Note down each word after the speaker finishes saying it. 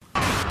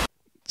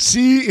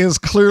she is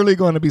clearly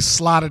going to be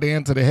slotted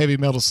into the Heavy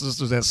Metal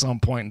Sisters at some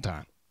point in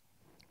time.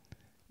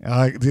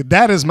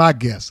 That is my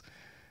guess.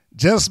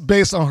 Just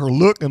based on her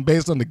look and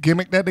based on the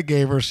gimmick that they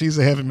gave her, she's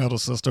a Heavy Metal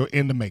Sister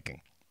in the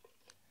making.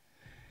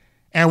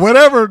 And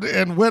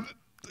what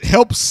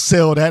helps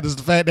sell that is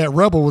the fact that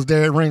Rebel was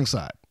there at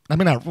ringside. I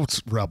mean, not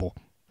Rebel.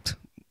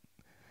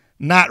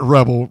 Not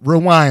Rebel.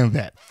 Rewind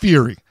that.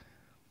 Fury.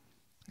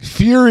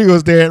 Fury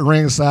was there at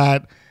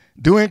ringside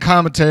doing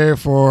commentary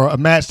for a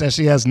match that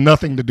she has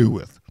nothing to do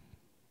with.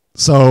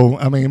 So,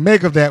 I mean,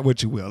 make of that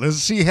what you will.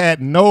 She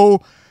had no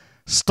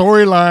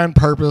storyline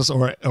purpose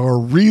or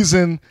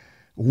reason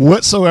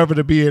whatsoever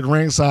to be at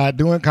ringside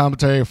doing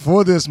commentary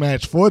for this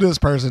match, for this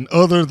person,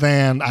 other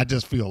than I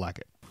just feel like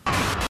it.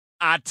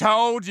 I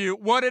told you.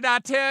 What did I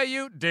tell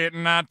you?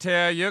 Didn't I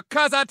tell you?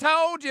 'Cause I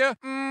told you.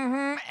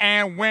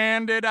 And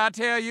when did I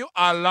tell you?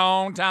 A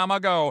long time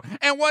ago.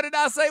 And what did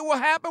I say will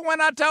happen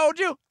when I told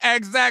you?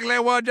 Exactly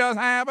what just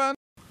happened.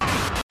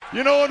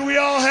 You know, and we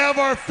all have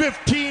our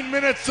 15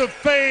 minutes of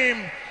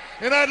fame,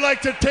 and I'd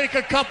like to take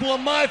a couple of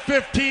my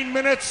 15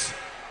 minutes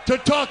to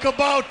talk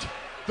about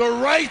the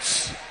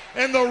rights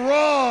and the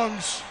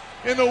wrongs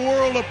in the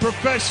world of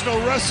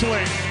professional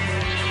wrestling.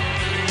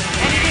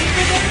 And it is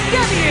for the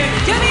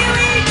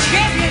WWE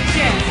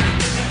Championship.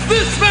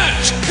 This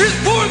match is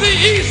for the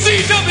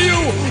ECW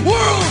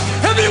World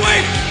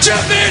Heavyweight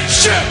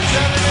Championship.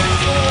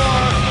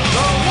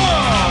 The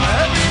World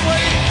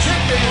Heavyweight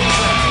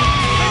Championship.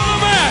 The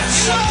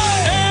match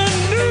and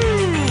new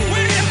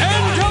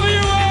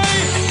NWA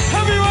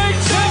Heavyweight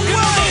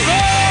Champion of the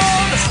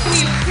world.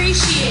 We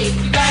appreciate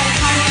you guys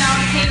coming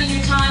out and taking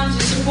your time to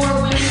support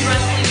women's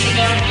wrestling in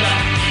America.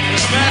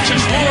 This match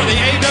is for the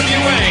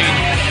AWA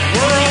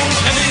World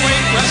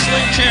Heavyweight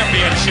Wrestling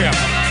Championship.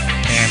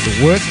 And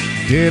what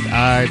did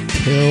I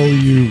tell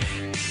you?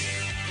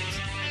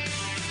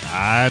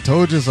 I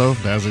told you so.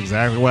 That's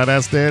exactly why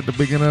that's there at the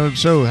beginning of the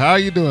show. How are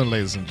you doing,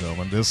 ladies and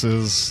gentlemen? This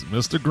is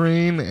Mr.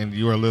 Green, and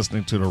you are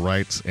listening to the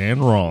Rights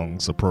and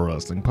Wrongs of Pro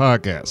Wrestling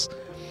Podcast.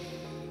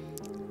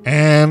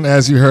 And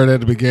as you heard at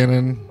the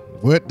beginning,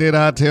 what did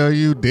I tell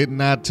you?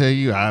 Didn't I tell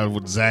you?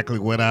 Exactly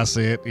what I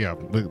said. Yeah,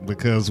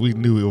 because we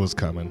knew it was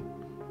coming.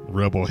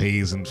 Rebel,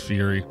 Hayes, and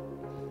Fury.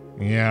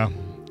 Yeah.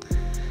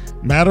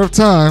 Matter of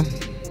time.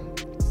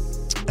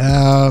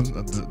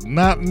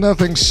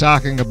 Nothing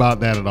shocking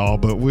about that at all,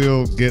 but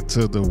we'll get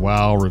to the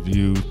WoW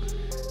review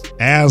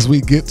as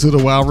we get to the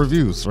WoW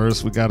reviews.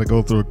 First, we got to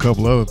go through a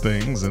couple other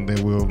things, and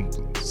then we'll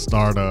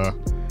start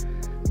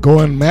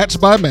going match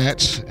by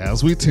match,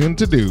 as we tend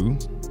to do,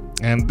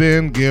 and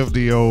then give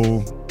the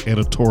old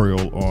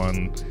editorial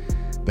on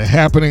the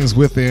happenings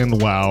within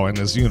WoW and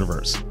this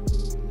universe.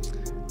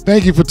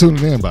 Thank you for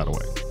tuning in, by the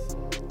way.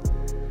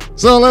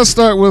 So let's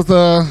start with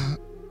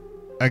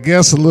I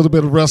guess a little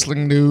bit of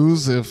wrestling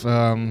news. If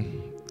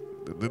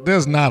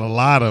there's not a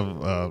lot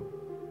of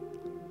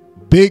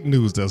big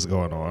news that's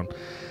going on.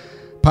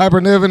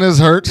 Piper Niven is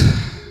hurt.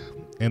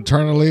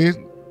 Internally,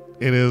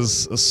 it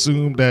is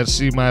assumed that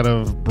she might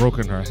have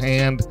broken her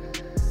hand.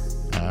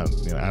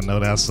 I know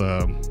that's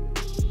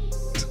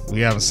we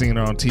haven't seen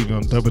her on TV,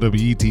 on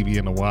WWE TV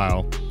in a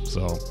while,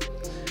 so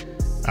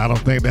I don't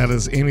think that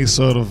is any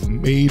sort of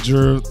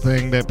major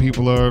thing that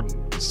people are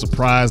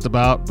surprised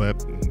about,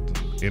 but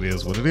it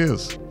is what it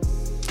is.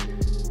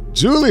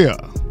 Julia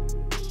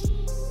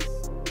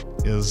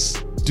is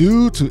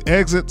due to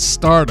exit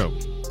Stardom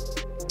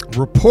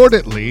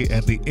reportedly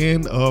at the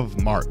end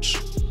of March.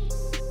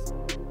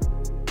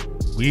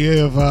 We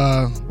have,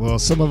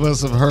 some of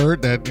us have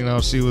heard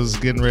that, she was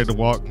getting ready to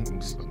walk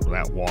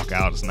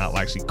out. It's not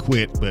like she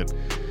quit, but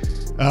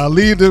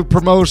leave the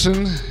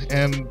promotion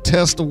and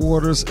test the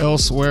waters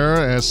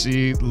elsewhere as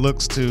she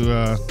looks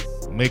to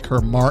make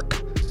her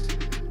mark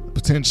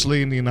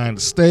potentially in the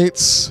United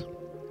States.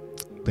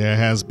 There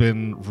has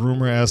been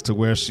rumor as to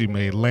where she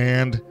may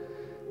land.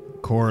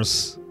 Of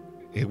course,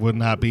 it would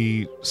not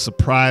be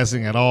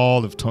surprising at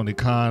all if Tony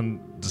Khan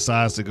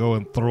decides to go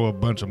and throw a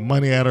bunch of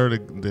money at her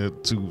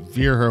to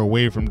veer her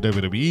away from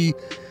WWE.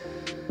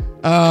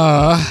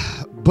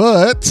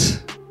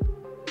 But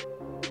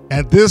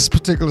at this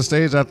particular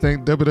stage, I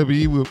think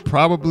WWE would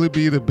probably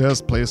be the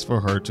best place for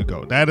her to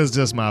go. That is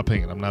just my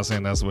opinion. I'm not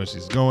saying that's where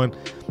she's going,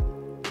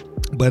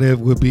 but it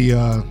would be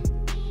a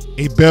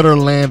better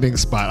landing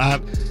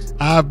spot.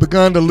 I've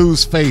begun to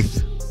lose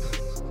faith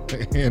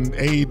in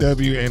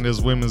AEW and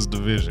this women's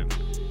division.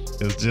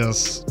 It's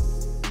just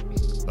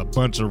a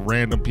bunch of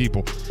random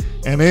people.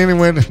 And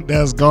anyone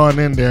that's gone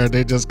in there,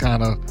 they just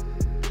kind of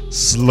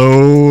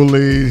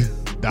slowly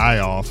die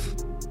off.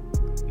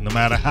 No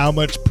matter how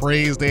much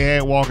praise they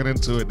had walking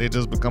into it, they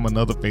just become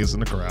another face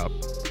in the crowd.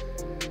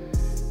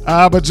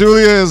 But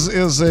Julia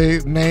is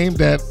a name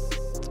that,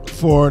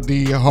 for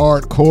the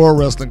hardcore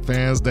wrestling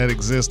fans that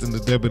exist in the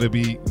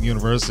WWE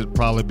universe, it'd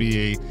probably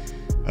be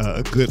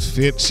a good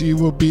fit. She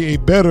will be a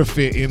better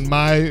fit, in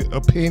my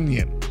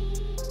opinion,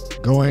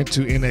 going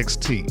to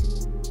NXT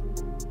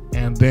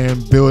and then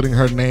building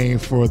her name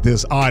for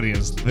this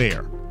audience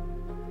there.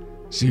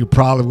 She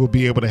probably will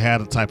be able to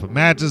have the type of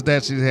matches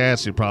that she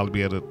has. She'll probably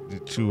be able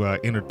to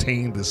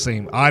entertain the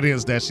same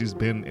audience that she's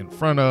been in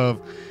front of.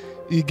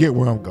 You get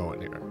where I'm going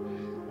here.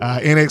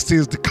 NXT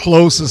is the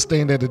closest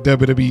thing that the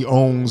WWE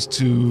owns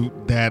to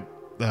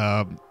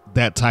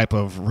that type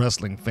of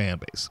wrestling fan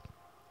base.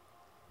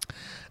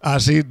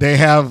 They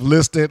have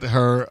listed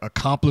her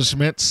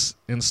accomplishments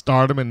in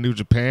Stardom and New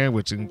Japan,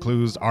 which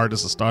includes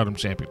Artist of Stardom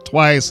champion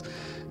twice,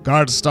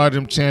 Guard of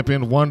Stardom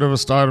champion, Wonder of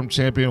Stardom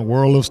champion,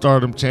 World of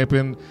Stardom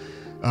champion,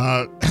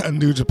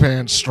 New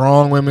Japan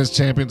Strong Women's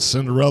champion,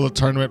 Cinderella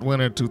tournament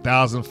winner,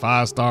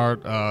 2005 star,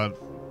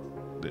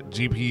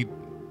 GP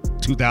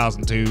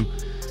 2002.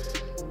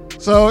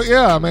 So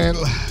yeah, man,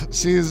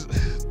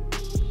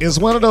 it's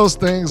one of those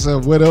things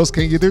of what else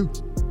can you do?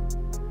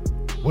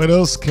 What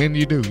else can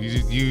you do?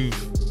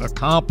 You've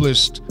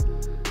accomplished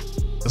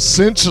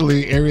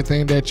essentially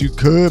everything that you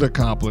could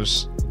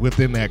accomplish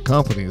within that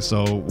company.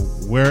 So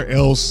where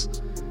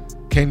else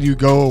can you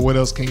go, or what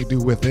else can you do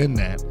within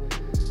that?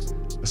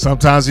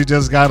 Sometimes you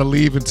just got to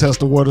leave and test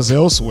the waters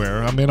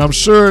elsewhere. I mean, I'm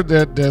sure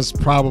that there's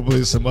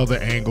probably some other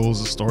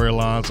angles or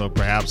storylines, or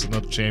perhaps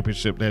another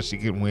championship that she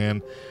can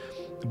win.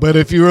 But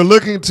if you are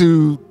looking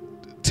to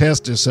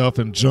test yourself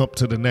and jump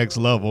to the next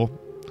level,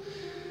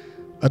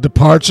 a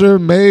departure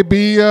may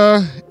be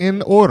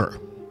in order.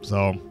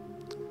 So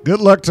good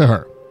luck to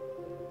her.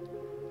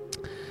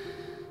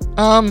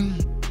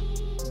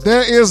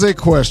 There is a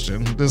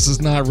question. This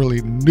is not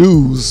really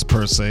news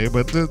per se,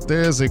 but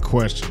there is a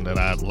question that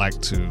I'd like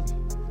to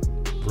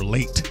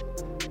relate.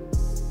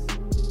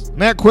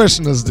 And that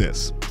question is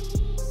this.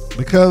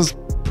 Because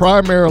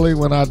primarily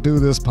when I do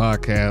this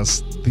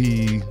podcast,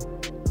 the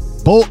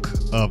bulk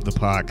of the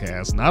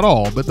podcast, not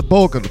all, but the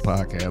bulk of the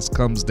podcast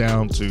comes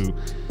down to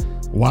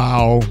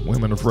WOW,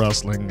 Women of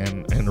Wrestling,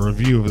 and a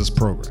review of his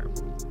program.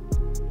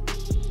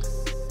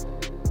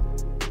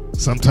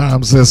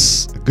 Sometimes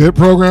it's a good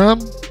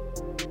program,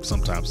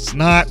 sometimes it's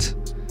not.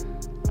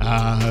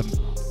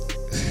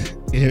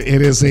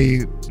 It is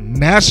a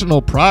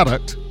national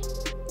product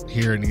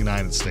here in the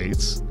United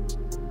States.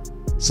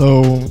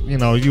 So,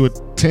 you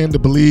would tend to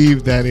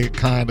believe that it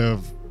kind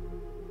of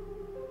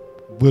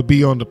would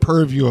be on the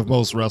purview of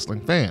most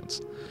wrestling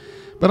fans.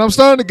 But I'm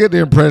starting to get the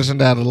impression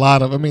that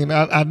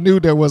I knew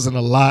there wasn't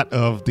a lot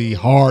of the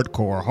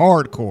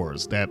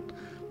hardcores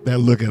that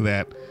look at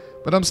that.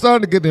 But I'm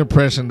starting to get the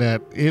impression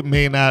that it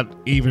may not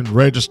even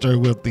register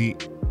with the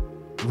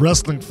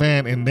wrestling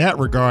fan in that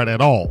regard at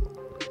all.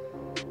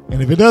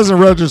 And if it doesn't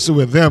register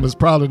with them, it's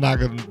definitely not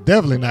going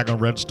to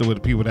register with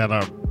the people that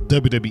are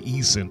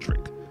WWE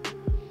centric.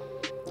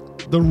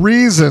 The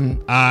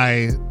reason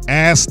I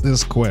asked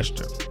this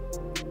question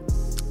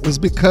was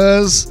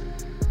because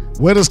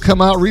what has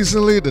come out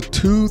recently, the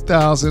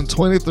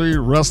 2023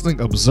 Wrestling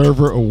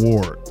Observer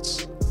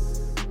Awards.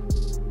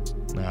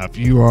 Now, if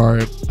you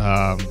are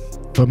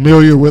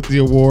familiar with the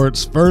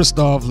awards, first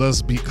off,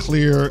 let's be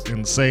clear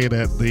and say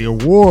that the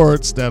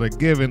awards that are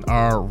given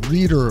are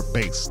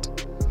reader-based.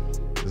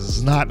 This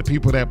is not the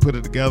people that put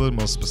it together.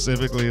 Most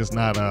specifically, it's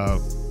not a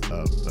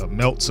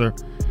Meltzer.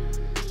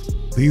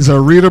 These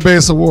are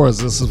reader-based awards.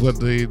 This is what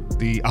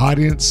the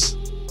audience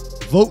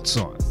votes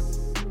on.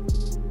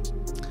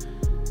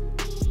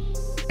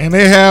 And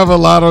they have a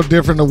lot of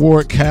different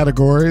award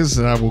categories,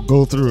 and I will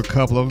go through a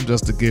couple of them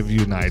just to give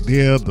you an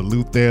idea. The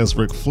Lou Thesz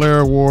Ric Flair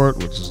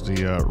Award, which is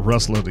the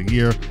Wrestler of the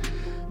Year.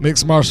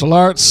 Mixed Martial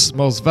Arts,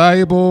 Most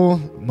Valuable,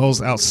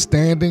 Most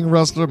Outstanding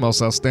Wrestler,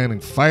 Most Outstanding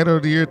Fighter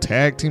of the Year,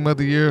 Tag Team of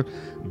the Year,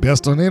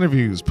 Best on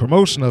Interviews,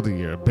 Promotion of the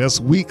Year,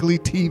 Best Weekly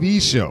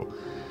TV Show,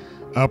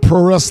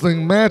 Pro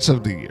Wrestling Match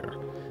of the Year,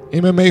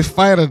 MMA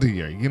Fight of the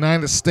Year,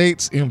 United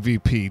States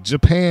MVP,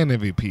 Japan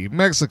MVP,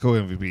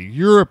 Mexico MVP,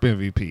 Europe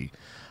MVP,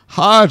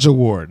 Hodge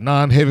Award,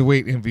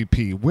 Non-Heavyweight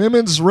MVP,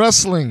 Women's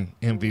Wrestling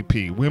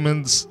MVP,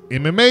 Women's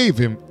MMA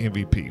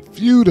MVP,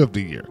 Feud of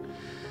the Year,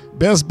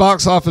 Best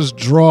Box Office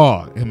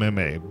Draw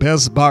MMA,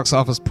 Best Box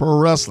Office Pro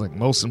Wrestling,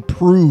 Most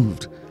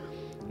Improved,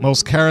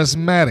 Most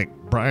Charismatic,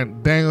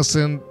 Bryan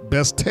Danielson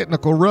Best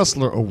Technical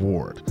Wrestler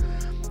Award,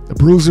 the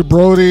Bruiser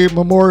Brody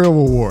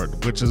Memorial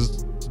Award, which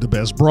is the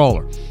Best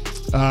Brawler,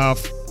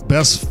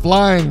 Best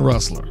Flying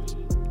Wrestler.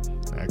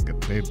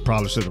 They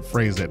probably should have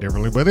phrased that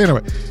differently, but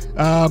anyway,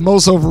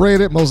 Most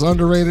Overrated, Most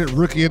Underrated,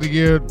 Rookie of the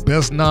Year,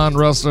 Best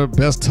Non-Wrestler,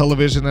 Best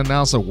Television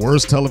Announcer,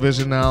 Worst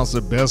Television Announcer,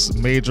 Best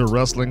Major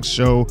Wrestling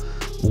Show,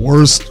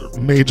 Worst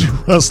Major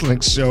Wrestling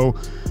Show,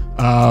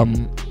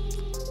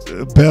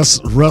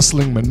 Best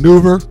Wrestling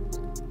Maneuver,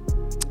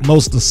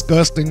 Most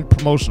Disgusting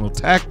Promotional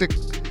Tactic,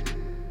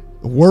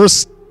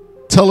 Worst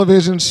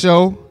Television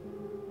Show,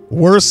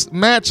 Worst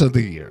Match of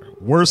the Year,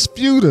 Worst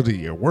Feud of the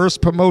Year,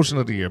 Worst Promotion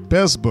of the Year,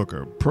 Best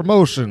Booker,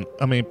 Promoter of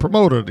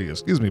the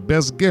Year,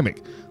 Best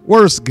Gimmick,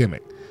 Worst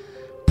Gimmick,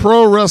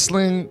 Pro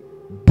Wrestling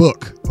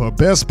Book, or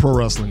Best Pro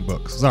Wrestling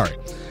Book,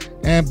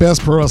 and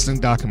Best Pro Wrestling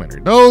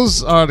Documentary.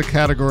 Those are the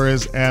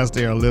categories as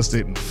they are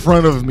listed in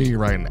front of me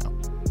right now.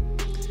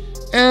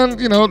 And,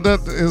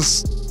 that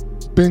has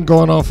been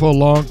going on for a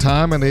long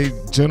time, and they,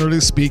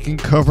 generally speaking,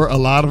 cover a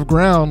lot of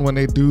ground when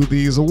they do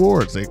these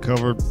awards. They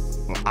cover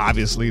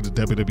obviously the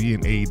WWE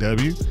and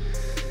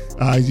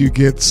AEW. You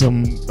get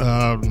some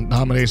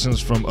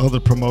nominations from other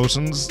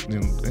promotions,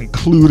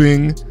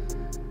 including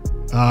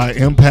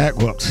Impact.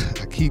 Well,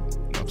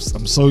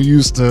 I'm so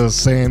used to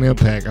saying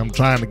Impact. I'm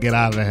trying to get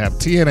out of that.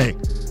 TNA.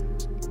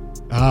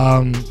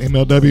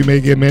 MLW may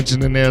get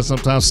mentioned in there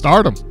sometimes.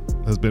 Stardom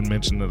has been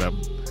mentioned in that.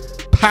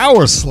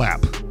 Power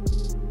Slap,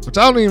 which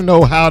I don't even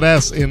know how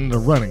that's in the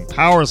running.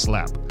 Power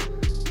Slap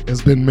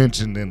has been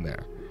mentioned in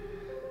there.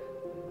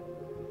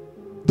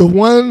 The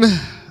one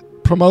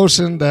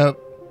promotion that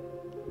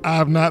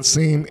I've not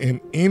seen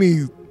in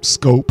any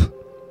scope,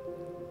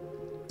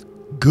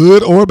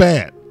 good or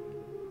bad,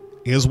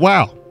 is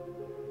WOW.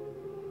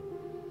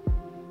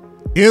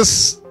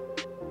 It's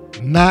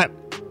not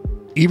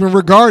even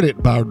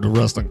regarded by the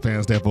wrestling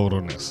fans that vote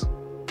on this.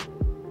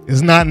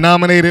 It's not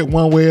nominated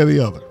one way or the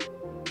other.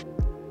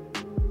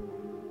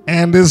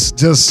 And this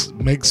just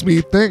makes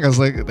me think, I was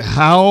like,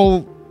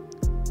 how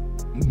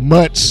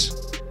much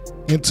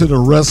into the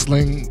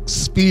wrestling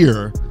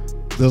sphere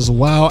does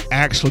WOW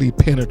actually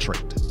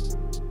penetrate?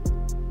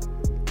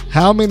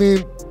 How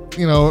many,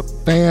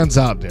 fans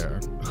out there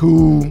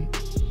who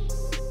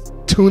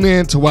tune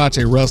in to watch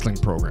a wrestling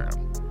program,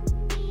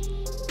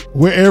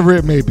 wherever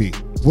it may be,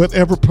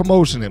 whatever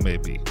promotion it may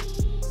be,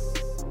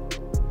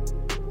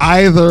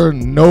 either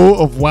know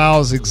of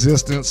WOW's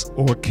existence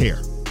or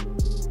care?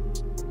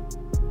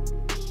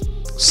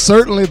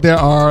 Certainly there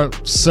are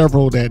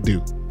several that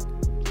do.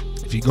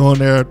 If you go on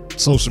their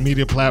social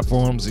media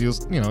platforms, you'll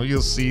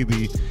see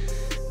the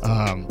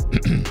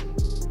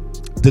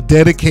the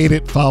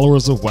dedicated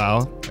followers of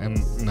WOW, and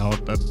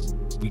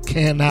we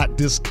cannot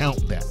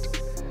discount that.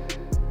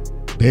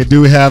 They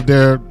do have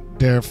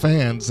their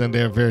fans, and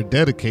they're very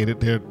dedicated.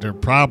 They're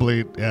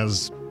probably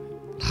as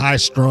high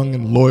strung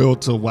and loyal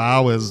to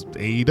WOW as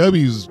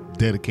AEW's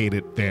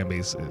dedicated fan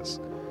base is.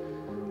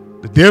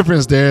 The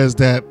difference there is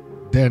that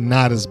they're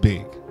not as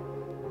big.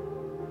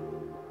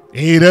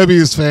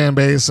 AEW's fan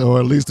base, or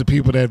at least the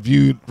people that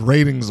viewed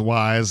ratings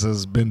wise,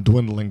 has been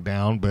dwindling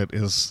down, but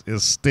it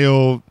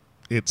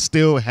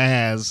still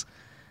has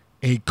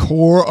a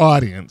core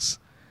audience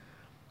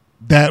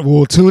that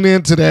will tune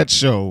into that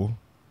show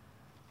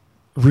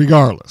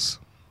regardless.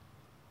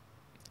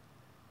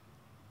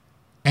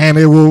 And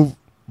it will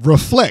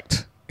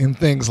reflect in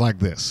things like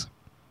this.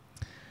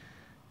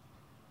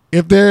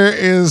 If there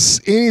is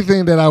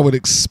anything that I would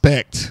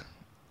expect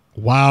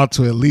WOW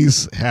to at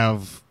least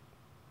have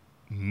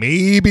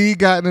maybe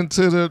gotten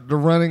into the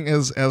running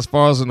as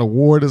far as an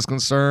award is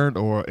concerned,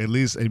 or at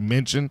least a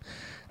mention,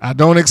 I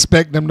don't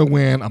expect them to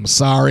win. I'm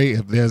sorry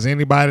if there's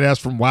anybody that's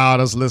from WOW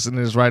that's listening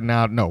to this right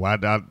now. No,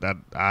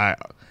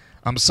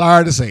 I'm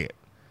sorry to say it.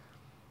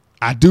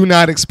 I do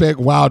not expect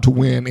WOW to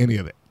win any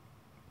of it.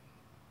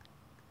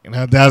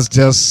 That's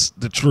just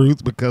the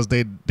truth, because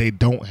they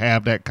don't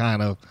have that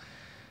kind of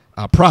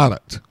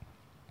product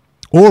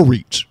or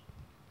reach.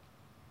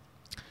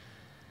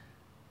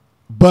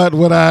 But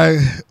what I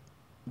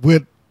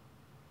would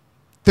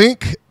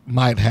think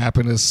might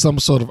happen is some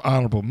sort of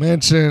honorable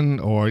mention,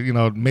 or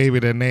maybe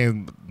their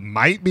name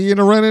might be in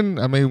the running.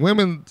 I mean,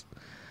 women's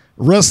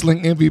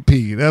wrestling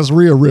MVP, that's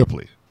Rhea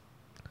Ripley.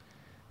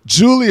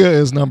 Julia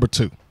is number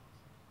 2.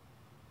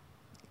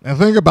 Now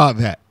think about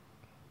that.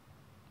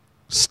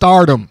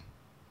 Stardom.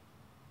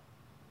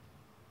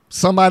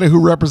 Somebody who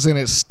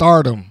represented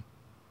Stardom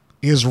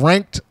is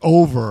ranked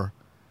over,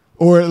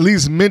 or at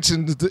least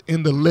mentioned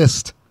in the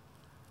list,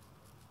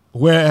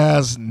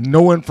 whereas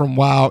no one from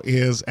WOW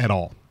is at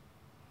all.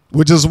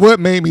 Which is what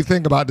made me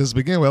think about this to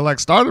begin with. Like,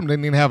 Stardom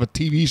didn't even have a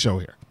TV show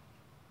here.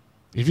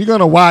 If you're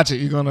going to watch it,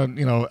 you're going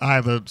to,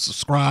 either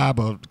subscribe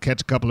or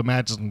catch a couple of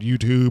matches on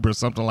YouTube or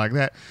something like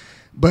that.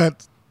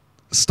 But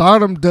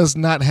Stardom does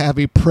not have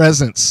a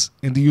presence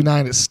in the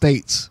United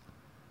States.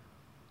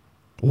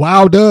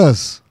 WOW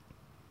does.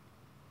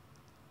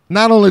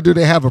 Not only do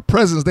they have a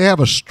presence, they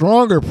have a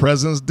stronger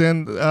presence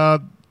than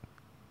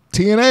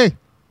TNA.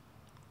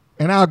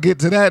 And I'll get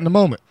to that in a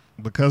moment,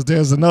 because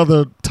there's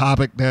another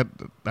topic that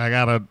I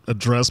got to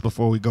address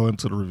before we go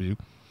into the review.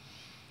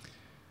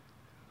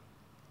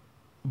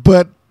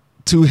 But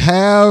to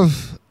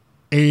have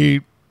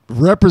a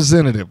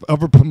representative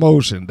of a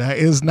promotion that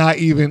is not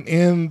even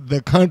in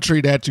the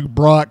country that you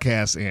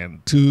broadcast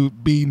in, to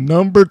be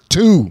number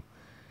 2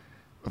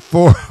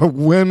 for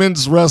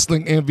women's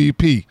wrestling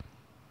MVP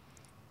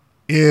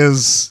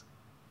is,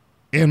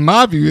 in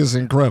my view, is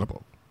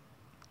incredible.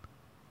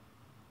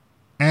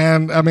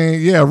 And I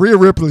mean, yeah, Rhea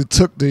Ripley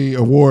took the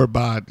award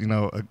by,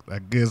 I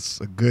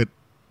guess a good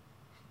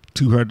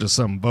 200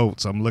 something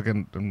votes.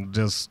 I'm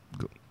just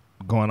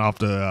going off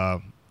the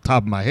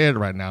top of my head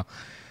right now.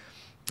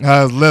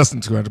 Less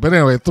than 200. But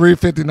anyway,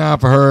 359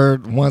 for her,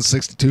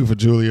 162 for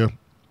Julia.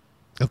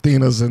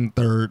 Athena's in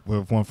third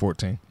with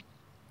 114.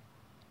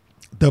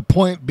 The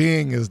point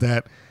being is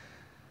that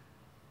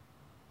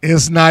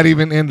it's not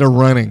even in the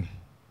running.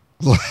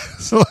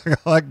 So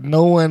like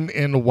no one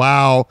in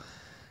WOW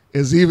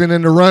is even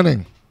in the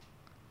running.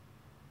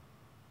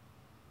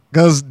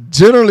 Because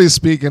generally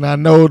speaking, I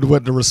know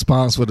what the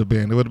response would have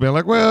been. It would have been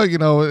like, well,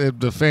 if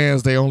the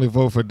fans, they only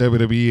vote for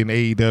WWE and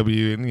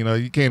AEW, and,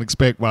 you can't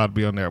expect WOW to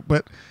be on there.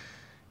 But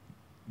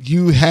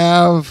you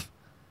have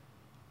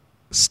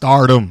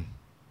Stardom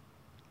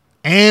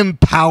and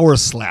Power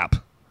Slap.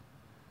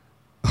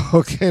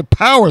 Okay,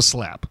 Power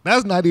Slap.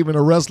 That's not even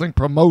a wrestling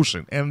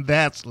promotion, and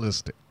that's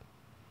listed.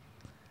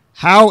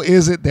 How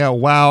is it that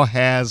WOW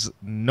has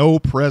no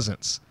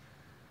presence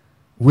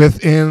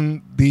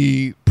within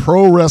the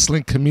pro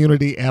wrestling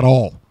community at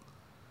all?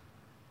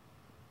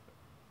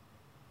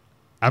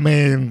 I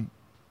mean,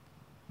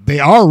 they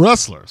are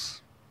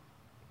wrestlers,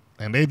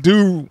 and they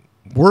do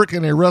work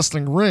in a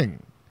wrestling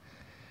ring.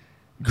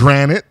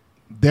 Granted,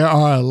 there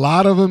are a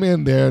lot of them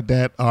in there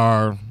that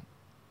are,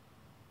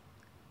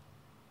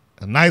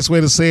 a nice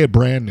way to say it,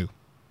 brand new.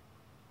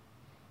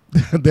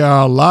 There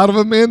are a lot of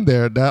them in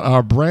there that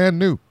are brand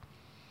new.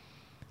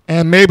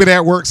 And maybe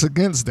that works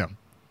against them.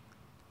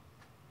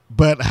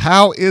 But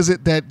how is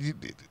it that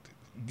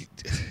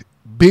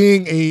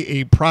being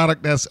a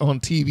product that's on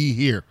TV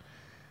here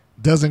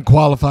doesn't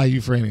qualify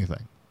you for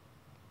anything?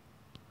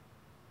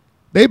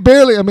 They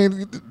barely,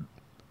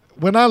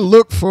 when I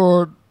look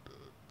for,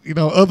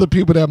 other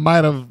people that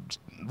might have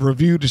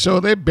reviewed the show,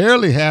 they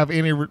barely have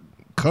any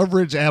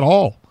coverage at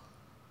all.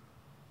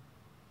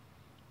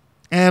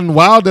 And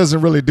WOW doesn't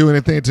really do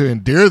anything to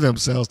endear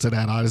themselves to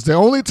that audience. The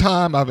only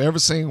time I've ever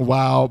seen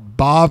WOW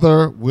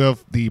bother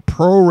with the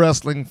pro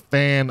wrestling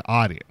fan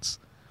audience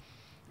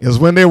is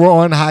when they were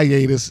on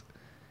hiatus,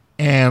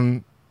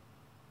 and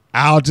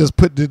I'll just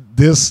put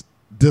this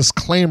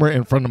disclaimer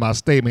in front of my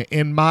statement.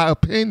 In my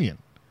opinion,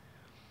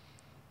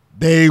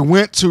 they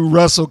went to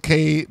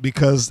WrestleCade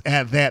because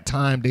at that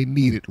time they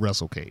needed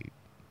WrestleCade.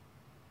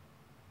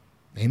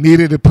 They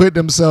needed to put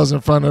themselves in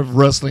front of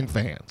wrestling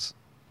fans.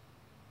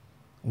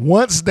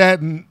 Once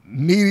that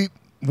need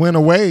went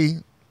away,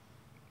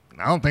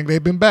 I don't think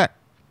they've been back.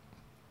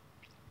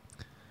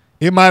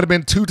 It might have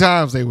been 2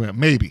 times they went,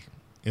 maybe,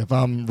 if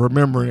I'm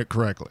remembering it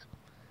correctly.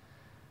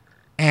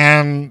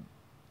 And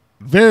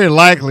very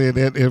likely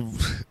that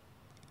if,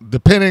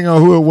 depending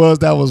on who it was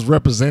that was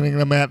representing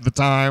them at the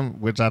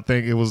time, which I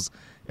think it was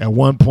at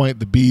one point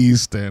the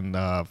Beast and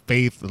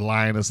Faith, the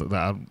Lioness,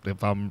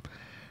 if I'm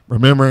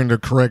remembering the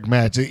correct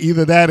match.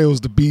 Either that or it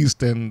was the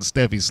Beast and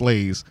Steffi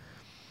Slays.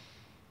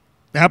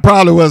 That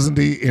probably wasn't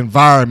the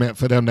environment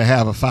for them to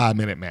have a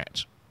 5-minute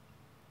match.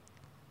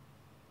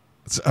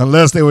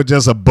 Unless they were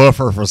just a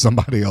buffer for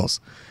somebody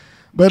else.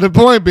 But the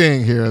point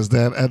being here is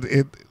that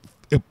it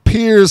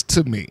appears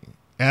to me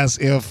as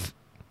if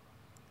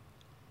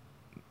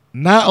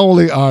not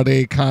only are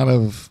they kind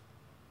of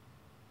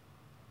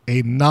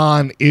a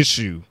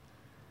non-issue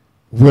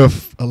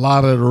with a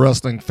lot of the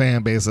wrestling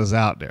fan bases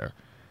out there,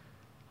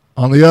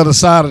 on the other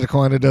side of the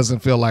coin, it doesn't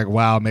feel like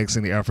WOW makes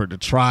any effort to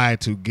try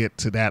to get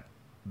to that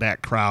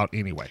crowd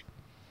anyway.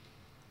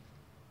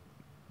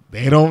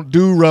 They don't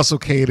do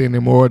WrestleCade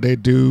anymore. They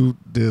do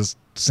this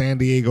San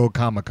Diego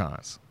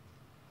Comic-Cons.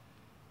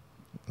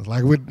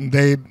 Like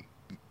they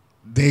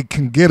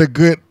can get a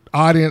good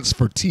audience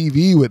for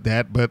TV with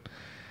that, but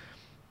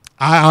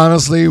I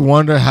honestly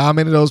wonder how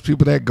many of those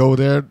people that go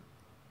there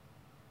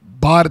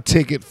bought a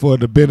ticket for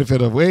the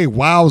benefit of, hey,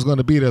 WOW's going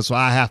to be there, so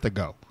I have to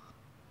go.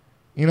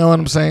 You know what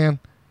I'm saying?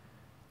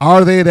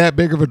 Are they that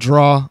big of a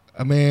draw?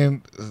 I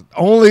mean,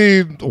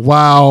 only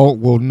WOW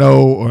will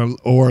know,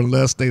 or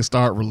unless they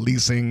start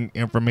releasing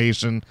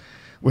information,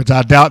 which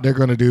I doubt they're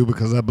going to do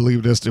because I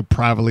believe they're still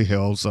privately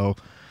held. So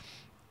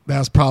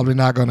that's probably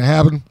not going to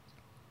happen.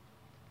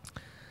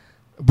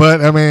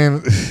 But, I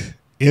mean,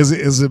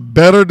 is it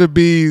better to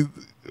be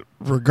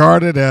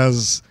regarded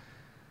as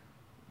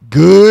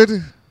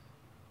good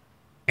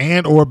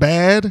and or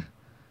bad,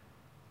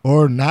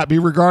 or not be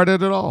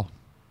regarded at all?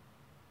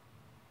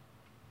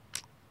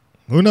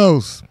 Who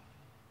knows?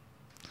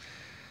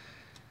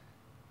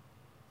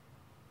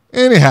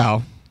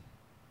 Anyhow,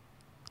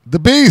 The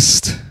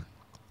Beast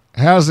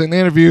has an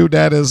interview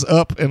that is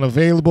up and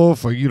available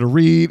for you to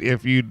read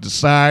if you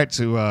decide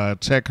to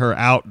check her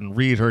out and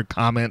read her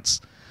comments.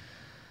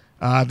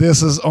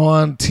 This is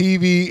on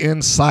TV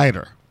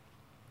Insider.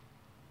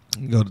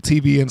 You can go to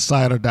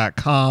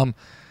TVInsider.com.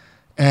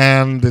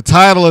 And the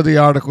title of the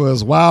article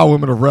is WOW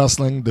Women of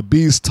Wrestling, The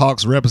Beast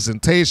Talks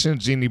Representation,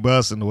 Jeannie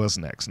Buss, and What's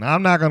Next. Now,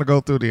 I'm not going to go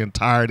through the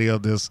entirety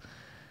of this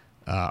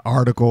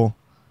article,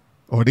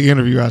 or the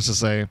interview, I should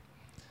say.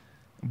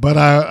 But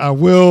I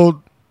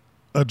will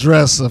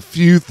address a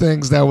few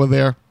things that were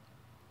there.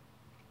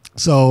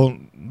 So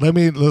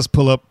let's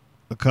pull up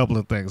a couple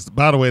of things.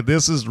 By the way,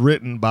 this is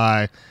written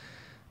by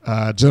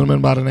a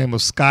gentleman by the name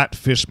of Scott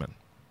Fishman.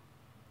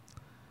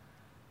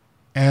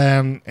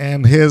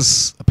 And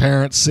his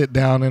apparent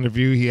sit-down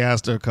interview, he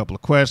asked her a couple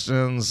of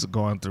questions,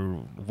 going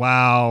through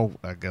WOW,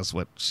 I guess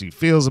what she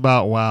feels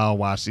about WOW,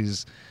 why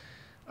she's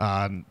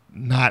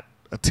not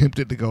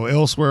attempted to go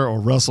elsewhere or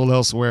wrestle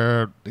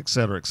elsewhere, et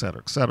cetera, et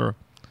cetera, et cetera.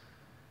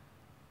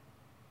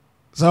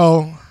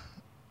 So,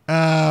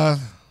 let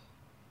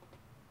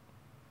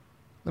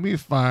me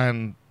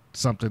find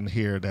something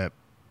here that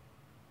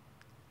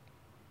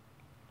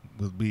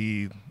would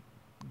be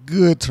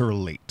good to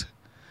relate.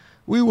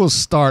 We will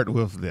start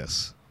with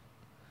this.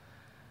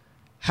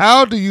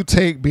 How do you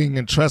take being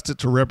entrusted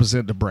to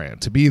represent the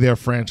brand, to be their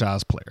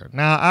franchise player?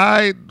 Now,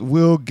 I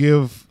will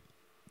give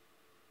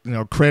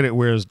credit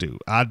where it's due.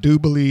 I do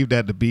believe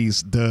that the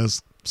Beast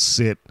does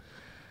sit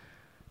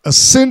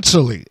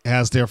essentially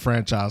as their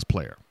franchise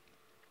player.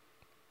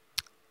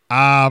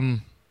 I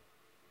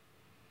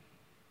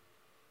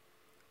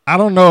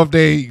don't know if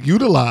they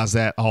utilize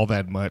that all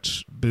that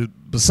much,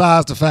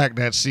 besides the fact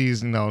that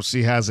she's,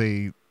 she has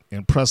a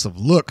impressive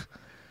look.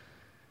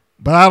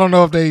 But I don't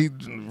know if they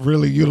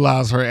really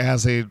utilize her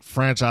as a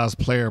franchise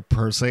player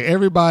per se.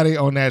 Everybody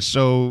on that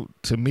show,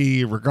 to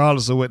me,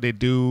 regardless of what they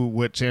do,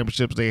 what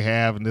championships they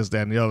have, and this,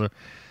 that, and the other,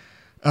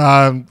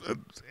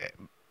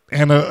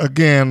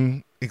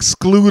 again,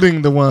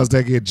 excluding the ones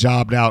that get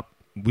jobbed out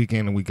week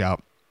in and week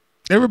out,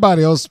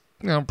 everybody else,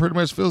 pretty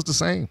much feels the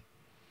same.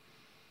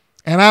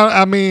 And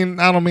I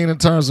don't mean in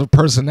terms of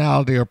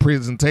personality or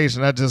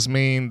presentation. I just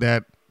mean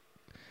that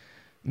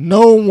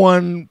no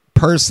one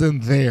person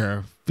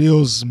there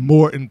feels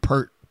more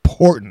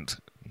important.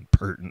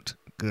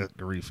 Good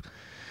grief.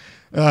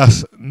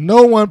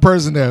 No one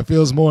person there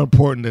feels more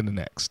important than the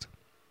next.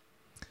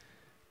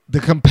 The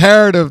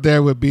comparative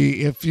there would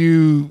be if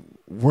you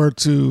were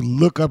to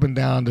look up and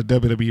down the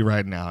WWE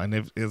right now, and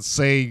if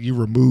say you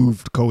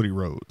removed Cody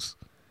Rhodes,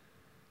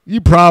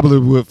 you probably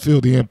would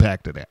feel the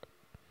impact of that.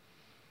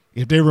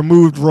 If they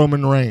removed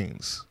Roman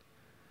Reigns,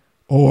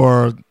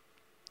 or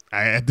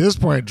at this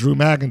point, Drew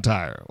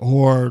McIntyre,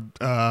 or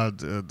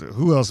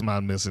who else am I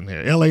missing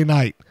here? LA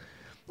Knight,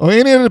 or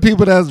any of the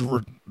people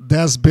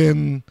that's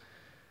been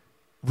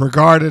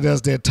regarded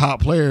as their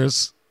top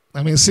players.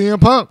 I mean, CM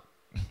Punk,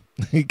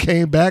 he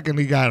came back and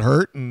he got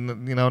hurt,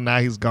 and now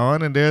he's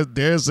gone, and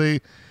there's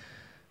a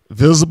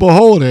visible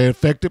hole there.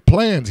 Affected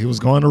plans. He was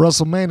going to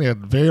WrestleMania,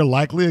 very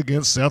likely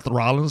against Seth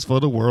Rollins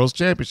for the World's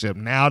Championship.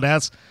 Now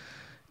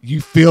you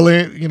feel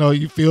it.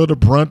 You feel the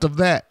brunt of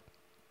that.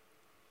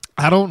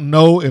 I don't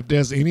know if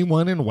there's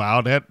anyone in WoW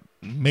that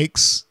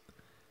makes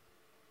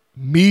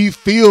me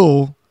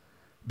feel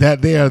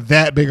that they are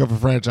that big of a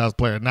franchise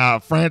player. Now, a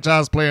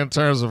franchise player in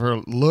terms of her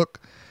look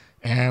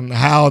and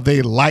how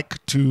they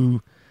like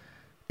to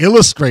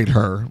illustrate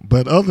her,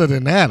 but other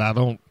than that, I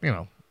don't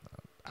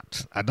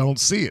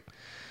see it.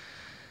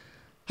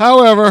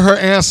 However, her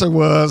answer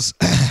was,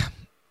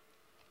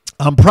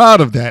 I'm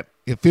proud of that.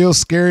 It feels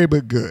scary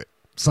but good.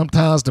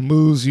 Sometimes the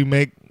moves you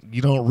make,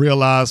 you don't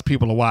realize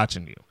people are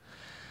watching you.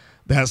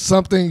 That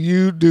something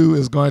you do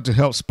is going to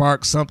help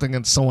spark something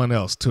in someone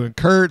else, to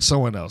encourage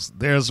someone else.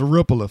 There's a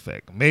ripple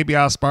effect. Maybe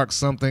I'll spark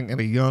something in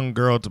a young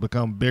girl to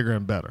become bigger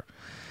and better.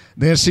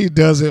 Then she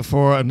does it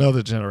for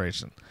another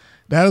generation.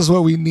 That is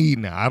what we need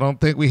now. I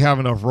don't think we have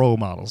enough role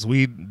models.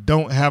 We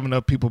don't have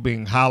enough people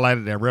being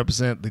highlighted that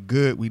represent the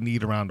good we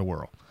need around the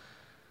world.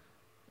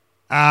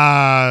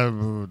 I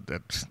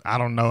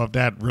don't know if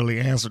that really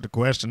answered the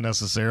question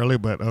necessarily,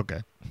 but okay.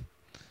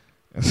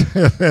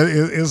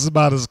 It's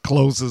about as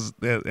close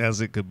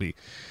as it could be.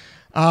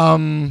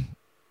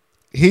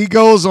 He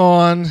goes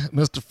on,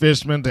 Mr.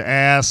 Fishman, to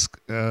ask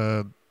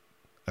a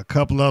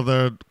couple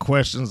other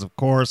questions, of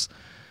course.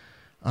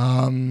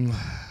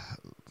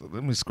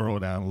 Let me scroll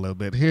down a little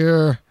bit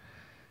here.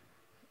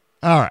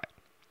 All right.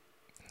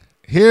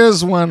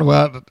 Here's one.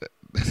 Well,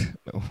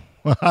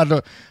 I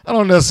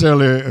don't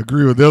necessarily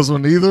agree with this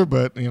one either,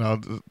 but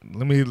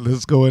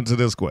let's go into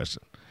this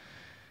question.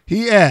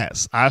 He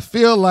asks, I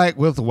feel like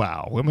with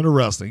WoW, Women of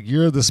Wrestling,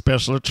 you're the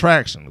special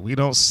attraction. We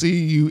don't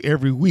see you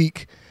every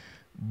week,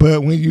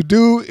 but when you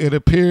do, it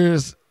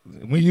appears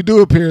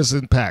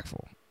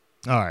impactful.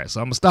 All right,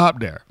 so I'm gonna stop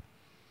there.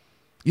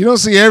 You don't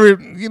see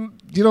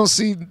you don't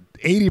see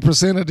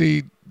 80% of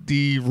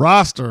the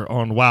roster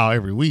on WoW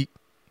every week.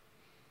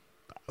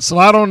 So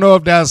I don't know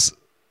if that's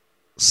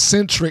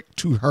centric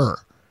to her.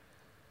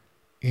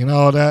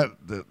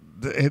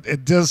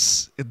 It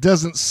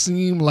doesn't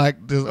seem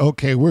like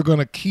okay, we're going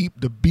to keep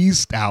the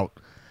Beast out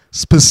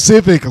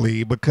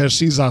specifically because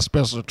she's our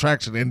special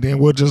attraction, and then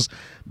we'll just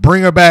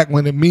bring her back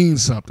when it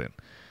means something.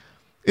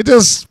 It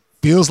just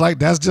feels like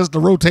that's just the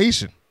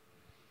rotation.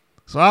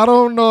 So I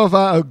don't know if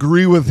I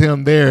agree with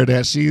him there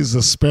that she's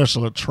a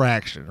special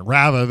attraction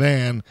rather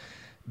than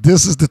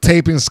this is the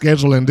taping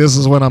schedule and this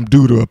is when I'm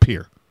due to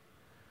appear.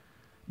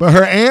 But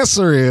her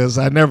answer is,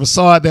 I never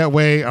saw it that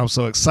way. I'm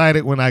so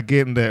excited when I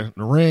get in the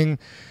ring.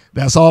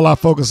 That's all I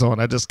focus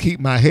on. I just keep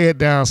my head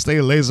down, stay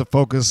laser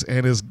focused,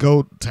 and it's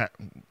go.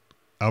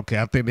 Okay,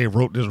 I think they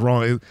wrote this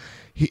wrong.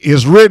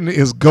 It's written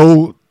is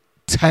go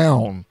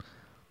town.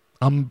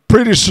 I'm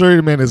pretty sure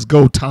it meant it's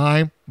go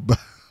time,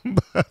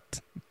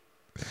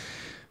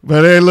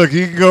 but hey, look,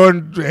 you can go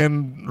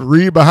and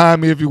read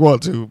behind me if you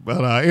want to.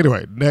 But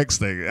anyway, next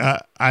thing.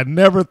 I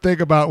never think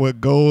about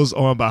what goes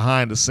on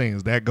behind the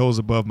scenes. That goes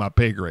above my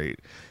pay grade.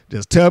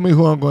 Just tell me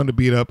who I'm going to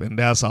beat up, and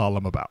that's all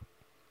I'm about.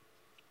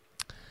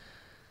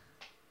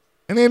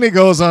 And then he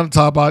goes on to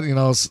talk about,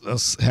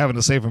 having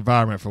a safe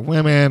environment for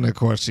women. Of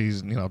course,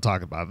 she's,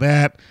 talking about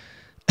that.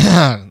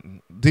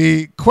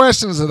 The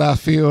questions that I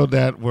feel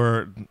that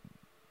were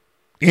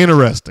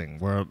interesting.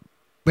 Where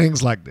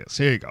things like this.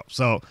 Here you go.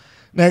 So,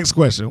 next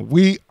question.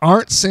 We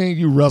aren't seeing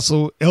you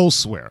wrestle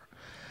elsewhere.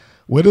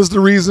 What is the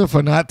reason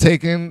for not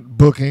taking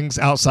bookings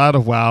outside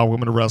of WOW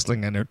Women of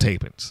Wrestling and their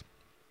tapings?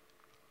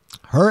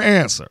 Her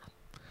answer.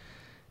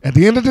 At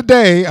the end of the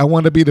day, I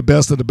want to be the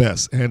best of the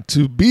best. And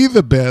to be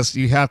the best,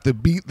 you have to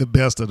beat the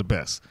best of the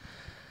best.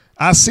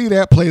 I see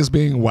that place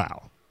being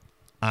WOW.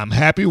 I'm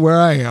happy where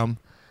I am.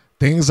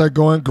 Things are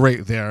going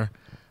great there.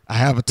 I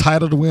have a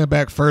title to win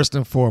back first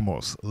and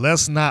foremost.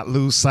 Let's not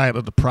lose sight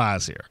of the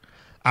prize here.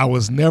 I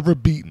was never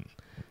beaten.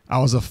 I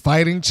was a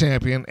fighting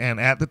champion, and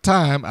at the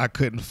time, I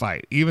couldn't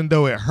fight. Even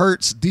though it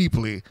hurts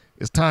deeply,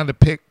 it's time to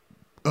pick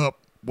up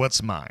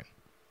what's mine.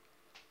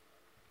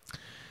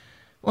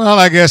 Well,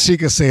 I guess she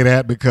could say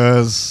that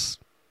because,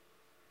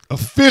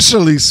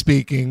 officially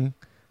speaking,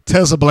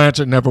 Tessa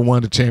Blanchard never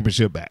won the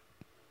championship back.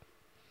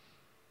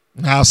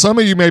 Now, some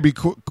of you may be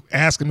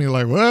asking me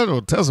like, what?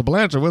 Well, Tessa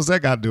Blanchard, what's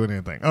that got to do with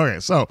anything? Okay,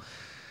 so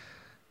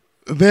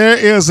there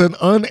is an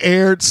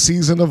unaired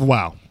season of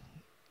WOW,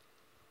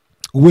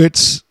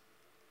 which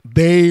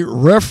they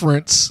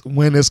reference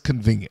when it's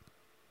convenient.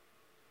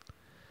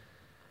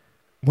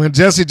 When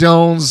Jessie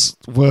Jones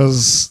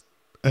was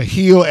a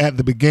heel at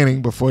the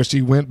beginning before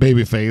she went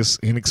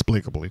babyface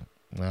inexplicably.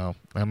 Well,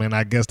 I mean,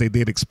 I guess they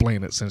did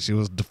explain it since she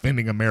was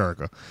defending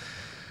America.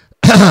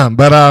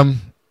 But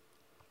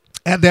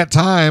at that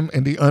time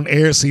in the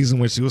unaired season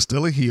when she was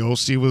still a heel,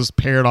 she was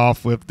paired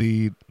off with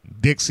the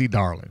Dixie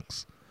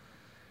Darlings.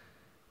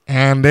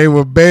 And they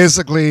were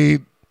basically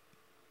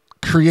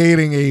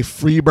creating a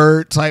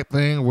Freebird type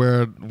thing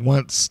where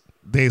once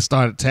they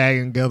started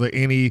tagging together,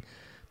 any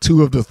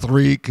two of the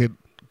three could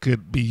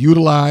be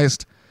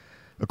utilized.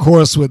 Of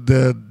course, with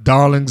the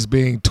Darlings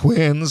being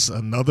twins,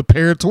 another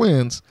pair of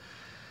twins.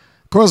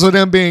 Of course, with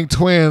them being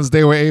twins,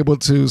 they were able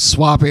to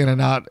swap in and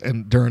out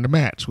during the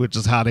match, which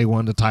is how they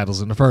won the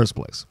titles in the first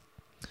place.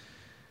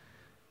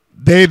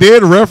 They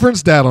did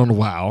reference that on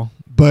WOW,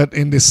 but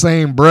in the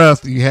same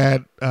breath, you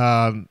had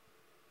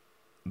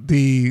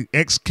the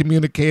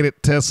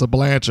excommunicated Tessa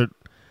Blanchard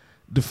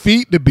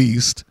defeat the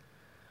Beast,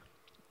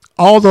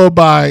 although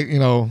by,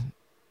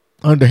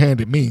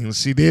 underhanded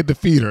means. She did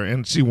defeat her,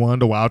 and she won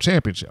the WOW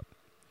Championship.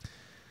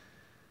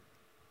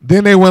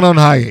 Then they went on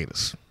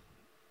hiatus.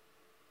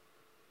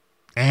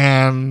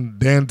 And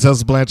then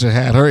Tessa Blanchard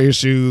had her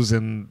issues,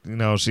 and,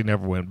 she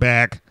never went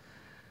back.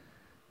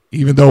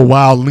 Even though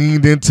WOW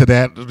leaned into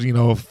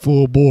that,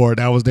 full board,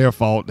 that was their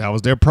fault. That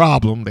was their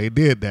problem. They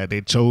did that.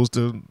 They chose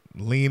to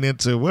lean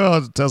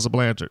into, Tessa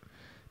Blanchard.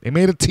 They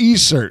made a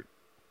T-shirt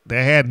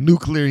that had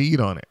nuclear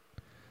heat on it.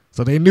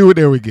 So they knew what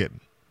they were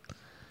getting.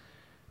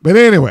 But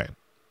anyway,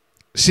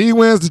 she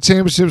wins the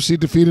championship. She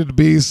defeated the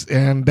Beast,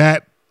 and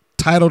that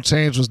title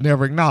change was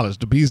never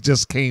acknowledged. The Beast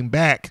just came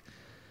back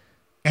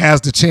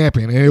as the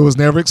champion, and it was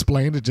never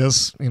explained. It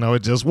just,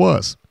 it just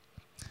was.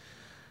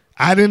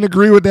 I didn't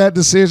agree with that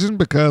decision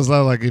because,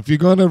 if you're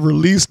going to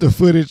release the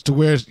footage to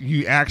where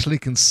you actually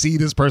can see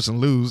this person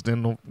lose,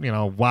 then,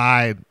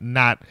 why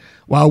not?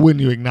 Why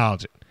wouldn't you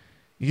acknowledge it?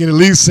 You can at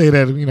least say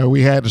that,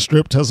 we had to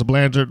strip Tessa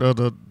Blanchard of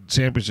the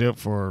championship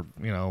for,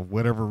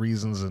 whatever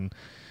reasons, and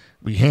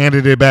we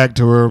handed it back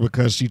to her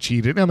because she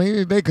cheated. I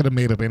mean, they could have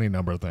made up any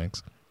number of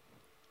things.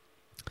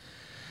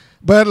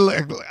 But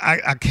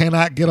I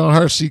cannot get on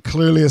her. She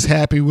clearly is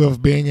happy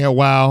with being at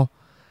WOW.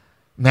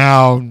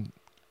 Now,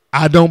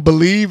 I don't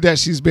believe that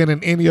she's been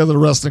in any other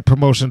wrestling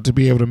promotion to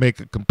be able to make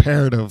a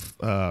comparative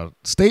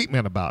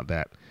statement about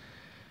that.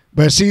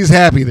 But she's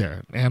happy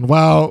there. And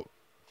WOW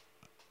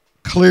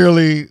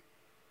clearly,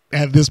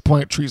 at this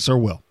point, treats her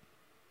well.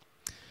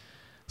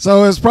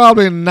 So it's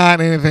probably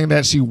not anything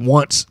that she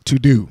wants to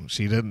do.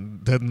 She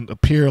doesn't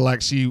appear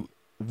like she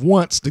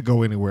wants to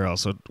go anywhere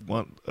else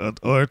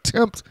or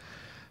attempt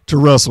to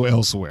wrestle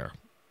elsewhere.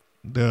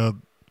 The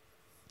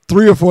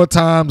 3 or 4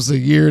 times a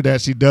year that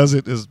she does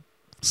it is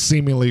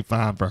seemingly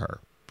fine for her.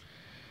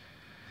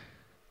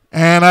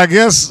 And I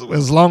guess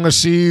as long as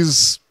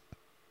she's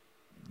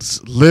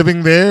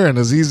living there and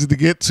is easy to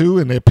get to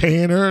and they're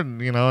paying her,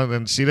 and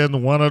and she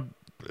doesn't want to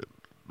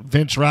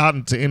venture out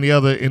into any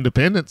other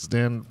independents,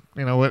 then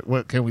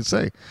what can we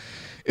say?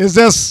 It's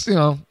just,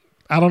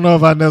 I don't know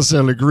if I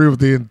necessarily agree with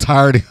the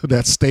entirety of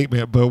that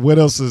statement, but what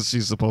else is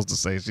she supposed to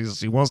say?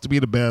 She wants to be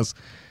the best,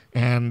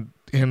 and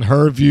in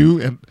her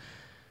view, and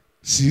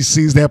she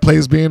sees that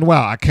place being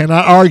WOW. I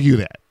cannot argue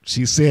that.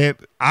 She said,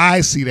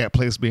 I see that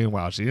place being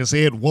WOW. She didn't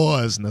say it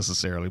was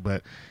necessarily,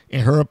 but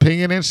in her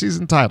opinion, and she's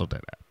entitled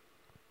to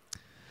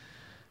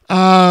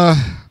that.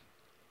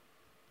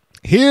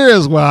 Here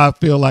is where I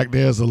feel like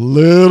there's a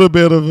little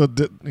bit of a,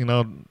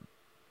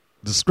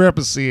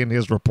 discrepancy in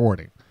his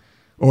reporting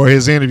or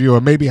his interview, or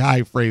maybe how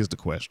he phrased the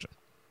question.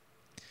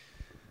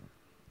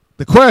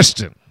 The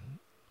question: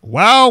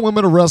 WOW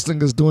Women of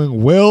Wrestling is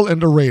doing well in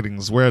the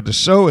ratings, where the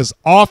show is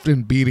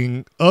often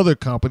beating other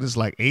companies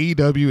like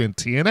AEW and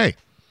TNA.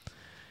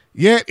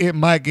 Yet it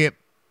might get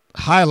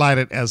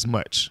highlighted as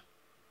much.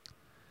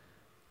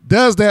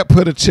 Does that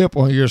put a chip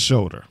on your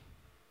shoulder?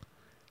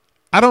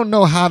 I don't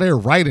know how they're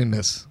writing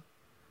this,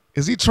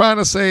 Is he trying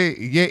to say,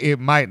 yeah, it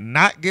might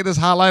not get as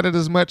highlighted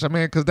as much? I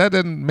mean, because that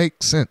doesn't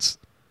make sense.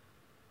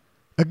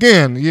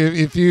 Again,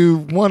 if you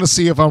want to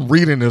see if I'm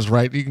reading this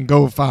right, you can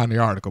go find the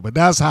article. But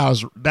that's how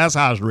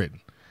it's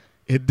written.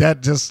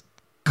 That just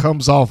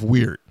comes off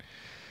weird.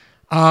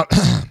 All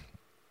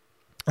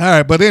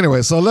right, but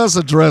anyway, so let's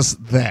address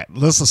that.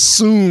 Let's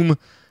assume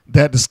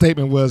that the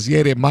statement was, yeah,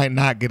 it might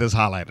not get as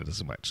highlighted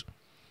as much.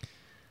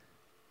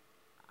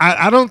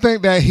 I don't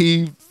think that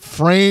he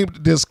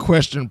framed this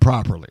question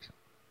properly.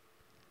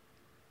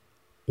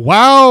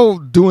 While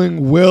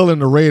doing well in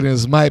the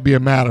ratings might be a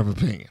matter of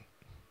opinion,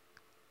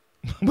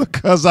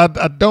 because I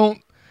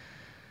don't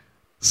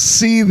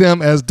see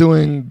them as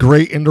doing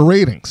great in the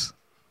ratings.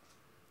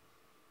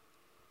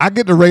 I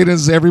get the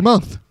ratings every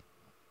month.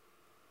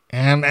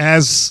 And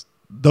as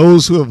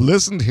those who have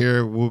listened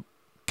here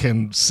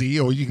can see,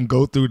 or you can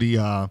go through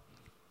the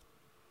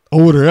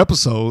older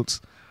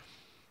episodes,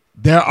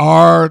 there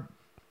are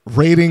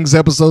ratings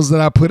episodes that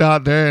I put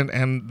out there,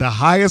 and the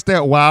highest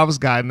that WoW has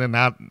gotten, and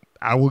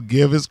I will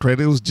give his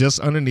credit, it was just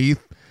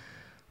underneath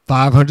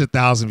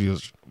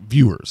 500,000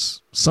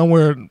 viewers.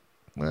 Somewhere,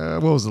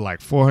 what was it,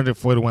 like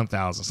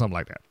 441,000, something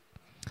like that.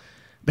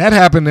 That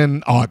happened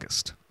in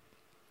August.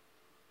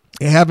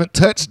 They haven't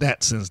touched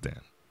that since then.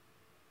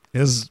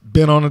 It's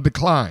been on a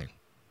decline.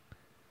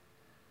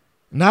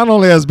 Not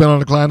only has it been on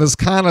a decline, it's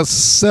kind of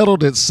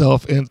settled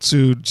itself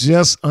into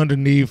just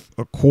underneath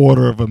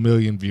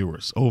 250,000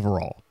 viewers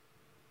overall,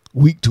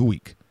 week to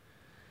week.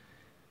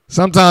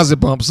 Sometimes it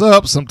bumps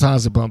up,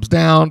 sometimes it bumps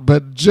down,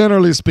 but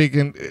generally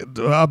speaking,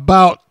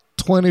 about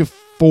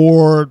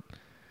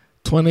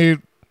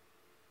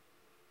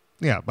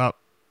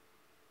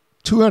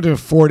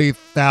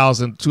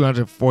 240,000,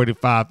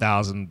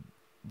 245,000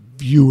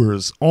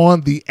 viewers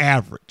on the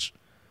average.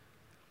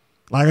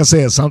 Like I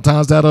said,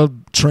 sometimes that'll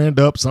trend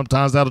up,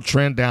 sometimes that'll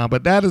trend down,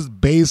 but that is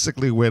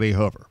basically where they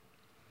hover.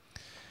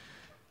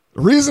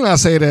 The reason I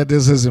say that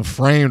this isn't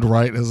framed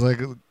right is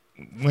like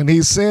when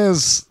he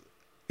says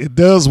it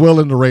does well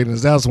in the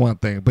ratings, that's one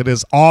thing, but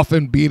it's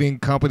often beating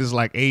companies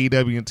like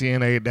AEW and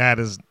TNA. That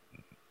is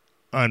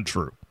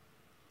untrue.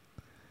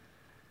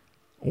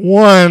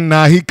 One,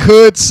 now he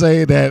could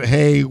say that,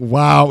 hey,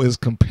 WoW is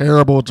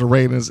comparable to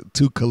ratings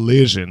to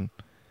Collision.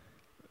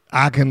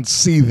 I can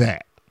see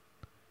that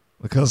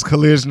because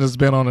Collision has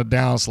been on a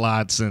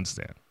downslide since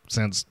then,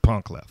 since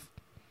Punk left.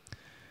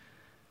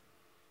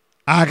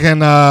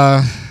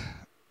 I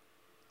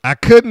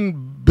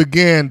couldn't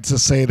begin to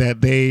say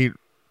that they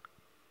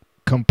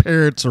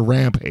compared to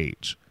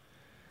Rampage,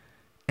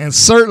 and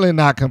certainly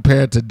not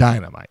compared to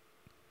Dynamite.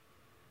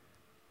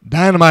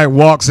 Dynamite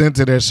walks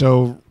into their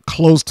show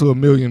close to 1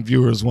 million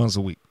viewers once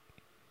a week.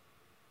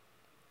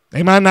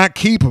 They might not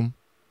keep them,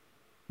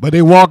 but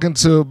they walk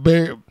into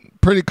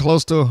pretty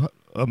close to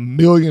 1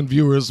 million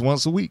viewers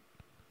once a week.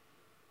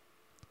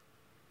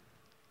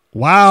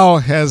 WoW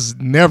has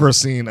never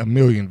seen 1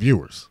 million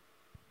viewers.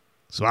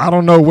 So I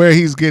don't know where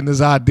he's getting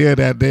his idea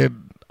that they're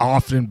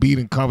often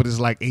beating companies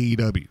like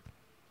AEW.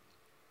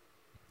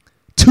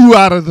 2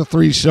 out of the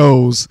 3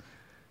 shows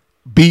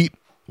beat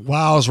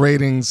WoW's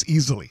ratings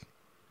easily.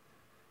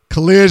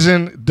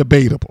 Collision,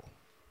 debatable.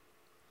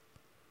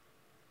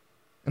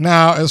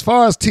 Now, as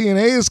far as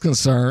TNA is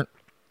concerned,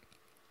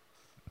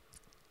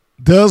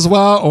 does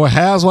WoW or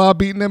has WoW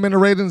beaten them in the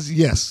ratings?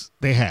 Yes,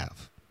 they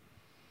have.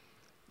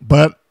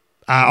 But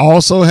I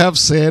also have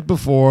said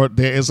before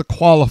there is a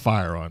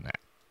qualifier on that.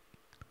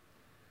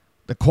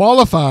 The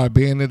qualifier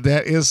being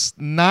that it's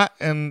not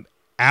an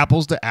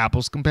apples to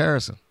apples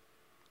comparison.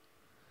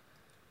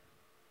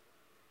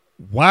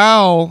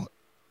 WoW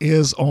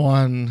is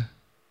on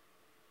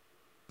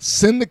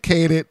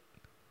syndicated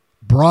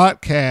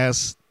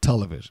broadcast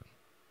television,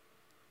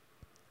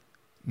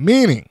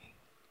 meaning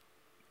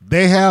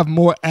they have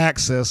more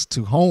access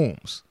to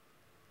homes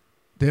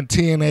than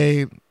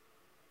TNA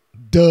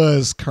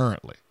does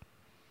currently.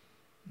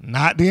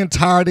 Not the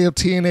entirety of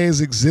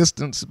TNA's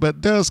existence,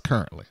 but does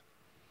currently.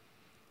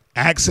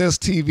 Access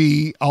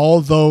TV,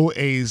 although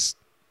has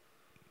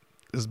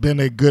been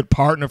a good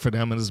partner for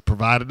them and has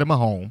provided them a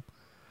home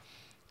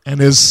and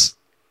has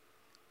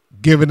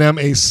given them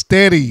a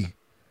steady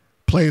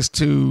place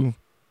to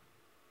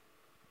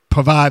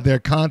provide their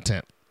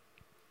content.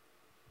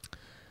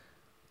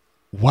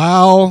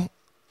 WoW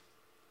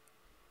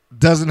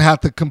doesn't have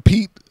to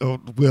compete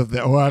with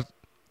the, or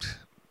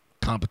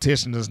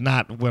competition is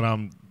not what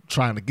I'm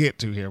trying to get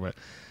to here, but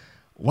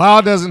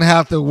WoW doesn't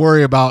have to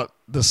worry about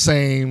the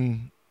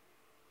same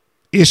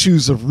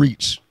issues of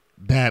reach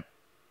that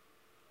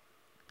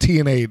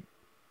TNA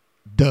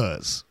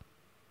does.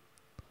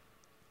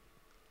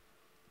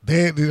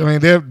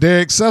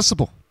 They're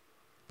accessible.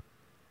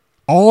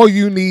 All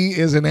you need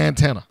is an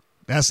antenna.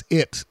 That's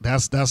it.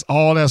 That's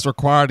all that's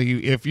required of you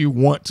if you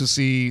want to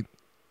see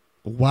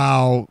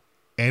WoW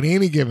at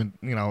any given,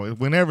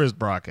 whenever it's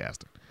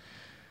broadcasting.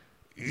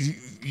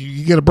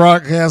 You get a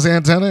broadcast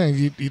antenna and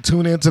you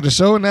tune into the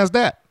show, and that's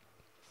that.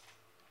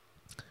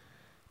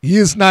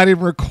 It's not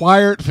even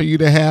required for you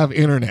to have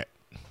internet.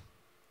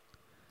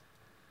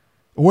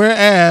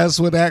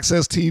 Whereas with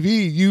Access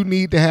TV, you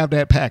need to have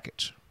that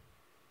package.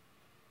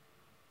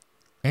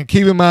 And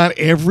keep in mind,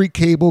 every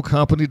cable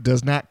company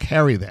does not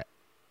carry that.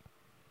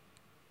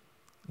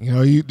 You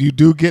know, you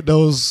do get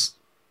those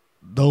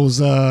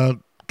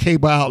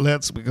cable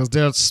outlets because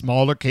there are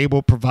smaller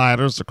cable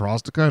providers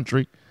across the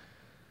country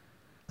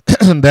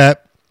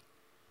that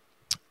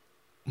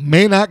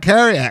may not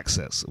carry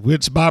Access,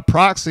 which by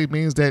proxy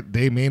means that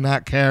they may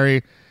not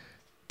carry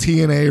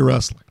TNA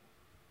wrestling.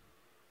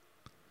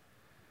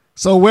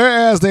 So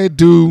whereas they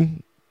do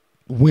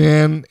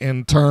win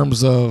in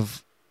terms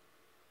of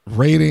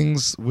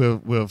ratings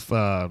with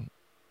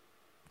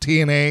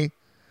TNA,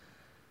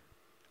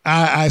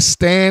 I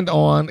stand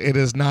on it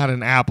is not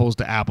an apples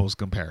to apples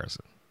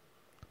comparison.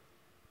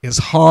 It's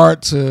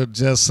hard to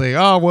just say,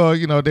 oh, well,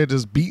 you know, they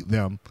just beat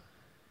them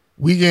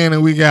week in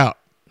and week out.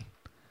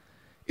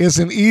 It's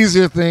an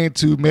easier thing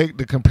to make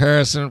the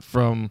comparison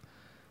from,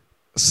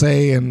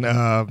 say, an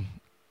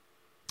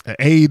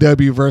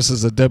AEW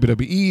versus a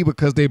WWE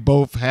because they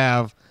both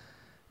have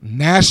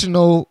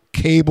national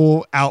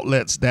cable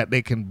outlets that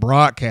they can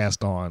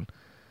broadcast on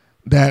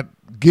that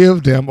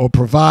give them or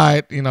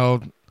provide, you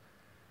know,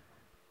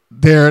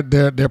 their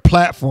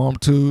platform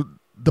to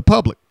the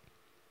public.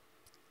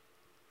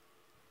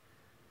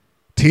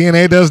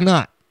 TNA does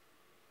not,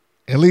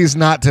 at least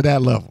not to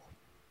that level.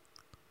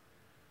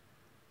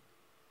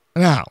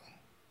 Now,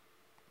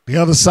 the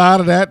other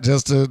side of that,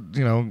 just to,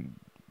 you know,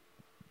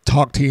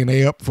 talk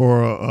TNA up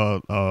for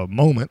a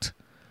moment,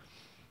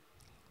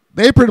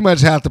 they pretty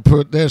much have to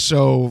put their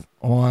show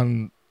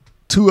on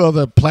 2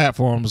 other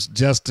platforms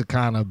just to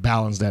kind of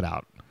balance that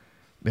out.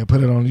 They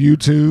put it on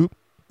YouTube,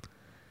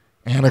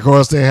 and of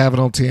course they have it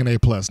on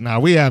TNA Plus. Now,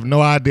 we have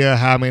no idea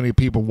how many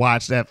people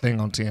watch that thing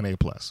on TNA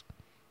Plus.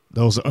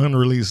 Those are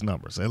unreleased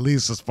numbers, at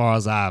least as far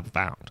as I've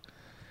found.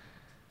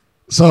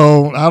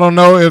 So I don't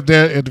know if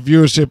the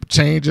viewership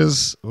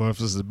changes or if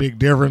there's a big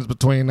difference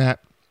between that.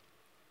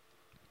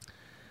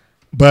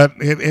 But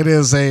it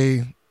is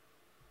a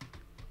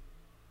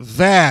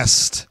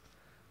vast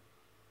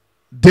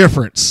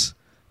difference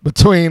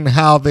between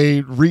how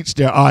they reach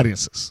their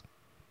audiences.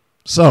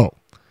 So,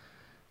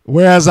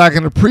 whereas I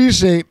can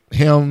appreciate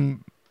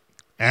him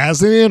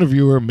as an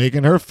interviewer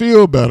making her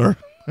feel better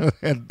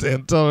and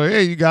tell her,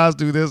 hey, you guys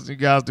do this, you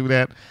guys do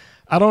that,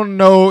 I don't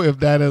know if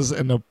that is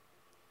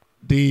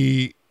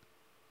the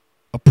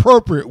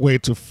appropriate way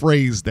to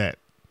phrase that.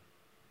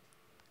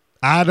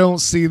 I don't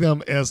see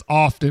them as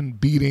often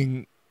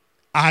beating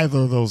either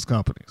of those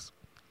companies.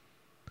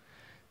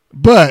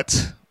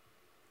 But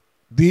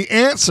the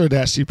answer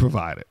that she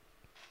provided,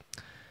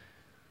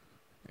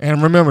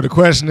 and remember the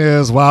question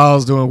is, while I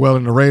was doing well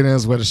in the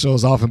ratings, where the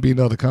show's often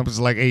beating other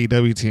companies like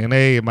AEW,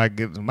 TNA, it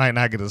might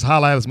not get as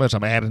highlighted as much,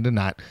 I'm adding to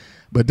not,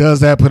 but does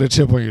that put a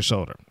chip on your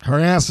shoulder? Her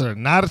answer,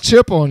 not a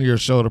chip on your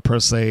shoulder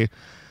per se,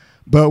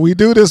 but we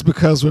do this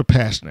because we're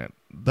passionate.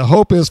 The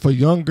hope is for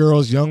young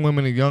girls, young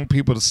women, and young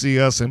people to see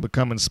us and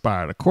become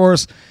inspired. Of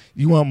course,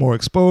 you want more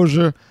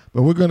exposure,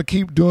 but we're going to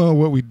keep doing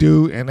what we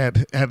do. And at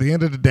the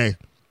end of the day,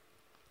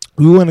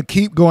 we want to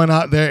keep going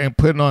out there and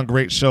putting on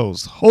great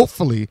shows.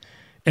 Hopefully,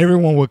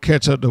 everyone will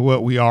catch up to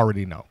what we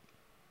already know.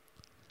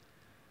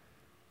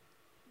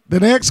 The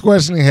next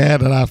question he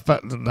had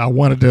that I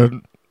wanted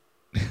to,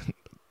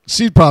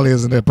 she probably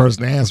isn't that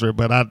person to answer it,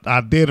 but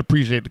I did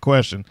appreciate the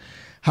question.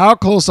 How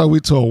close are we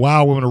to a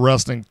Wild Women of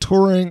Wrestling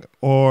touring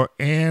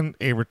and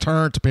a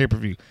return to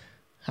pay-per-view?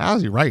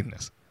 How's he writing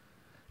this?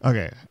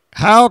 Okay.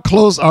 How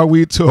close are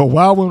we to a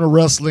Wild Women of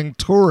Wrestling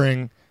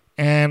touring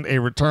and a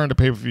return to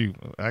pay-per-view?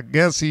 I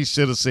guess he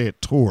should have said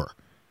tour.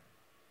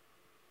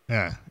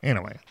 Yeah,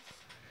 anyway.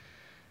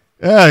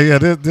 Yeah,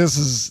 this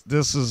is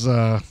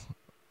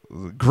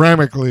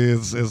grammatically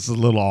is a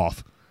little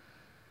off.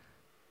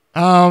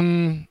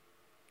 Her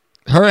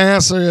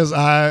answer is,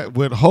 I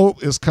would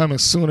hope it's coming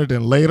sooner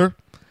than later.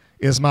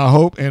 It's my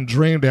hope and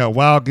dream that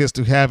WOW gets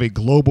to have a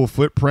global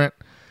footprint.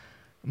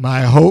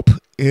 My hope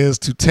is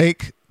to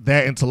take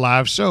that into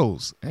live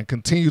shows and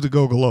continue to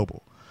go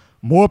global.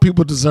 More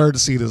people deserve to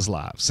see this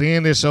live.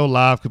 Seeing this show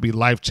live could be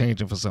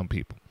life-changing for some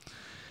people.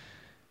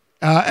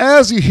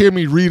 As you hear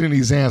me reading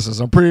these answers,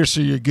 I'm pretty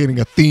sure you're getting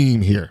a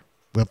theme here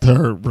with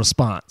her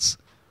response.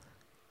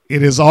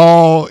 It is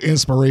all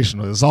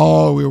inspirational. It's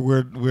all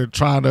we're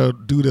trying to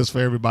do this for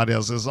everybody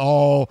else. It's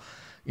all,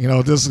 you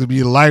know, this could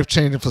be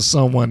life-changing for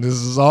someone. This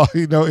is all,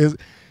 you know,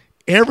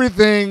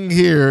 everything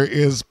here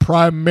is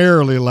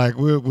primarily like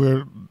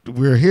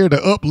we're here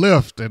to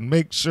uplift and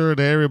make sure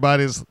that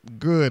everybody's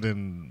good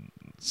and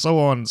so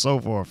on and so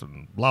forth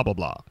and blah, blah,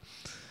 blah.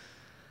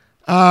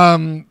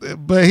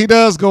 But he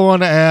does go on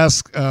to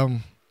ask,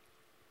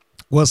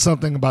 what's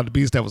something about the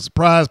Beast that would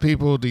surprise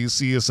people? Do you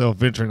see yourself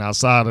venturing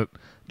outside of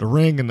the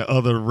ring and the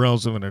other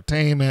realms of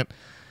entertainment?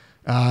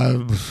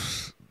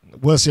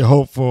 What's your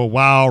hope for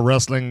WOW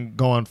Wrestling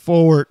going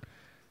forward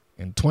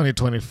in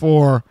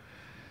 2024?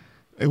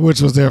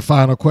 Which was their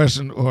final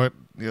question or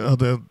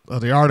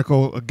the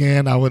article.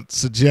 Again, I would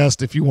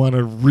suggest if you want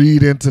to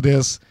read into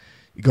this,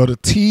 you go to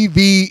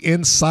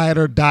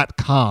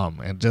TVinsider.com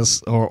and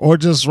just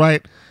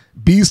write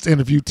Beast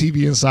interview,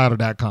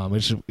 TVinsider.com.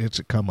 It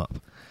should come up.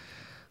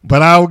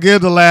 But I will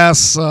give the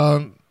last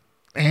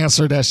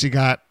answer that she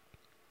got.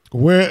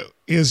 Where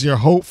is your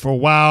hope for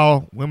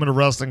WOW Women of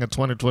Wrestling in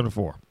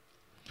 2024?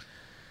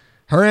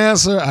 Her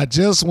answer, I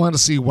just want to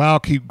see WOW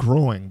keep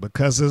growing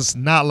because it's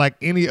not like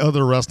any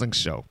other wrestling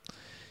show.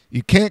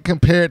 You can't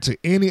compare it to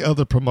any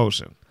other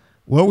promotion.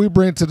 What we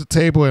bring to the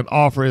table and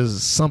offer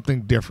is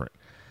something different.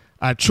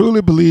 I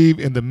truly believe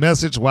in the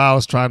message WOW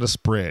is trying to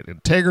spread.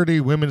 Integrity,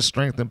 women's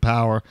strength and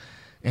power,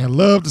 and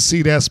love to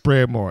see that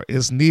spread more.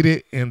 It's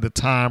needed in the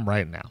time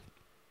right now.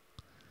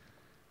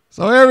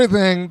 So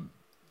everything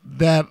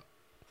that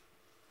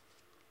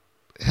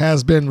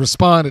has been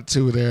responded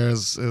to there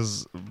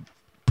is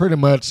pretty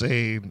much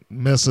a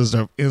message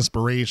of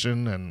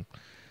inspiration, and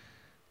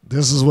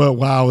this is what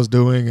WOW is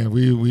doing, and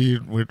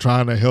we're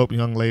trying to help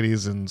young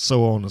ladies and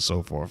so on and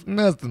so forth.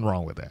 Nothing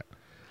wrong with that.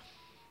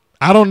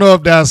 I don't know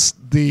if that's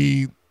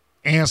the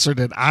answer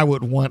that I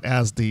would want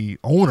as the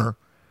owner.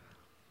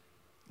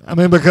 I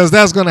mean, because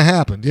that's going to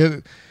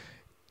happen.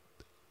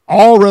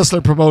 All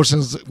wrestling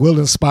promotions will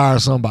inspire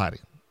somebody.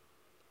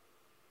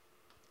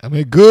 I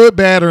mean, good,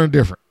 bad, or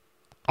indifferent.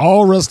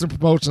 All wrestling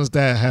promotions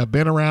that have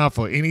been around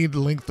for any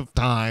length of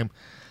time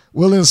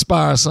will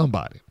inspire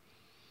somebody.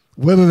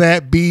 Whether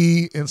that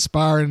be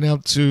inspiring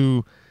them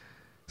to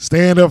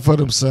stand up for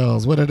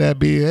themselves, whether that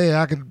be, hey,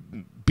 I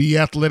can be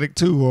athletic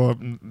too, or,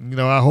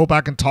 I hope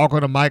I can talk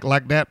on a mic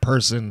like that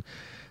person,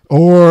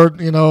 or,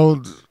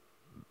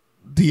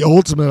 the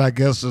ultimate, I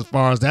guess, as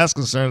far as that's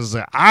concerned, is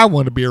that I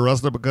want to be a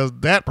wrestler because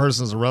that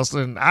person's a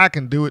wrestler and I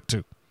can do it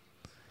too.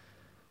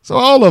 So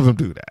all of them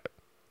do that.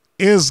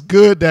 It's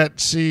good that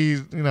she,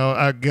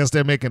 I guess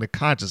they're making a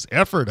conscious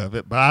effort of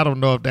it, but I don't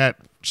know if that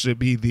should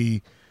be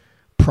the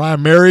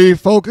primary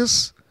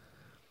focus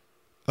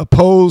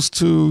opposed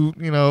to,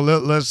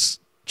 let's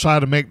try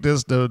to make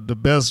this the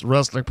best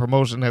wrestling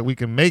promotion that we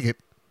can make it.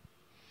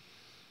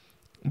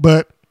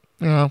 But,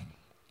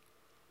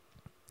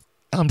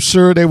 I'm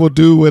sure they will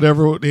do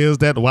whatever it is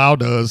that WOW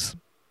does,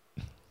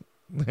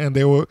 and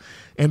they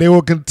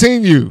will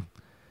continue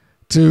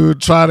to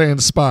try to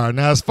inspire.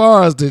 Now, as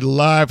far as the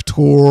live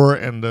tour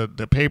and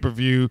the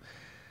pay-per-view,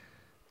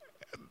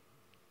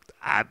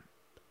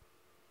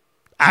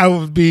 I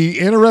would be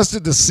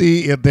interested to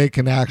see if they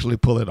can actually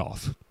pull it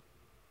off.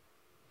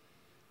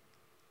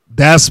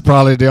 That's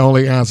probably the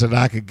only answer that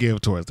I could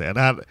give towards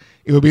that.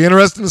 It would be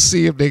interesting to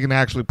see if they can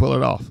actually pull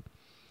it off.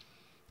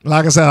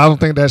 Like I said, I don't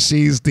think that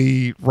she's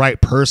the right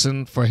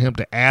person for him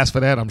to ask for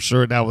that. I'm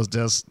sure that was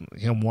just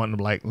him wanting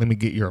to, let me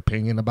get your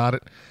opinion about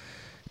it.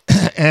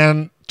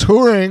 And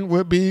touring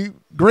would be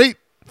great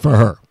for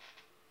her,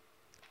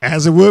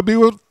 as it would be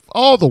with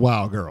all the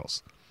WOW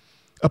girls.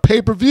 A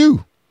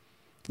pay-per-view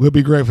would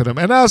be great for them.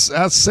 And I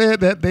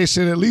said that they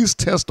should at least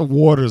test the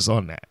waters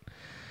on that.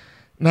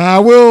 Now, I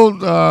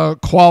will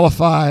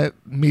qualify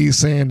me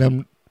saying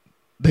them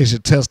they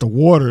should test the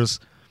waters.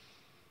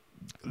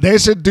 They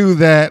should do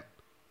that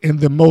in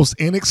the most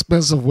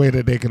inexpensive way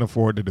that they can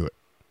afford to do it.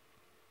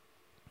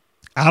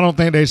 I don't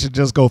think they should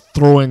just go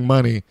throwing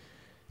money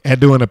at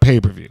doing a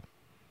pay-per-view.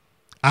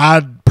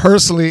 I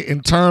personally,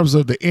 in terms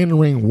of the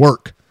in-ring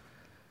work,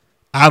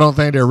 I don't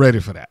think they're ready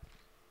for that.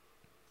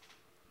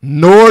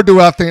 Nor do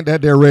I think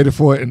that they're ready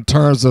for it in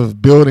terms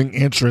of building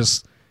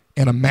interest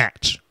in a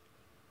match.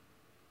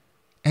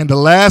 And the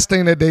last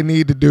thing that they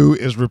need to do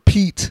is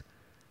repeat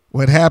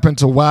what happened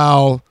to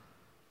WOW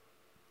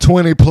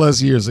 20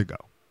 plus years ago.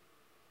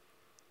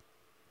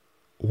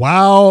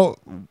 WOW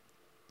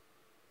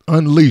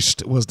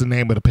Unleashed was the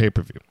name of the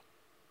pay-per-view.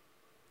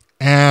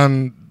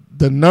 And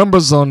the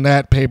numbers on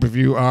that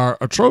pay-per-view are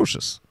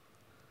atrocious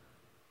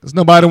because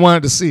nobody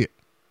wanted to see it.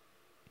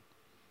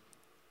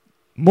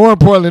 More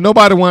importantly,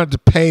 nobody wanted to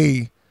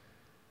pay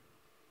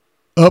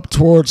up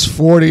towards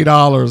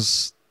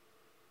 $40,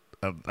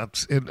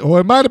 or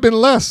it might have been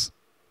less.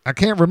 I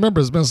can't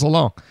remember. It's been so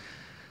long.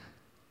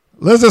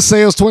 Let's just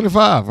say it was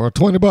 $25 or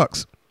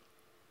 $20.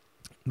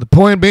 The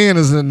point being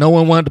is that no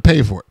one wanted to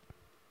pay for it.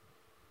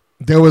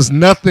 There was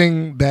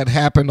nothing that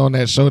happened on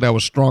that show that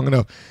was strong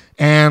enough.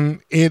 And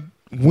it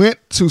went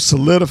to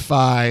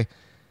solidify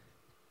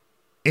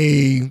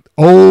a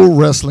old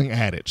wrestling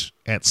adage.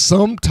 At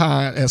some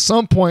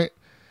point,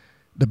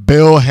 the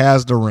bell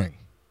has to ring.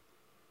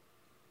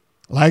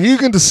 Like, you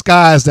can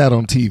disguise that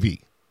on TV.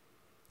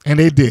 And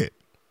they did.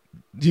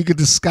 You could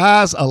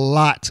disguise a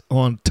lot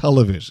on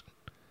television.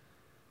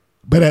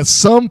 But at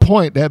some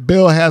point, that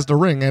bell has to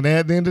ring. And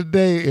at the end of the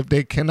day, if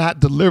they cannot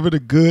deliver the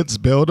goods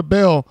bell to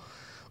bell,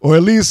 or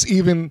at least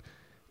even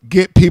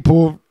get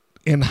people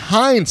in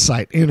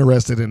hindsight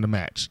interested in the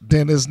match,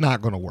 then it's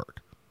not going to work.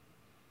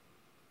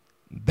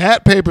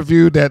 That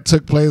pay-per-view that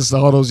took place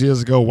all those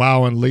years ago,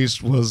 WOW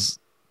Unleashed, was,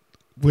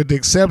 with the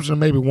exception of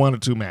maybe one or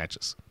two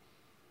matches,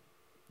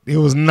 it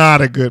was not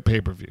a good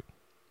pay-per-view.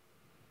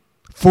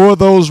 For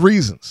those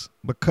reasons,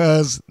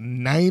 because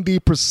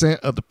 90%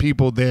 of the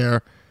people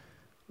there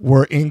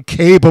were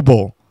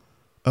incapable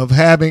of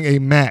having a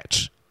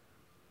match,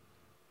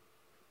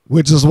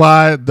 which is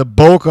why the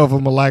bulk of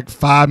them are like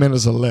 5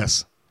 minutes or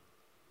less.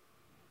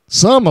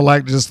 Some are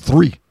like just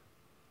 3.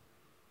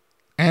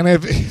 And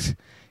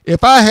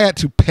if I had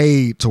to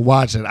pay to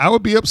watch it, I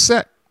would be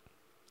upset.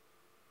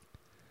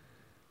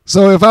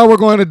 So if I were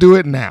going to do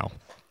it now,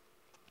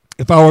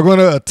 if I were going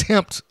to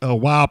attempt a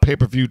WOW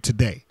pay-per-view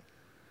today,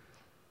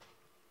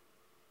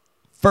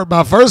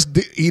 my first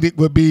edict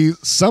would be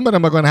some of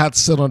them are going to have to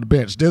sit on the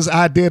bench. This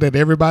idea that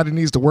everybody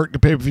needs to work the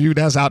pay-per-view,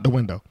 that's out the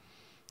window.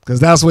 Because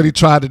that's what he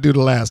tried to do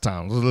the last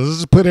time. Let's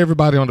just put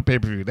everybody on the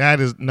pay-per-view. That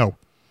is, no.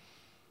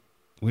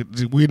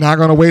 We're not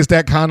going to waste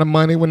that kind of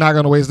money. We're not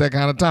going to waste that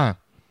kind of time.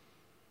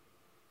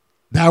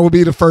 That would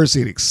be the first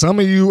edict. Some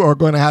of you are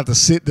going to have to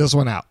sit this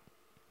one out.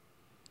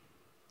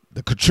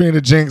 The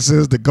Katrina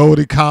Jinkses, the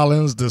Goldie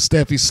Collins, the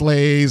Steffi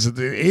Slays,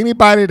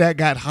 anybody that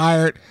got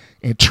hired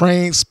and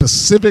trained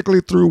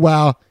specifically through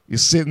WOW, you're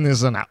sitting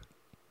this one out.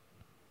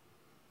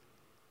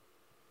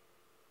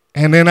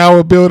 And then I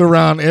will build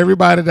around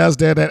everybody that's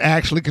there that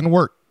actually can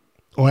work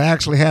or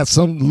actually has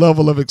some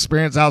level of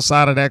experience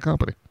outside of that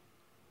company.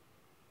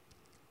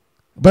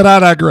 But I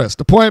digress.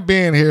 The point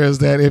being here is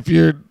that if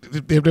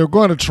they're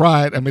going to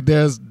try it, I mean,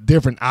 there's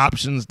different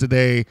options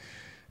today.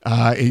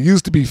 It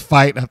used to be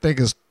Fight. I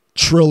think it's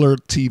Triller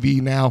TV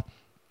now.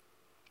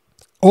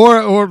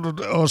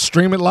 Or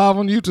stream it live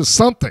on YouTube.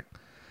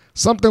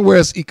 Something where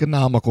it's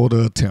economical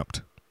to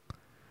attempt.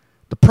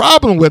 The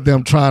problem with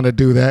them trying to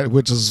do that,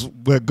 which is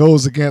what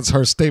goes against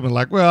her statement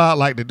like, well, I'd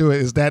like to do it,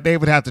 is that they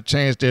would have to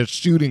change their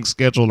shooting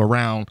schedule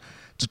around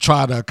to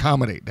try to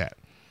accommodate that.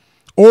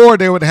 Or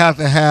they would have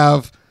to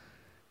have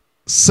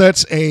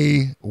such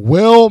a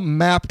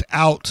well-mapped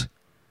out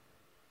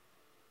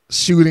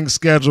shooting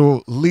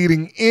schedule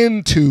leading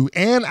into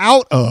and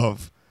out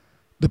of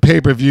the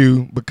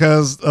pay-per-view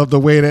because of the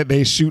way that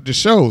they shoot the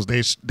shows.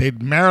 They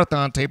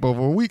marathon tape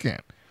over a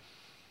weekend.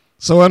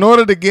 So in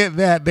order to get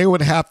that, they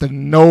would have to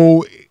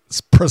know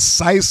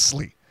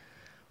precisely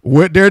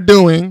what they're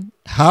doing,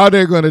 how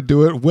they're going to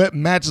do it, what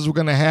matches we're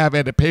going to have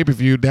at the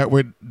pay-per-view that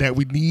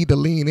we need to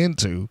lean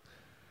into,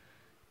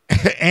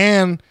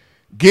 and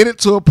get it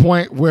to a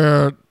point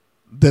where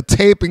the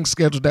taping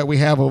schedule that we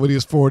have over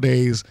these 4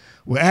 days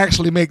will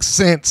actually make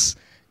sense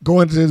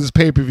going to this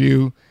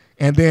pay-per-view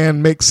and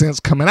then make sense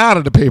coming out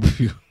of the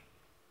pay-per-view.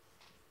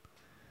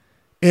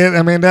 And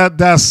I mean,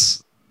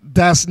 that's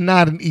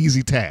not an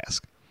easy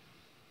task.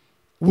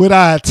 Would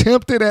I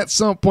attempt it at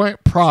some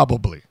point?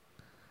 Probably.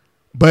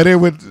 But it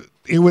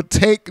would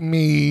take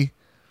me,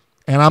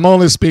 and I'm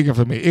only speaking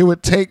for me, it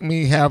would take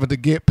me having to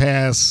get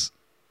past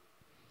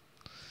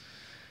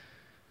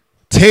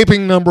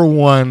taping number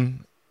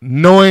 1,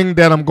 knowing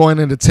that I'm going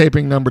into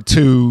taping number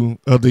 2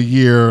 of the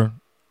year,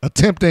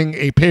 attempting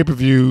a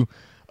pay-per-view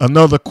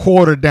another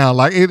quarter down.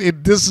 Like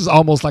this is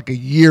almost like a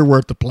year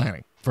worth of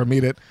planning for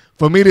me to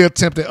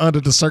attempt it under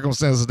the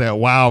circumstances that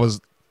WOW is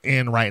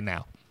in right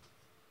now.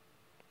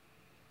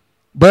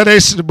 But I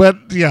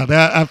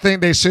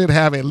think they should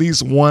have at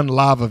least one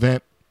live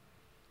event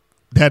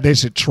that they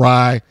should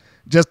try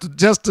just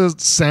to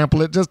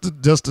sample it, just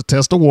to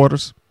test the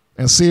waters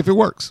and see if it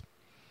works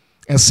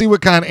and see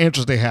what kind of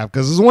interest they have.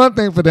 Because it's one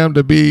thing for them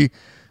to be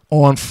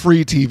on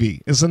free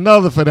TV. It's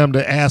another for them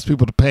to ask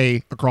people to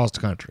pay across the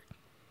country.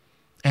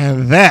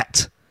 And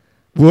that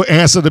will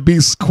answer the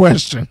Beast's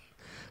question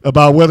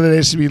about whether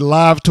they should be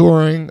live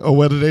touring or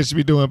whether they should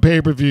be doing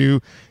pay-per-view.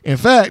 In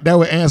fact, that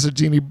would answer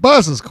Jeannie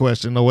Buss's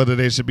question on whether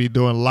they should be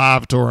doing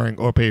live touring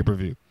or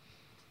pay-per-view.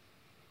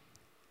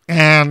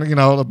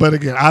 And, but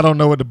again, I don't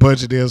know what the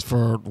budget is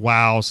for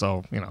WOW,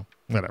 so,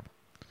 whatever.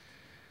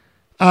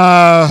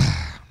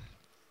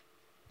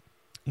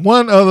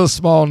 One other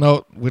small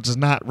note, which is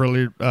not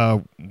really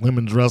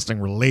women's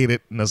wrestling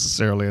related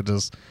necessarily. I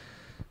just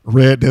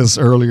read this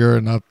earlier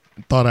and I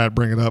thought I'd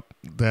bring it up,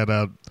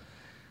 that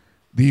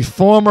the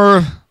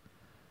former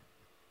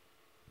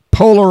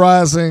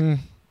polarizing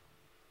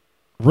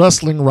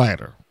wrestling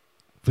writer,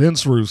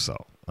 Vince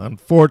Russo,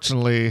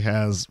 unfortunately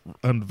has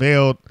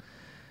unveiled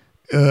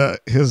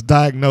his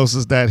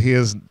diagnosis that he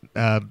is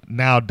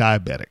now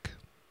diabetic.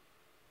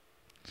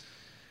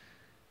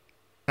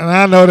 And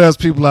I know there's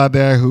people out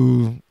there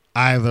who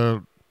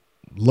either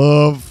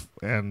love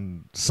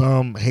and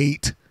some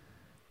hate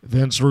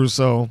Vince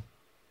Russo.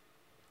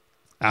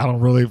 I don't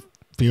really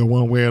feel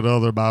one way or the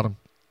other about him.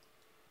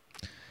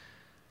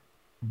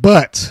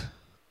 But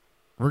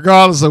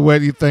regardless of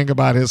what you think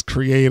about his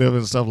creative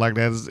and stuff like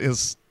that,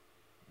 it's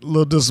a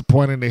little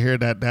disappointing to hear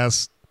that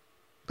that's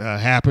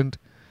happened.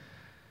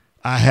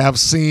 I have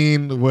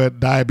seen what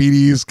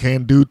diabetes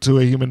can do to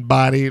a human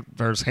body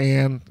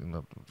firsthand.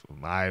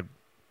 My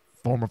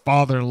former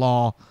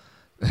father-in-law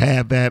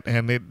had that,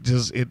 and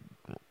it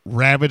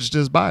ravaged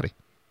his body.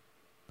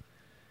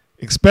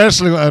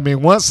 Especially,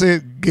 once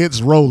it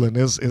gets rolling,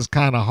 it's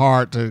kind of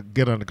hard to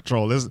get under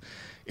control.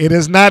 It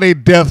is not a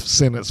death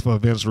sentence for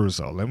Vince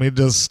Russo. Let me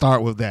just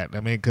start with that.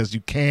 Because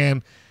you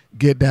can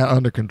get that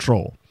under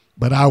control.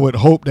 But I would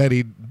hope that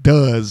he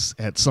does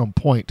at some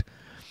point.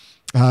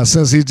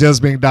 Since he's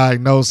just being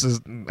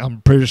diagnosed,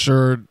 I'm pretty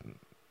sure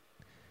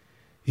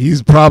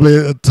he's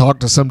probably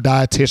talked to some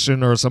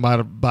dietitian or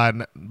somebody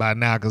by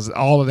now, because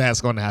all of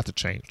that's going to have to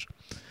change.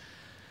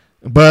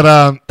 But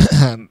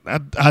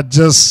I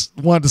just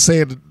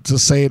wanted to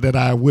say that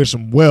I wish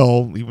him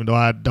well, even though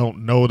I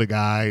don't know the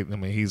guy. I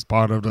mean, he's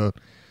part of the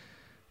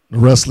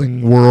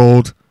wrestling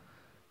world.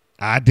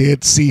 I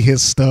did see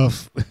his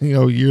stuff,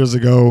 years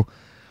ago.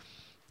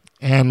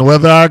 And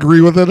whether I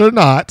agree with it or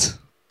not,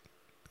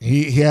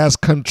 he has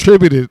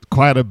contributed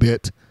quite a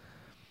bit.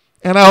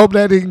 And I hope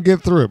that he can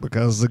get through it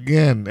because,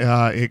 again,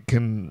 it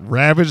can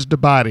ravage the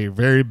body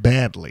very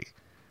badly.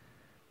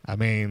 I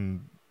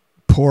mean,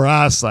 poor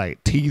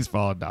eyesight, teeth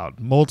falling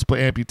out, multiple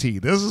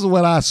amputee. This is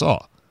what I saw.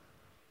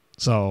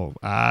 So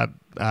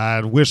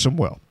I wish him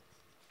well.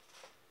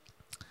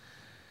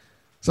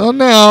 So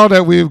now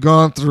that we've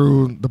gone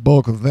through the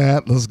bulk of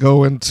that, let's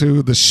go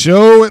into the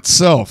show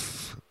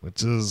itself,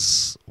 which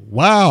is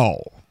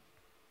WOW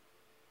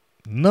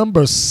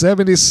number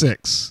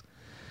 76.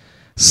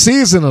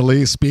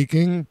 Seasonally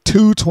speaking,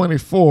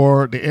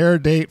 2/24, the air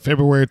date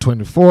February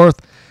 24th.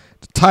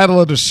 The title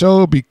of the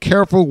show, Be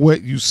Careful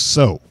What You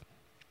Sow.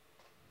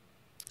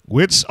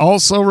 Which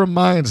also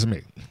reminds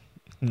me,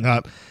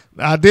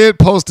 I did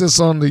post this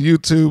on the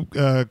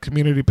YouTube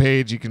community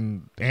page. You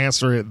can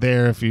answer it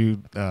there if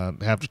you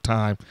have the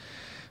time.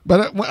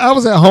 But I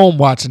was at home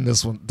watching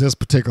this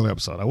particular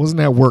episode. I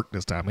wasn't at work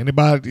this time.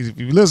 Anybody, if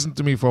you listen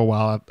to me for a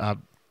while, I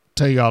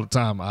tell you all the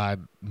time, I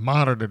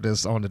monitor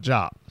this on the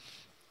job.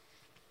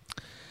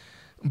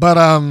 But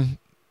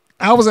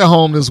I was at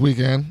home this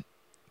weekend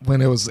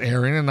when it was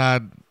airing, and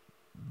I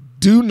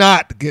do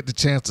not get the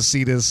chance to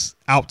see this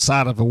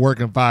outside of a work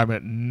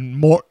environment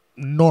more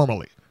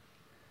normally.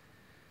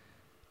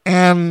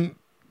 And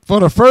for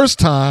the first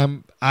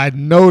time, I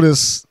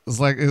noticed it's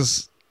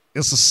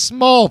a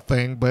small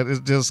thing, but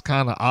it's just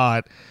kind of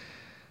odd.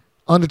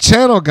 On the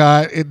channel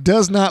guide, it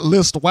does not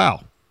list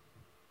WOW.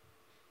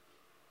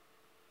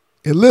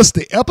 It lists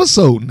the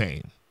episode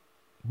name,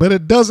 but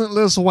it doesn't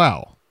list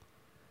WOW.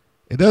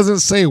 It doesn't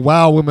say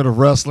WOW Women of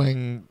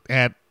Wrestling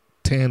at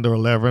 10 or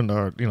 11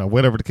 or,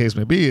 whatever the case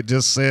may be. It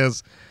just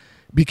says,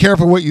 be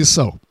careful what you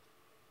sow.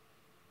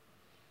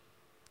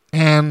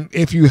 And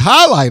if you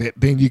highlight it,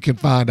 then you can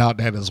find out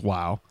that is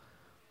WOW.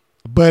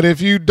 But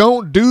if you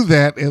don't do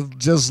that, it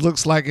just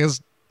looks like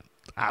it's,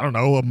 I don't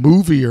know, a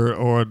movie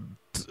or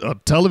a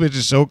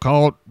television show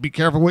called Be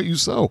Careful What You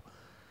Sow.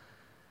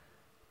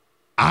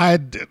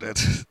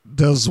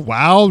 Does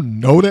WOW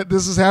know that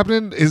this is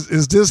happening?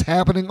 Is this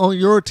happening on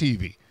your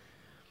TV?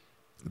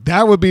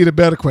 That would be the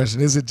better question.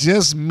 Is it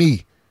just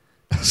me?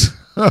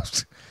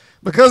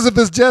 Because if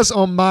it's just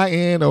on my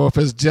end or if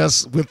it's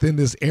just within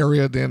this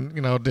area, then,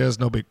 there's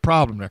no big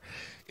problem there.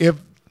 If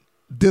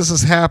this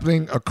is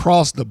happening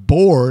across the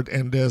board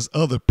and there's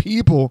other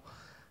people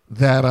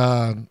that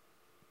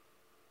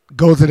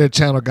go to their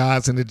channel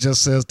guides and it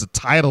just says the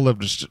title of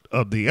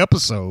the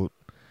episode,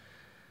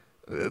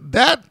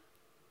 that,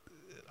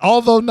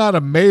 although not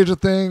a major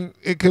thing,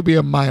 it could be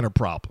a minor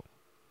problem.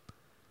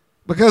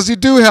 Because you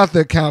do have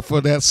to account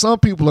for that. Some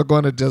people are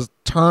going to just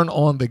turn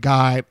on the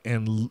guide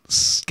and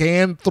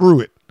scan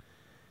through it.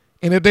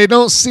 And if they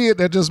don't see it,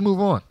 they'll just move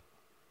on.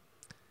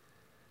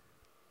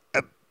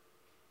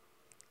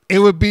 It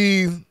would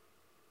be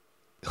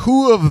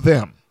who of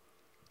them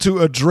to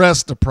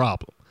address the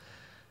problem.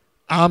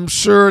 I'm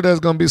sure there's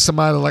going to be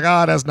somebody like,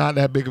 that's not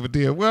that big of a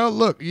deal. Well,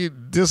 look,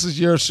 this is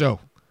your show.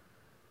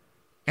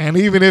 And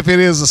even if it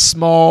is a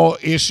small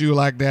issue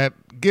like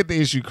that, get the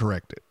issue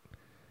corrected.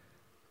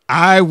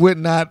 I would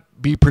not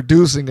be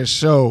producing a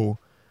show,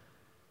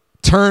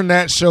 turn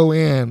that show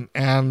in,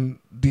 and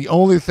the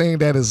only thing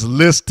that is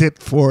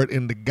listed for it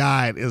in the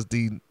guide is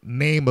the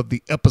name of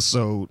the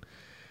episode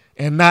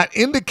and not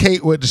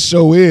indicate what the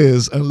show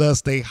is unless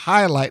they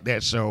highlight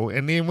that show.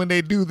 And then when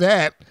they do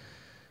that,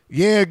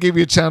 give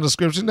you a channel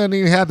description. Doesn't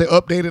even have the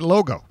updated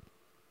logo.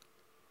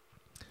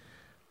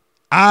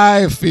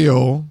 I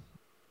feel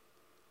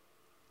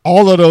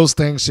all of those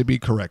things should be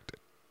corrected.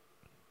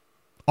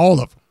 All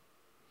of them.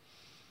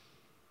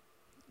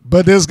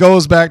 But this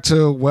goes back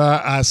to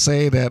where I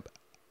say that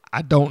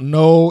I don't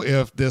know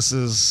if this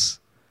is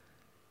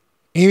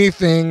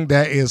anything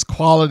that is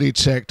quality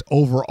checked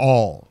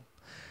overall.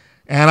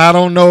 And I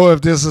don't know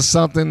if this is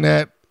something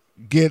that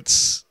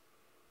gets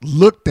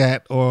looked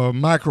at or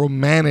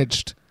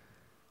micromanaged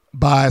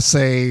by,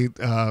 say,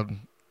 a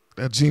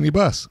Jeannie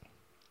Buss.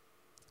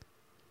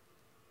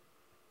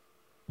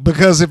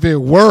 Because if it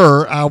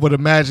were, I would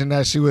imagine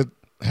that she would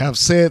have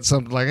said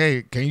something like,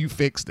 hey, can you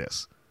fix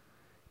this?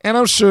 And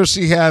I'm sure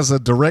she has a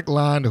direct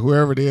line to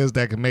whoever it is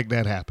that can make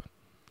that happen.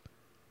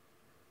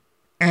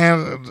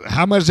 And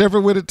how much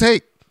effort would it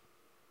take?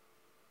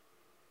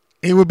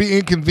 It would be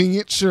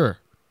inconvenient, sure,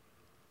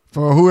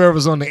 for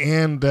whoever's on the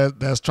end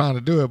that's trying to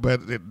do it.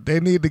 But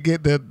they need to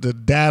get the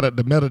data,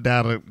 the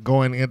metadata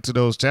going into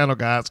those channel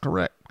guides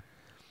correct.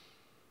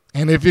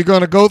 And if you're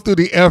going to go through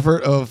the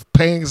effort of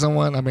paying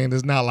someone, I mean,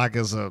 it's not like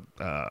it's a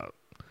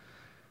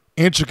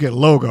intricate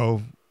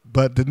logo.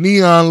 But the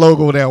neon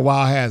logo that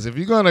WOW has, if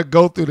you're going to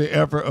go through the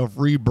effort of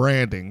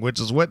rebranding, which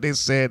is what they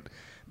said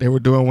they were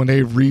doing when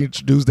they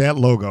reintroduced that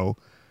logo,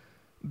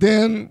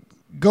 then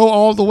go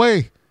all the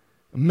way.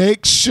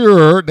 make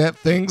sure that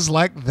things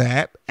like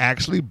that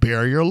actually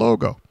bear your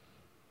logo,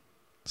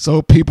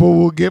 so people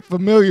will get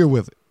familiar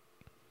with it.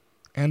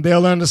 And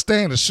they'll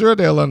understand it. Sure,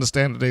 they'll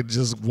understand that they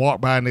just walk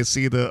by and they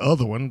see the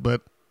other one.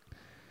 But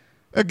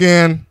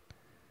again,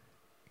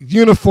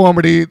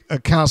 uniformity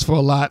accounts for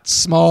a lot.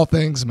 Small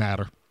things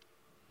matter.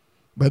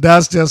 But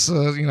that's just a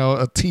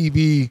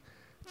TV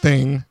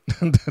thing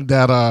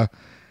that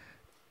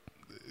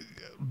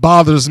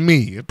bothers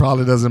me. It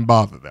probably doesn't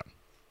bother them.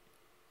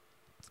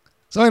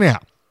 So anyhow,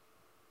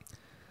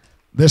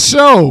 the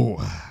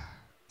show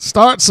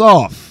starts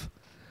off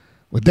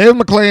with David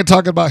McLane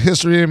talking about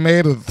history being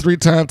made of the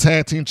 3-time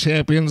tag team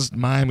champions,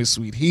 Miami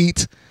Sweet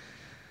Heat.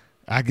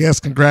 I guess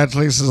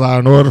congratulations are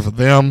in order for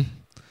them.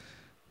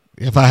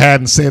 If I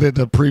hadn't said it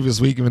the previous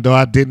week, even though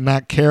I did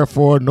not care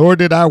for, nor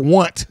did I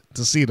want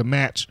to see the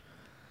match.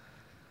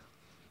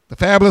 The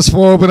Fabulous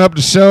Four open up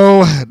the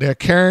show. They're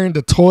carrying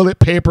the toilet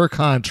paper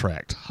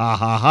contract. Ha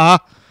ha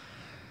ha.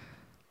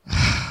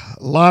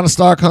 Lana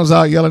Starr comes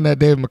out yelling at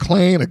David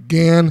McLane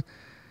again.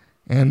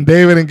 And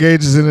David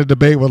engages in a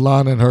debate with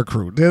Lana and her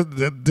crew.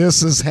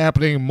 This is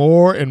happening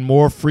more and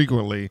more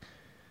frequently,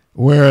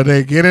 where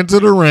they get into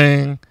the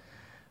ring,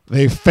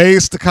 they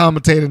face the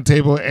commentating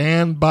table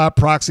and by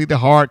proxy the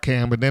hard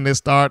cam, but then they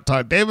start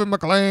talking, David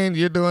McLane,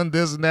 you're doing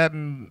this and that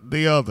and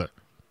the other.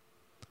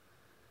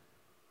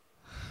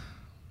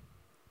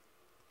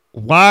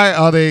 Why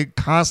are they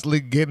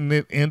constantly getting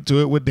into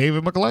it with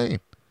David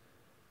McLane?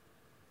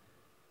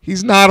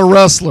 He's not a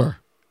wrestler.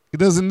 He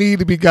doesn't need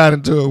to be got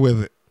into it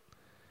with it.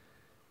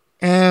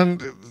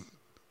 And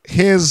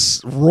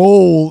his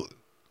role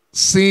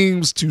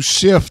seems to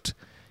shift.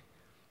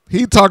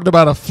 He talked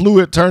about a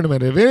fluid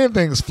tournament. If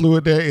anything's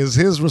fluid, there is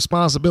his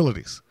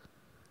responsibilities.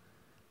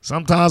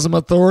 Sometimes I'm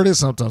authority,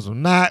 sometimes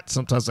I'm not.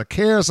 Sometimes I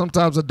care,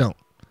 sometimes I don't.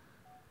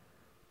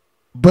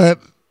 But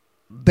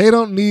they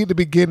don't need to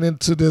be getting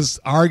into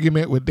this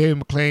argument with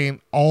David McLane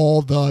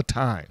all the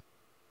time.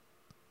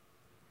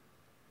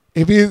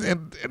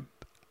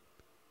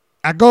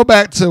 I go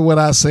back to what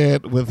I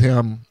said with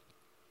him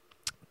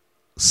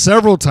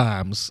several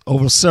times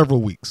over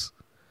several weeks.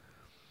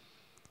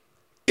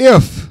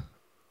 If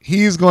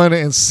he's going to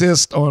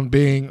insist on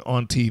being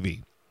on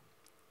TV,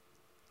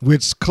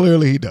 which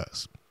clearly he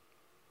does,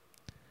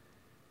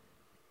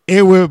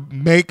 it would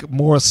make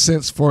more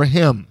sense for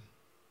him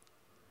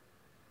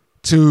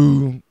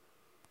to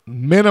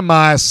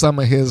minimize some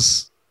of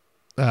his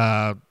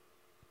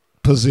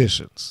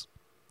positions.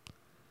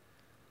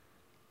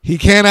 He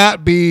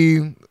cannot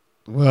be,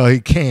 well, he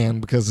can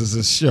because it's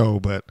his show,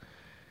 but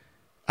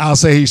I'll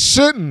say he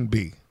shouldn't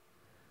be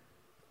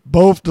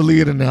both the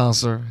lead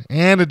announcer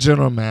and the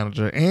general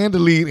manager and the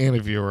lead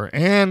interviewer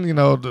and,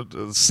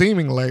 the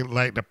seeming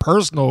like the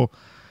personal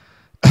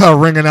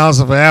ring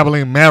announcer for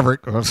Abilene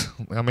Maverick.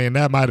 I mean,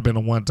 that might have been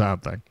a one-time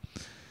thing.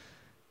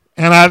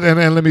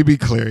 And let me be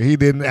clear, he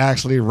didn't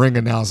actually ring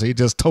announce. He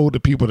just told the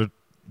people to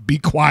be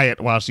quiet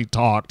while she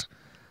talked.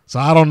 So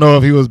I don't know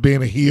if he was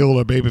being a heel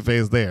or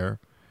babyface there.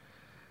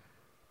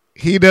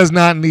 He does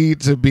not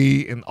need to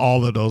be in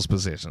all of those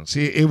positions.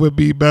 It would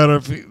be better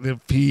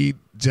if he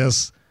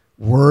just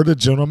were the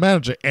general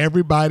manager.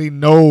 Everybody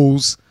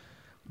knows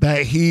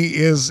that he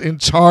is in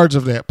charge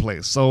of that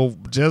place. So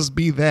just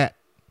be that.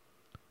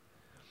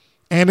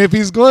 And if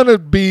he's going to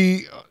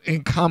be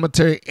in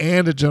commentary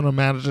and the general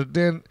manager,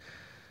 then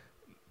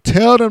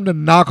tell them to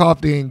knock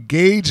off the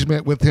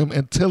engagement with him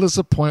until it's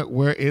a point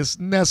where it's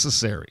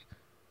necessary.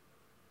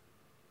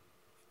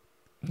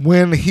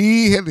 When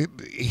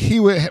he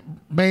would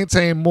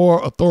maintain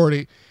more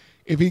authority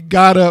if he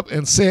got up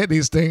and said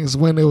these things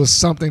when there was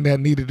something that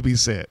needed to be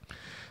said.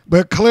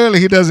 But clearly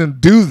he doesn't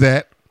do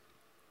that.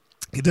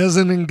 He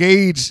doesn't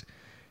engage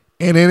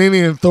in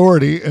any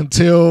authority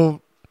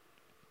until,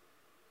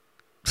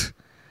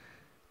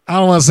 I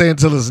don't want to say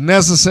until it's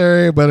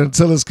necessary, but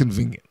until it's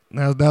convenient.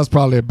 Now, that's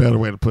probably a better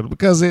way to put it,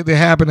 because it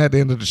happened at the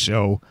end of the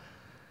show.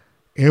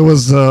 It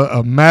was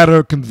a matter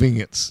of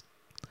convenience.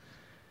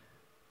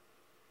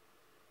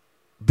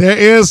 There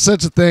is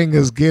such a thing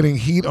as getting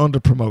heat on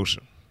the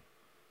promotion.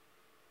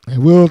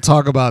 And we'll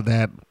talk about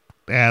that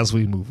as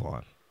we move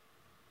on.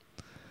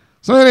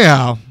 So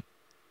anyhow,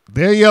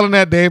 they're yelling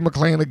at Dave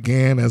McLane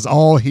again, as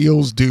all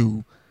heels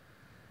do.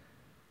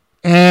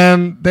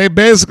 And they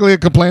basically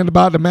complained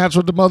about the match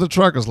with the Mother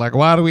Truckers. Like,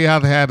 why do we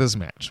have to have this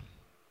match?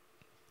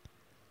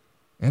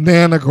 And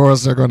then, of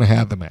course, they're going to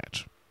have the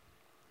match.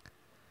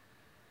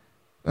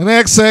 The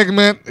next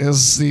segment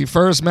is the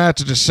first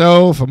match of the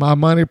show. For my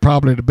money,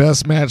 probably the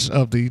best match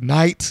of the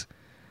night.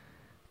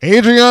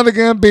 Adriana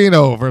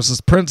Gambino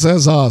versus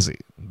Princess Aussie.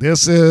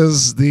 This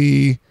is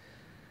the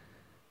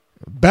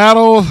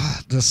battle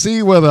to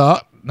see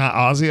whether, not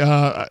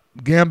Aussie,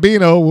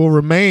 Gambino will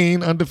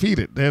remain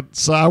undefeated.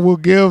 So I will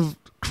give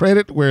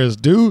credit where it's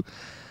due.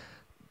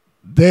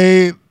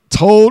 They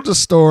told the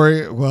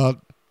story,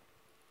 well,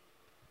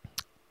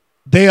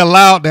 they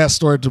allowed that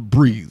story to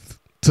breathe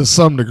to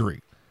some degree.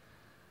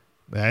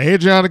 Now,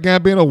 Adriana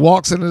Gambino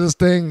walks into this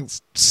thing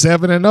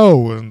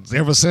 7-0, and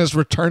ever since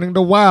returning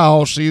to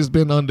WoW, she's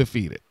been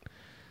undefeated,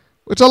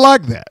 which I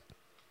like that.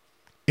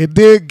 it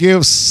did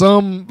give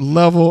some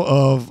level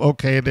of,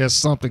 okay, there's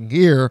something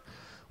here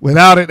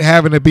without it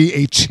having to be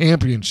a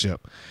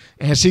championship.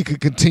 And she could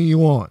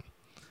continue on.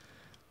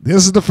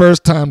 This is the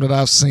first time that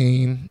I've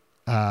seen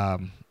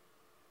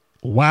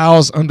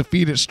WoW's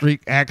undefeated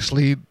streak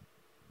actually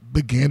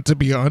begin to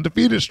be an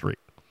undefeated streak.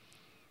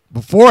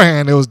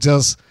 Beforehand, it was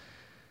just,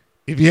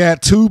 if you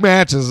had 2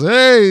 matches,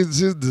 hey,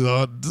 just,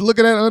 look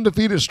at that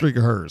undefeated streak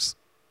of hers.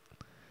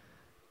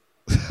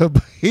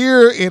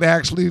 Here, it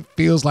actually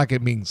feels like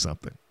it means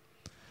something.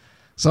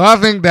 So I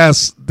think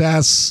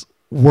that's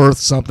worth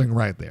something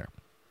right there.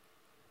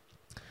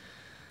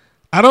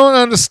 I don't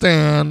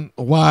understand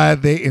why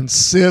they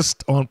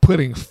insist on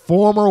putting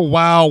former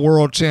WoW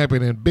World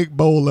Champion in big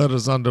bold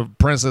letters under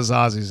Princess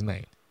Ozzy's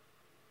name.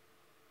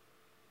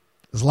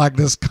 It's like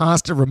this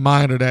constant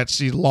reminder that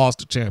she lost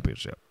the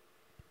championship.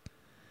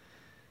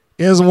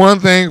 It's one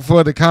thing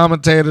for the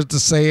commentators to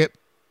say it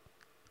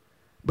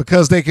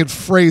because they can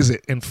phrase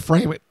it and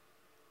frame it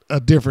a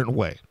different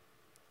way.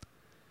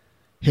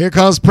 Here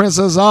comes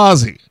Princess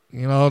Ozzy,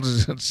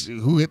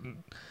 who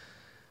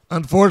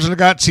unfortunately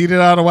got cheated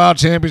out of WoW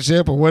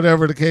Championship or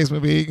whatever the case may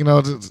be.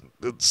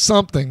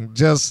 Something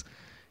just,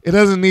 it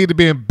doesn't need to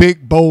be in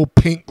big, bold,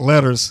 pink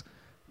letters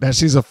that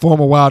she's a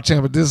former WoW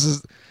champion.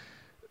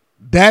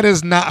 That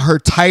is not her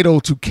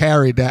title to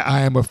carry, that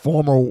I am a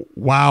former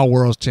WoW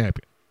World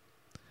Champion.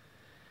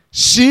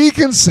 She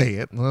can say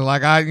it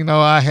like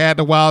I had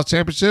the WoW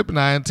Championship and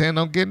I intend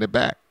on getting it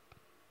back.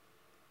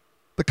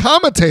 The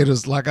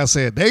commentators, like I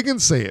said, they can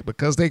say it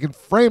because they can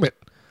frame it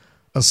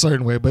a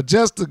certain way, but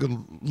just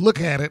to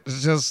look at it, it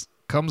just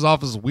comes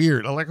off as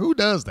weird. I'm like, who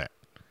does that?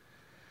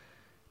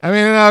 I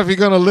mean, if you're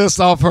going to list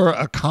off her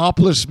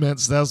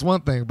accomplishments, that's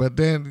one thing, but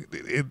then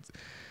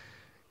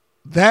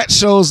that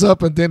shows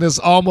up and then it's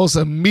almost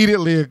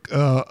immediately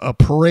a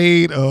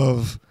parade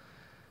of,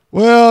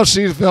 well,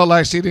 she felt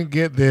like she didn't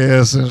get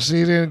this and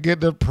she didn't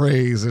get the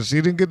praise and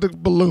she didn't get the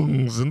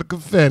balloons and the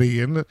confetti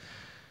and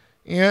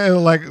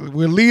like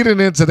we're leading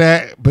into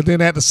that, but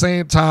then at the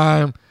same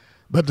time,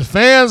 but the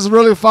fans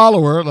really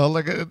follow her.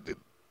 Like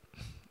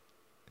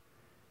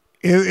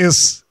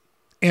it's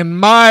in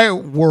my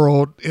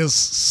world is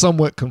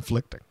somewhat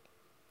conflicting.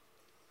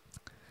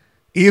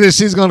 Either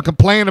she's going to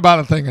complain about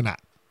a thing or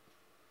not.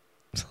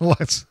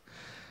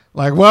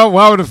 Like, well,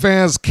 why would the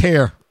fans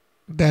care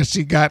that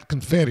she got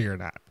confetti or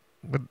not?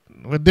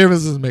 What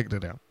difference does it make to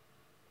them?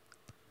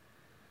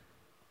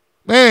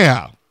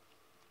 Anyhow,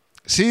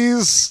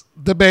 she's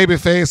the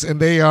babyface, and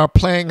they are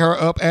playing her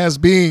up as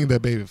being the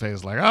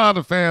babyface. Like,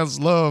 the fans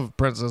love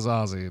Princess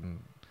Ozzy.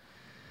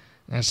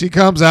 And she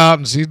comes out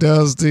and she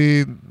does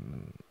the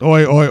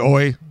oi, oi,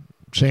 oi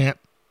chant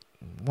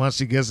once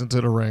she gets into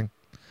the ring.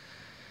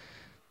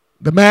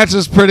 The match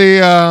is pretty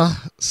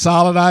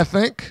solid, I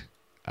think.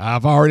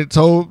 I've already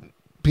told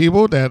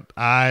people that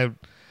I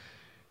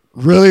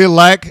really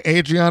like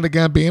Adriana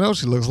Gambino.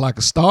 She looks like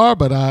a star,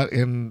 but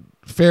in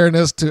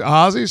fairness to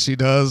Ozzy, she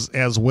does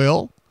as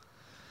well.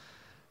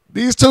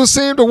 These two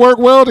seem to work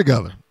well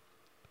together.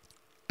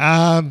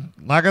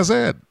 Like I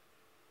said,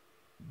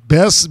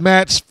 best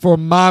match for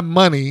my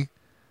money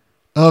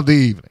of the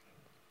evening.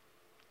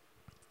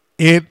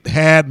 It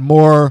had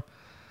more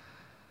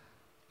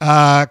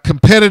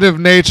competitive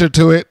nature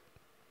to it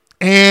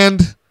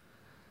and,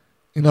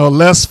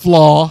 less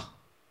flaw.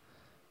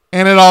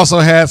 And it also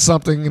had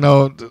something,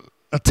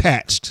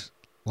 attached.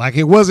 Like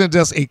it wasn't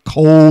just a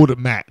cold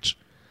match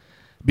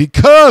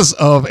because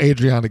of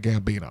Adriana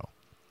Gambino.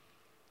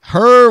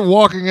 Her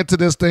walking into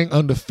this thing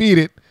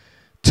undefeated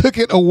took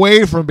it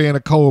away from being a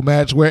cold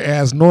match,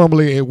 whereas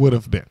normally it would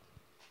have been.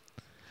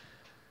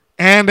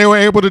 And they were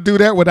able to do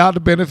that without the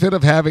benefit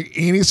of having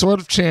any sort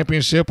of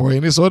championship or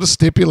any sort of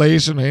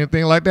stipulation or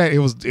anything like that. It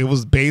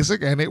was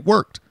basic and it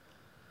worked.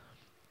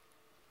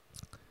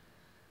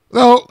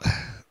 So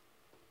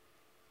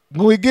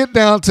when we get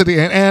down to the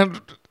end,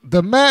 and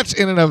the match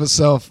in and of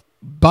itself,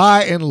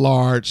 by and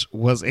large,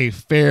 was a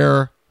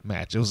fair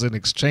match. It was an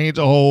exchange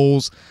of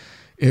holds.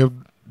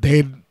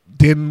 They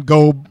didn't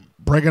go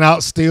bringing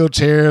out steel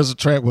chairs or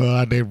track.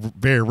 Well, they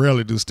very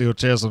rarely do steel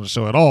chairs on the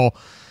show at all.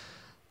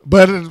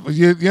 But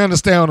you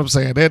understand what I'm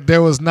saying.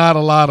 There was not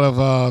a lot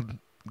of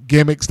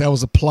gimmicks that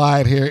was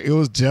applied here. It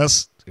was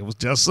just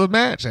a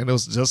match, and it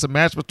was just a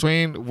match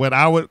between what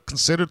I would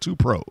consider two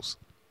pros.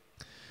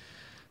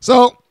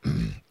 So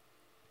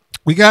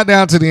we got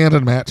down to the end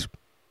of the match.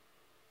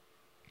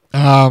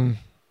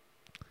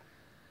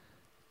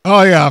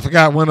 Oh, yeah, I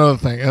forgot one other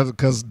thing.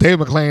 Because Dave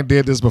McClain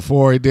did this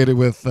before. He did it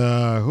with,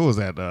 who was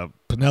that?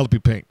 Penelope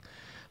Pink.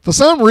 For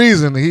some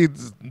reason, he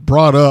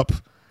brought up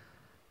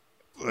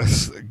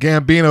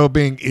Gambino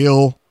being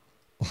ill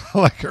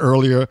like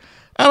earlier.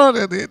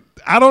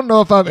 I don't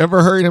know if I've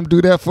ever heard him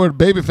do that for the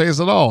babyface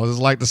at all. It's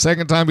like the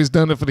second time he's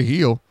done it for the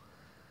heel.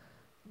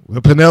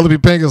 With Penelope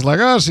Pink is like,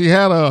 she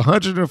had a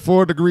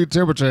 104-degree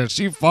temperature and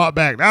she fought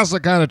back. That's the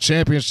kind of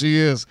champion she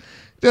is.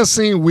 It just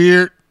seemed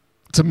weird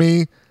to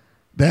me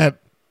that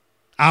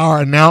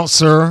our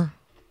announcer,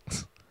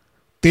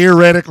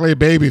 theoretically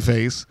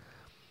babyface,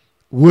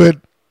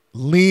 would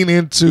lean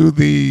into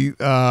the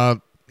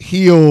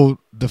heel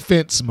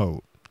defense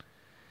mode.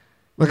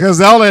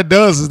 Because all that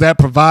does is that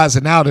provides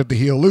an out if the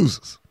heel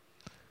loses.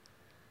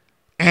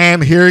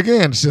 And here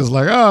again, she's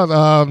like,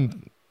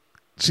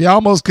 she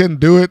almost couldn't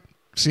do it.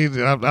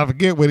 I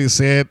forget what he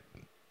said.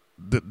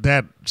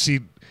 That she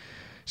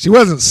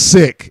wasn't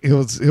sick. It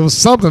was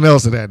something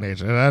else of that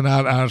nature, and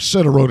I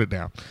should have wrote it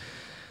down.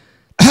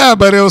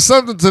 But it was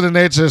something to the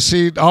nature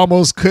she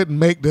almost couldn't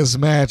make this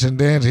match, and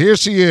then here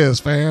she is,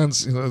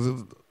 fans.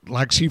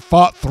 Like she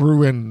fought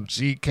through and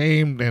she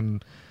came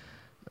and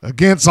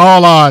against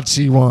all odds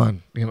she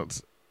won.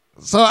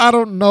 So I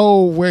don't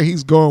know where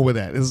he's going with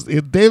that. Is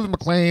David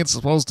McLane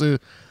supposed to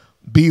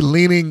be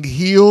leaning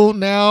heel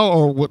now,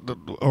 or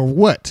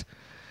what?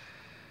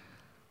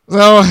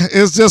 So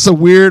it's just a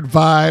weird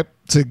vibe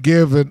to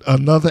give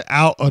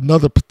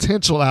another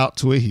potential out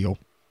to a heel.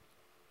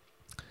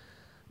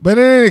 But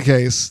in any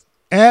case,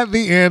 at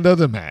the end of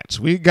the match,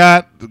 we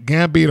got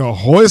Gambino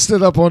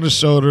hoisted up on the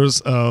shoulders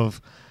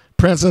of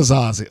Princess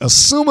Aussie,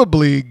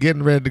 assumably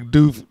getting ready to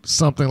do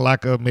something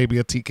like maybe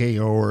a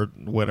TKO or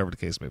whatever the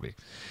case may be.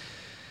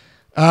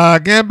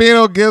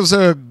 Gambino gives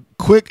her a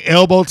quick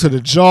elbow to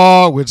the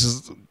jaw, which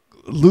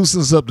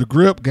loosens up the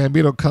grip.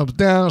 Gambino comes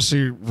down.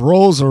 She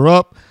rolls her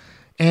up.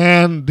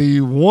 And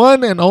the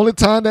one and only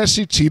time that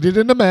she cheated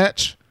in the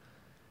match,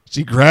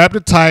 she grabbed the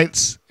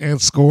tights and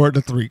scored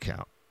the 3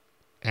 count.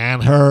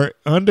 And her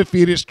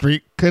undefeated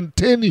streak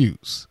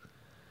continues.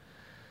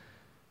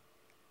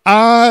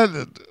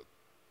 Yeah.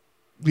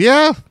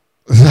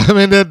 I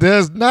mean,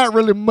 there's not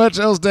really much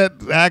else that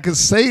I can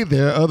say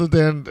there other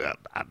than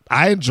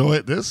I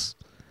enjoyed this.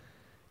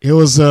 It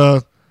was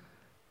a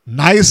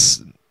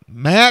nice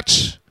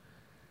match.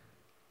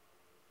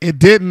 It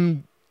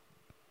didn't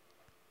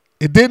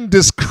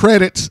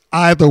discredit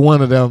either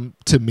one of them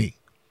to me.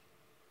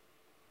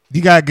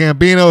 You got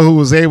Gambino, who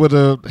was able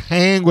to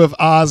hang with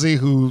Ozzy,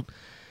 who,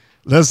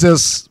 let's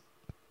just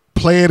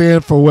play it in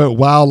for what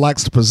Wild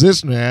likes to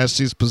position her as.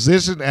 She's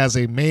positioned as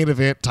a main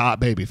event top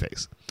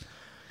babyface.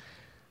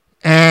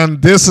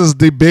 And this is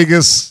the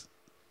biggest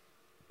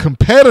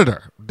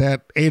competitor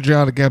that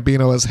Adriana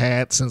Gambino has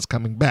had since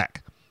coming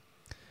back.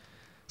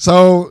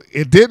 So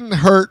it didn't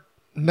hurt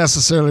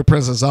necessarily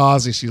Princess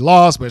Aussie. She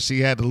lost, but she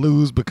had to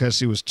lose because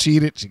she was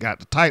cheated. She got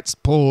the tights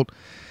pulled.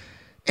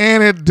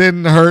 And it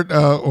didn't hurt,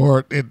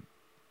 or it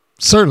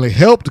certainly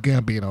helped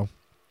Gambino.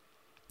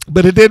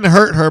 But it didn't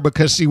hurt her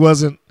because she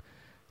wasn't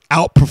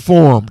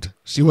outperformed.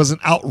 She wasn't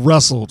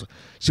out-wrestled.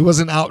 She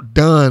wasn't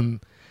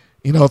outdone,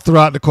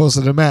 throughout the course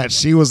of the match.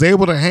 She was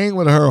able to hang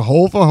with her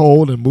hold for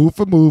hold and move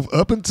for move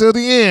up until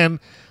the end,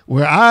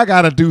 where I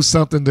got to do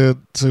something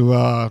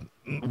to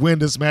win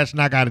this match,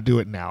 and I got to do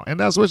it now. And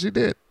that's what she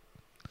did.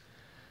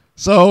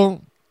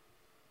 So,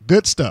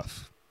 good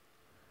stuff.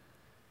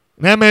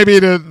 And that may be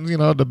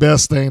the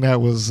best thing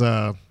that was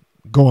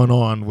going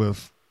on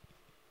with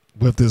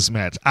this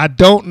match. I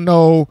don't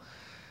know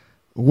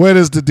what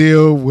is the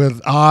deal with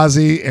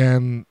Ozzy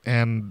and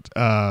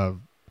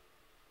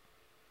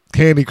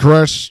Candy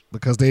Crush,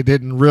 because they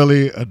didn't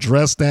really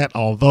address that,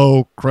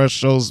 although Crush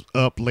shows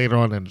up later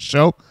on in the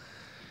show.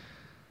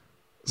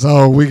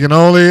 So we can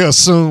only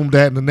assume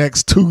that in the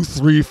next 2,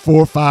 3,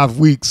 4, 5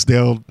 weeks,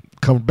 they'll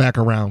come back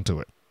around to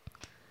it.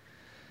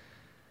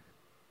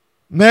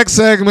 Next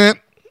segment,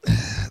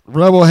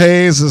 Rebel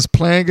Hayes is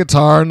playing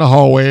guitar in the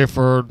hallway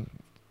for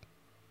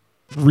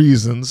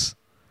reasons.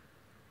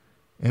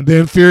 And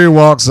then Fury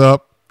walks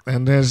up,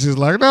 and then she's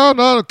like,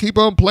 no, keep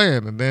on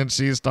playing. And then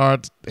she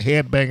starts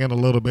headbanging a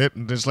little bit,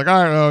 and then she's like,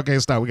 all right, okay,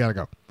 stop, we got to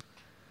go.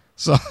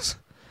 So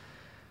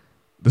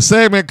the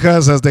segment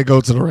cuts as they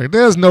go to the ring.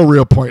 There's no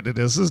real point to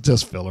this. It's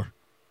just filler.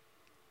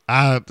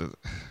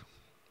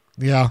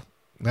 Yeah,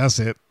 that's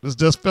it. It's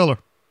just filler.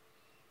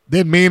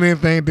 Didn't mean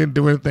anything, didn't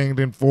do anything,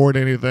 didn't forward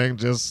anything.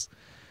 It's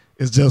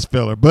just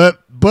filler.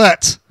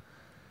 But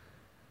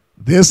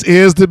this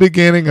is the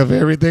beginning of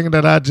everything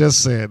that I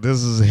just said.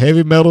 This is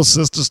Heavy Metal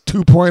Sisters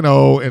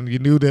 2.0, and you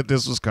knew that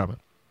this was coming.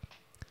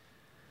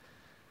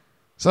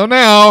 So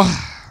now,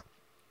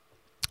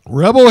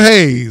 Rebel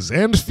Hayes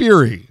and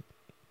Fury,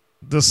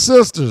 the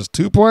Sisters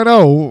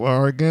 2.0,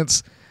 are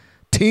against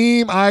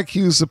Team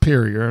IQ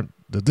Superior,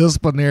 the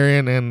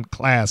Disciplinarian and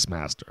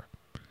Classmaster.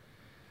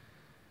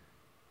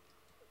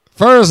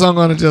 First, I'm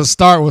going to just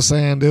start with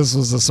saying this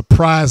was a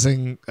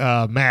surprising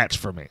match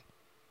for me.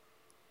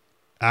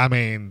 I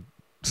mean,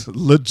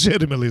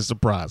 legitimately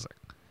surprising,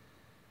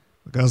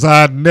 because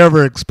I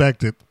never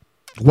expected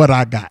what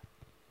I got.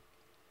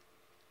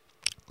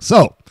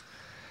 So,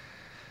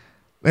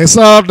 they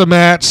solved the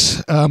match.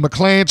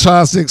 McLane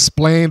tries to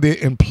explain the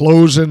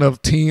implosion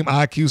of Team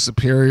IQ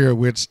Superior,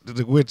 which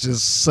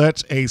is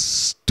such a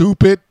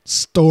stupid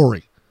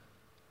story.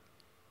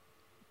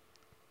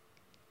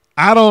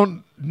 I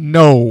don't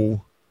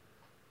know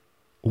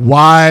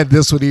why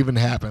this would even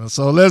happen.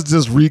 So let's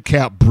just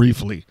recap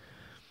briefly.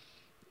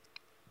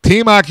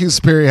 Team IQ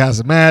Superior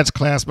has a match.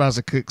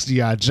 Classmaster kicks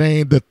G.I.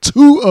 Jane. The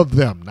two of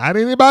them, not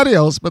anybody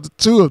else, but the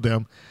two of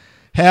them,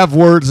 have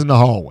words in the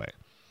hallway.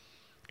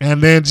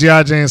 And then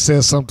G.I. Jane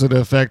says something to the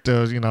effect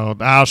of,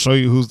 I'll show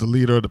you who's the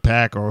leader of the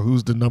pack or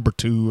who's the number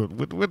 2,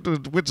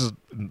 which is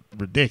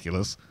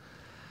ridiculous.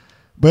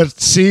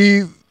 But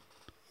she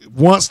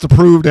wants to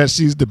prove that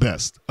she's the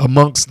best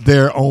amongst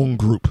their own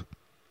group.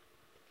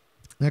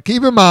 Now,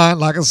 keep in mind,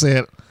 like I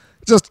said,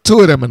 just 2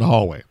 of them in the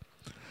hallway.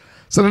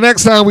 So the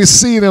next time we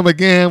see them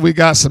again, we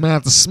got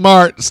Samantha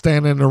Smart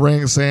standing in the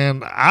ring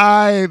saying,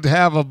 I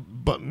have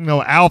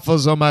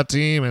alphas on my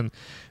team, and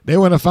they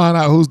want to find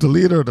out who's the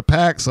leader of the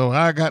pack, so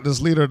I got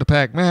this leader of the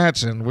pack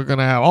match, and we're going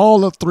to have all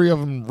the 3 of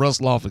them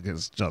wrestle off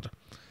against each other.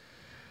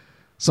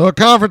 So a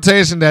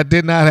confrontation that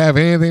did not have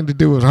anything to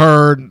do with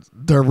her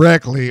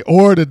directly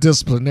or the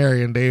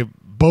disciplinarian they've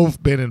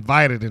both been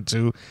invited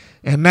into,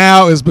 and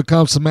now it's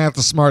become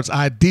Samantha Smart's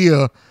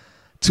idea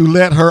to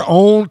let her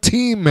own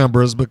team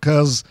members,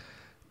 because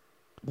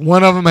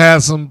one of them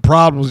has some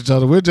problems with each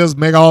other, we'll just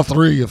make all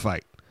 3 of you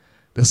fight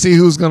to see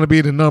who's going to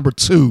be the number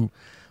 2.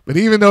 But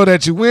even though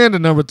that you win the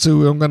number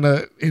 2, I'm going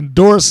to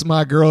endorse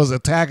my girls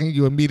attacking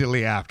you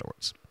immediately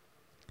afterwards.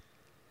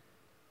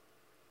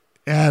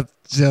 That's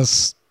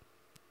just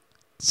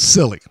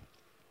silly.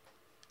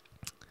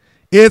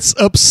 It's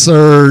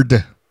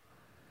absurd.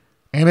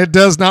 And it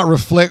does not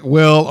reflect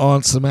well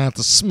on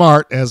Samantha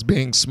Smart as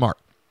being smart.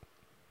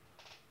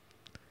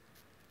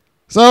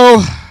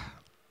 So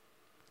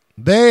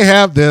they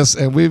have this,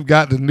 and we've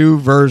got the new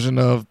version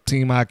of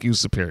Team IQ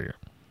Superior.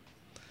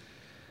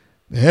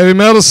 The Heavy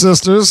Metal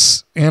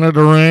Sisters enter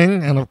the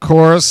ring, and of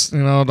course,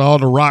 all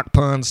the rock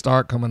puns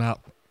start coming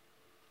out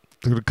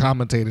through the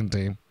commentating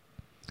team.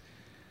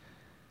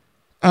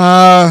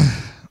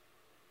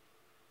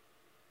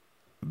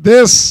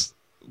 This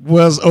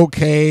was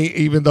okay,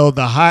 even though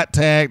the hot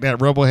tag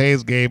that Rebel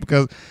Hayes gave,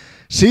 because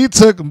she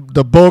took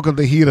the bulk of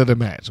the heat of the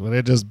match, where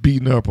they're just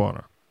beating up on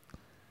her.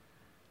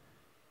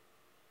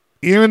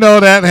 Even though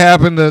that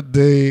happened,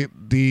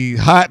 the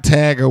hot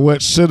tag, or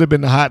what should have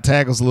been the hot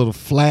tag, was a little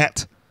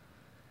flat.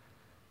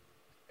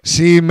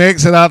 She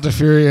makes it out to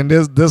Fury, and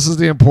this is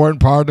the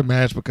important part of the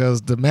match,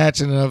 because the match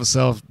in and of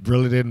itself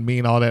really didn't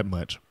mean all that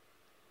much.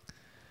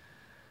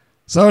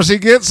 So she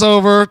gets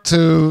over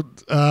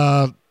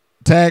to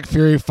tag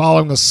Fury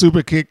following a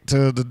super kick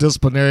to the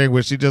disciplinarian,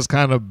 where she just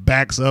kind of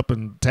backs up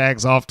and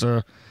tags off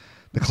to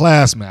the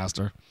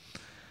Classmaster.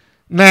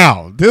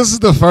 Now, this is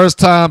the first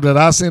time that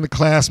I've seen the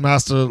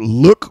Classmaster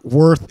look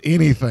worth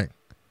anything.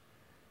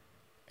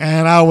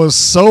 And I was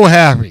so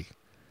happy.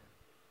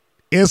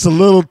 It's a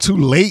little too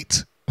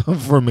late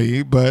for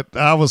me, but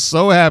I was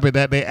so happy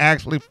that they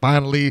actually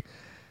finally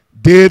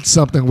did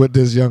something with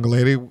this young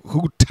lady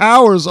who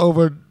towers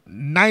over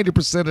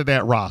 90% of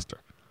that roster.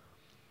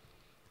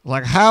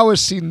 Like, how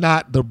is she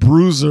not the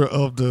bruiser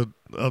of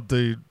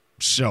the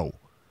show?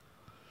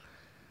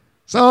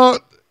 So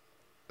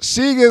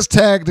she gets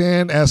tagged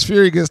in as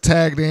Fury gets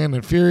tagged in,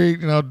 and Fury,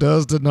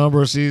 does the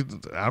number.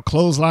 I'll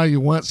clothesline you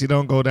once, you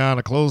don't go down.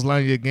 I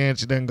clothesline you again,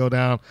 she doesn't go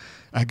down.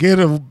 I get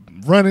a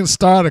running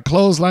start, a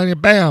clothesline you,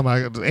 bam,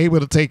 I'm able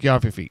to take you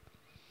off your feet.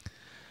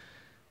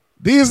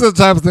 These are the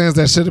type of things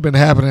that should have been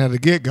happening at the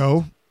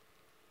get-go,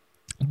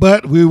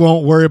 but we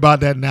won't worry about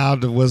that now.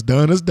 What's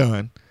done is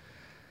done.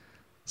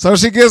 So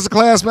she gets the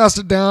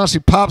Classmaster down. She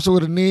pops her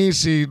with a knee.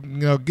 She,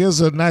 gives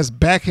her a nice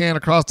backhand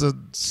across the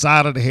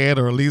side of the head,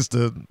 or at least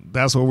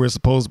that's what we're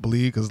supposed to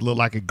believe, because it looked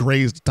like it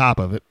grazed the top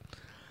of it.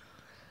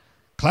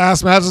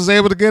 Classmaster's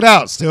able to get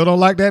out. Still don't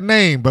like that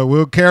name, but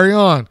we'll carry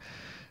on.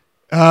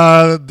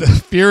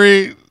 The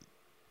Fury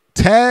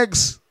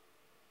tags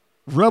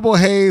Rebel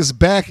Hayes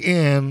back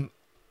in,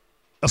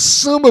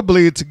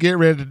 assumably to get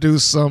ready to do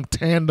some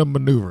tandem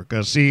maneuver,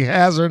 because she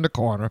has her in the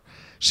corner.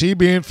 She,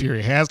 being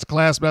Fury, has the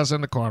Classmaster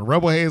in the corner.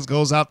 Rebel Hayes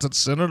goes out to the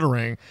center of the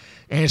ring,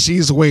 and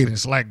she's waiting.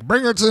 It's like,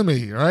 bring her to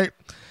me, right?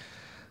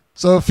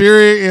 So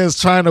Fury is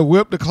trying to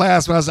whip the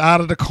Classmaster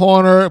out of the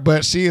corner,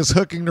 but she is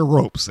hooking the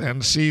ropes,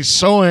 and she's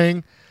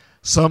showing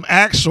some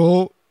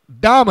actual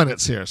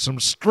dominance here, some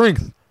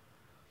strength.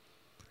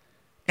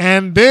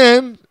 And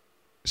then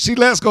she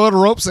lets go of the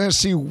ropes, and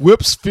she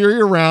whips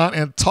Fury around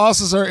and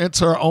tosses her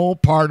into her own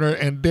partner,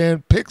 and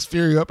then picks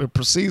Fury up and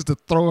proceeds to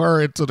throw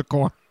her into the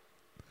corner.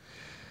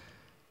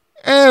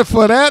 And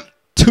for that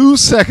 2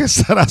 seconds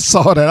that I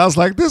saw that, I was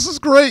like, this is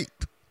great.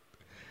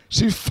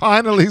 She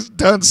finally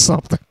done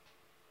something.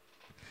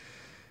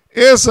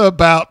 It's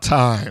about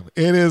time.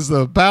 It is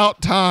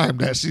about time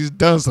that she's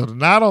done something.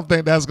 Now, I don't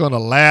think that's going to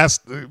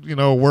last,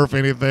 worth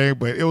anything,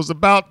 but it was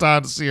about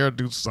time to see her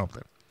do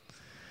something.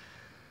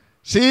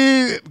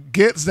 She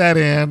gets that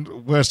in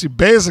where she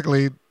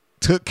basically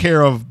took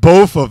care of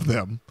both of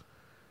them.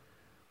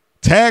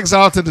 Tags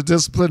out to the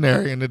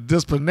disciplinarian. The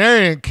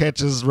disciplinarian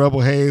catches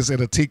Rebel Hayes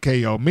in a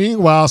TKO.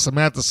 Meanwhile,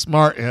 Samantha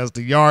Smart has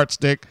the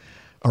yardstick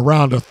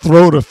around the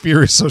throat of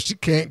Fury, so she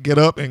can't get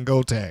up and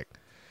go tag.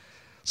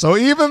 So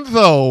even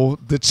though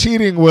the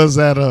cheating was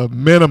at a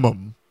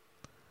minimum,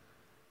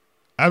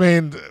 I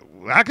mean,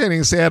 I can't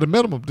even say at a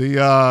minimum.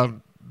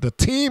 The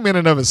team in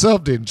and of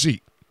itself didn't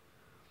cheat.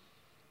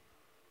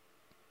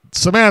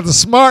 Samantha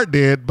Smart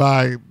did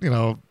by,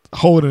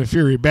 holding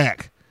Fury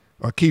back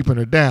or keeping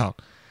her down.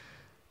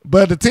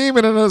 But the team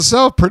in and of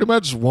itself pretty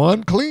much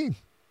won clean.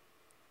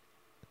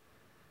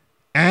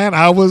 And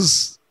I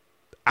was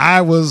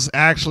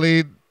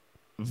actually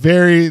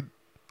very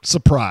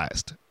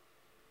surprised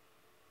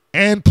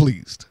and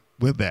pleased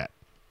with that.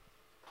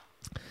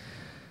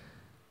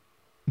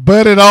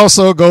 But it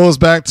also goes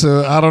back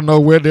to, I don't know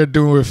what they're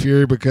doing with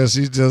Fury, because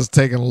she's just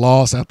taking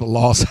loss after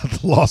loss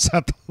after loss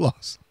after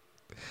loss.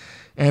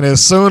 And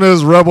as soon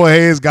as Rebel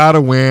Hayes got a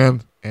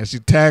win and she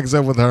tags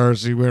up with her,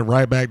 she went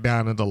right back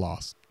down into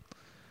loss.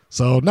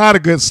 So not a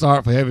good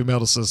start for Heavy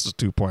Metal Sisters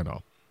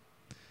 2.0.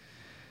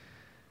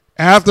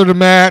 After the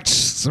match,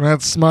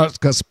 Samantha Smart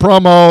cuts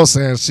promo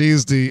saying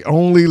she's the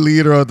only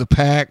leader of the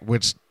pack,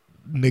 which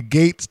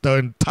negates the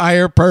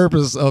entire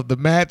purpose of the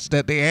match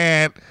that they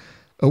had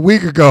a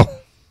week ago.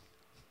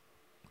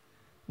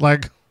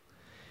 Like,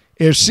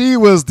 if she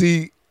was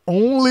the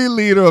only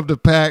leader of the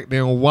pack,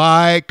 then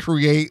why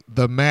create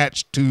the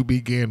match to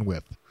begin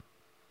with?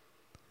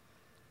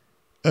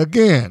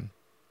 Again,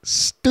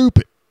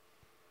 stupid.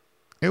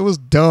 It was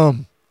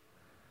dumb.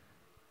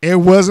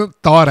 It wasn't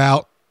thought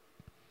out.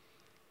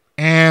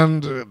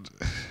 And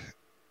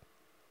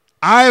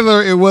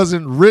either it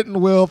wasn't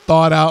written well,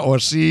 thought out, or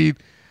she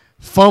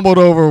fumbled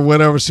over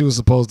whatever she was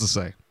supposed to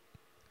say.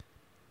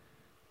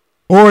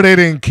 Or they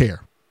didn't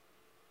care.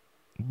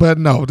 But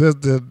no,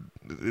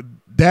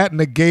 that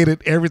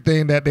negated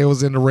everything that they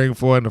was in the ring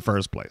for in the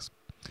first place.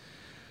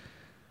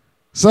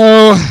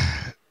 So,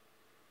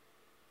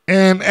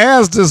 and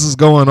as this is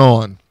going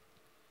on,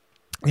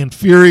 and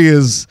Fury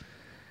is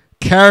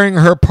carrying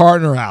her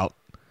partner out,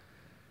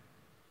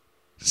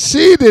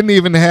 she didn't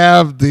even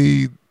have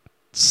the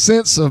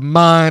sense of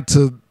mind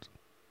to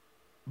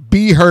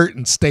be hurt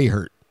and stay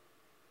hurt.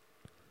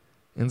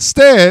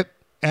 Instead,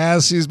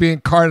 as she's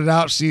being carted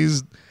out,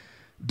 she's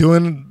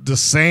doing the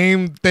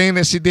same thing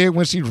that she did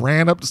when she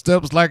ran up the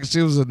steps like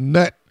she was a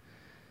nut.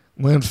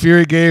 When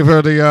Fury gave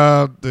her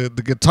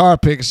the guitar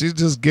pick, she's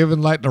just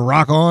giving like the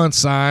rock on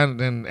sign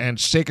and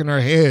shaking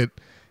her head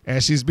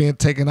as she's being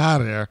taken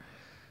out of there.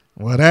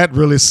 Well, that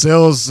really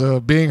sells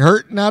being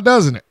hurt now,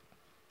 doesn't it?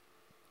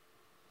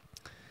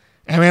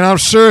 I mean, I'm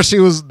sure she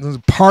was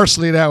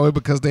partially that way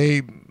because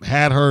they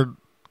had her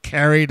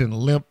carried and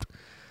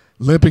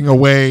limping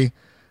away.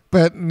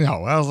 But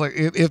no, I was like,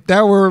 if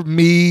that were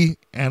me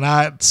and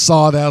I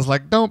saw that, I was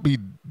like, don't be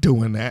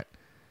doing that.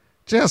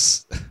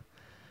 Just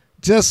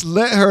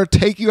let her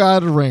take you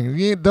out of the ring.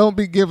 You don't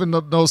be giving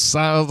no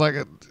signs like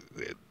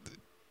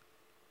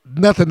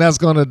nothing that's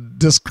going to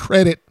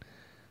discredit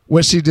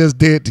what she just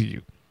did to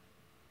you.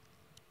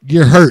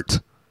 You're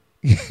hurt.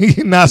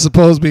 You're not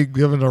supposed to be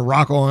giving a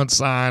rock on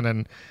sign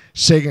and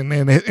shaking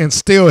and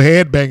still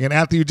headbanging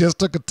after you just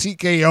took a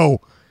TKO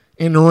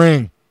in the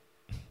ring,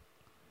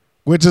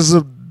 which is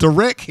a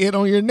direct hit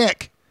on your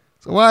neck.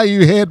 So why are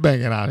you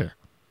headbanging out here?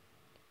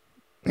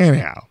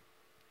 Anyhow,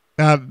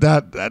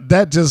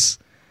 that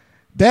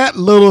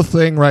little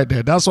thing right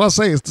there. That's why I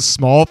say it's the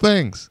small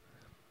things.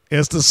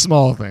 It's the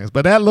small things.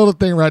 But that little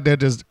thing right there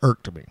just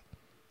irked me.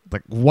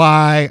 Like,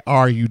 why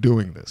are you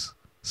doing this?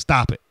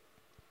 Stop it.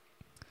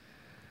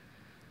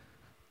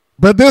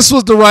 But this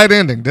was the right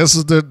ending. This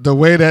is the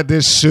way that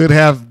this should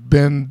have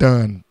been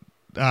done.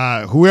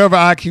 Whoever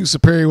IQ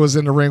Superior was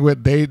in the ring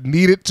with, they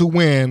needed to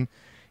win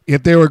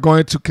if they were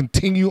going to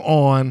continue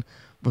on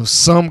with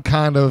some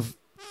kind of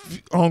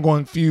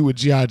ongoing feud with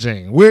G.I.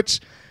 Jane,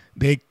 which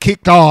they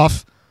kicked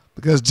off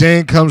because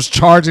Jane comes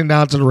charging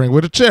down to the ring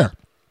with a chair.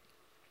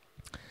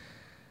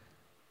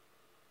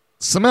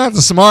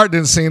 Samantha Smart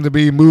didn't seem to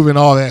be moving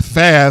all that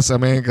fast. I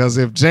mean, because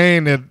if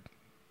Jane had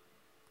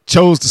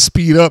chose to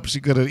speed up,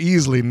 she could have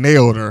easily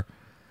nailed her.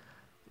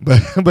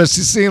 But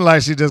she seemed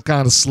like she just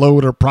kind of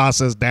slowed her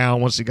process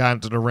down once she got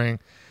into the ring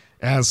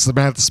as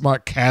Samantha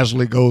Smart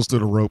casually goes through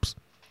the ropes.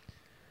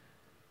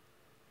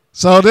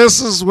 So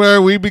this is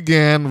where we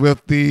begin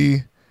with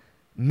the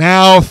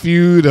now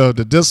feud of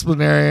the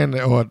disciplinarian,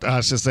 or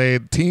I should say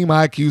Team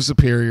IQ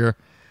Superior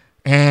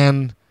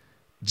and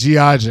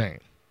G.I. Jane.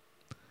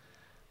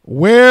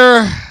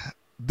 Where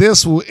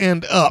this will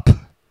end up,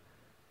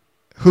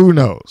 who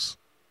knows?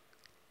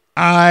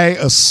 I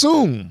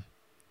assume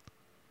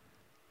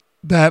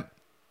that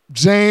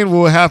Jane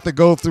will have to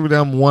go through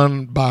them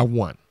one by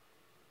one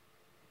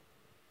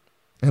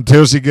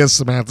until she gets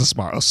Samantha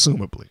Smart,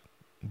 assumably.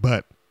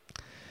 But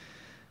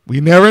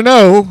we never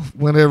know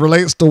when it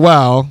relates to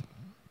WoW.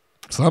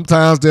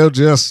 Sometimes they'll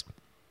just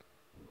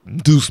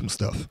do some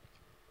stuff.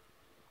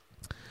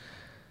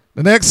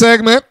 The next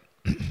segment,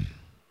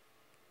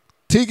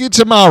 Tiki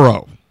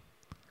Chamorro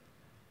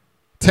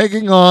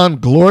taking on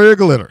Gloria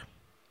Glitter.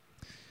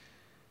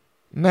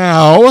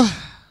 Now,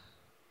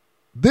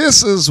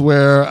 this is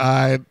where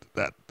I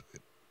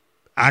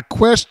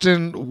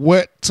question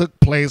what took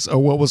place or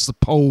what was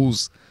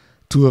supposed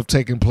to have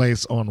taken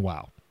place on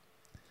WoW.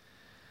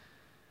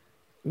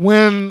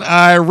 When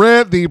I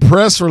read the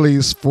press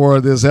release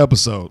for this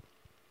episode,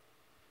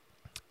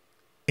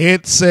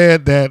 it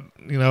said that,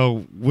 you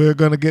know, we're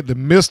going to get the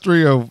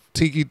mystery of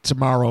Tiki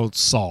Chamorro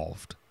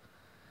solved.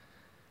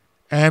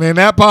 And in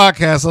that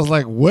podcast, I was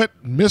like, what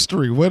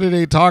mystery? What are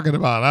they talking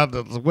about?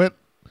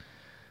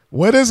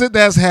 What is it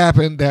that's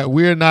happened that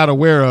we're not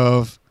aware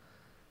of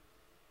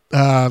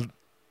or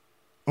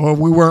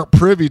we weren't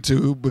privy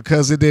to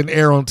because it didn't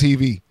air on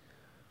TV?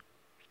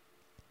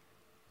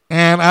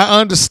 And I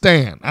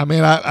understand. I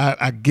mean,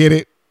 I get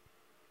it.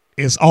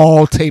 It's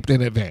all taped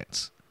in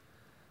advance.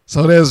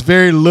 So there's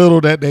very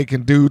little that they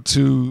can do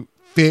to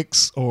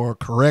fix or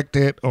correct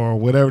it or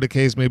whatever the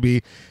case may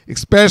be,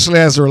 especially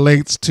as it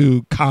relates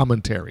to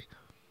commentary.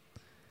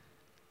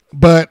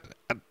 But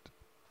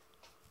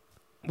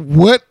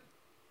what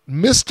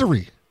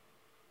mystery?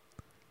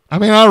 I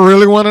mean, I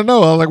really want to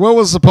know. Like, what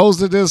was supposed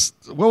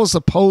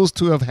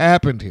to have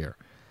happened here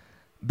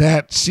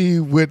that she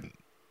would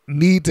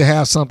need to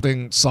have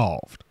something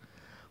solved?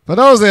 For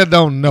those that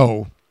don't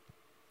know,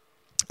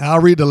 I'll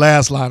read the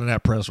last line of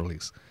that press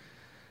release.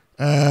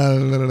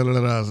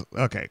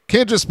 Okay.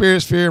 Kendra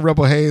Spears, Fury, and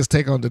Rebel Hayes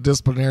take on the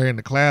disciplinary and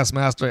the class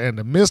master, and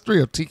the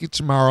mystery of Tiki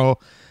Chamorro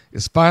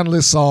is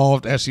finally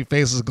solved as she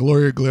faces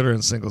Gloria Glitter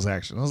in singles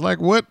action. I was like,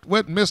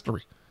 what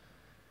mystery?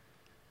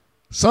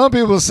 Some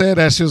people said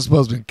that she was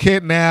supposed to be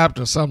kidnapped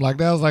or something like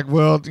that. I was like,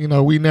 well,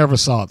 we never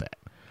saw that.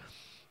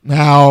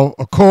 Now,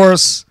 of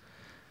course,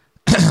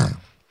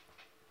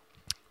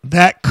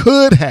 that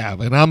could have,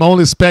 and I'm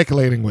only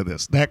speculating with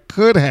this, that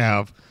could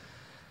have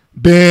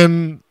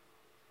been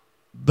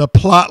the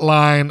plot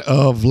line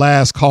of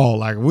Last Call.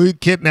 Like, we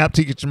kidnap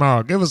Tiki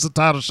Chamorro, give us a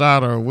title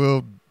shot or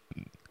we'll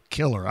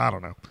kill her. I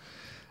don't know.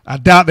 I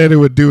doubt that it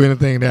would do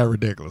anything that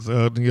ridiculous.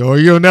 Or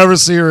you'll never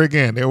see her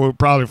again. They would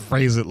probably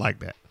phrase it like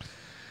that.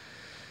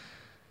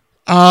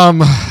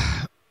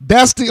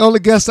 That's the only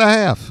guess I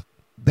have.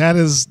 That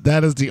is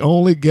the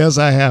only guess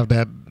I have,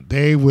 that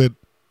they would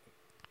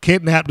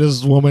kidnap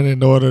this woman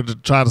in order to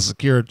try to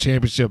secure a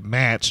championship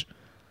match.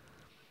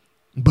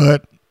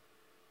 But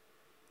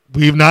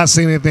we've not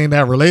seen anything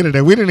that related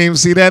that. We didn't even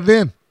see that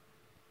then.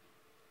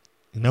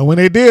 When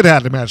they did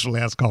have the match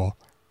Last Call.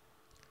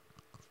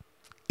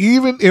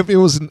 Even if it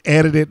was an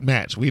edited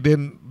match,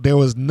 there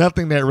was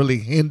nothing that really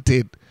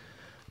hinted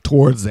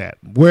towards that.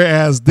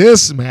 Whereas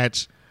this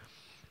match,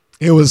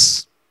 it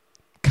was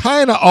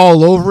kind of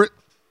all over it.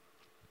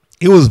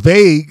 It was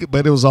vague,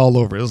 but it was all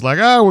over. It was like,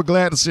 we're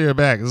glad to see her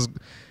back. I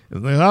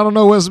don't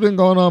know what's been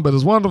going on, but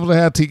it's wonderful to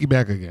have Tiki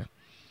back again.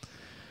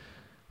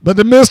 But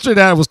the mystery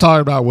that I was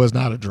talking about was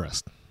not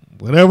addressed.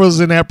 Whatever was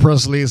in that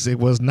press release, it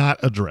was not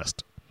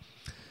addressed.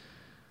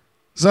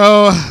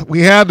 So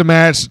we had the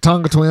match. The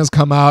Tonga Twins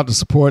come out to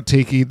support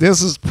Tiki.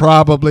 This is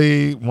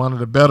probably one of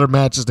the better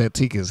matches that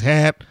Tiki has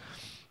had.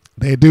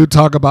 They do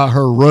talk about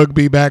her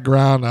rugby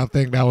background. I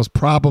think that was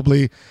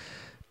probably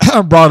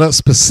brought up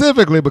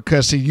specifically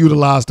because she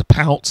utilized the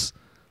pounce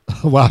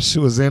while she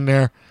was in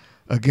there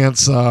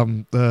against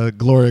the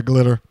Gloria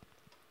Glitter.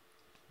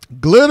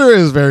 Glitter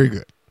is very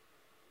good.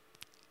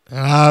 And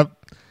I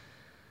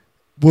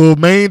will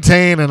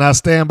maintain, and I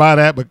stand by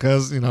that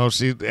because,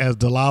 she, as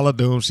Delilah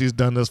Doom, she's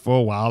done this for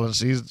a while, and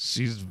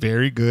she's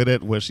very good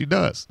at what she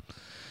does.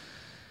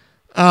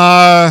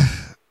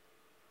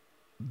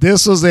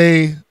 This was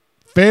a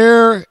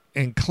fair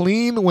and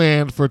clean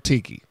win for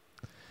Tiki,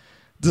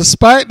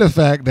 despite the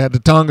fact that the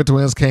Tonga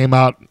Twins came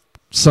out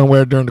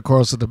somewhere during the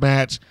course of the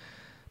match.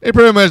 They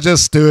pretty much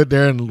just stood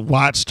there and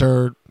watched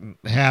her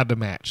have the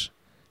match,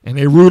 and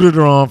they rooted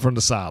her on from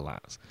the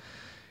sidelines.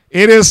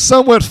 It is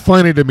somewhat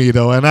funny to me,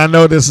 though, and I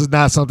know this is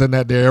not something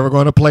that they're ever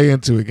going to play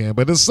into again,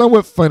 but it's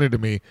somewhat funny to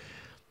me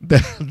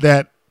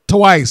that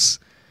twice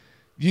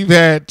you've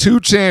had two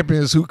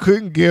champions who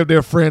couldn't give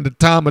their friend the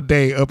time of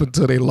day up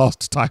until they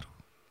lost the title.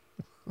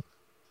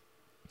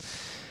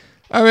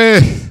 I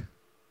mean,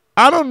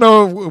 I don't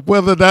know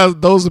whether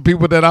those are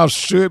people that I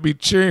should be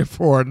cheering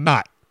for or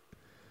not.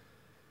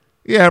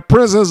 Yeah,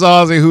 Princess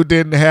Aussie, who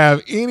didn't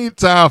have any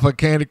time for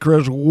Candy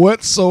Crush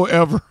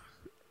whatsoever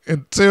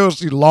until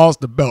she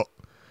lost the belt.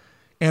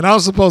 And I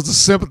was supposed to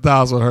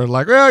sympathize with her.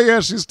 Like, well, yeah,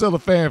 she's still a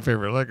fan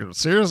favorite. Like,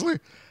 seriously?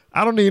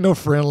 I don't need no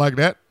friend like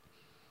that.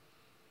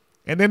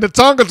 And then the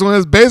Tonga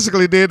Twins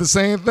basically did the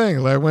same thing.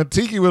 Like, when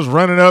Tiki was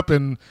running up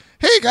and,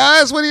 hey,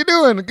 guys, what are you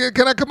doing?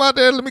 Can I come out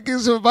there? Let me give you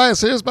some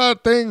advice. Here's my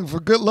thing for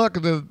good luck.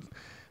 And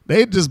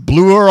they just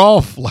blew her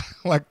off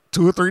like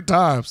 2 or 3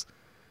 times.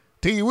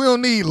 Tiki, we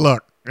don't need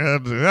luck.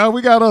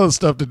 We got other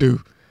stuff to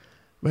do.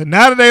 But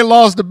now that they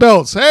lost the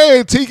belts,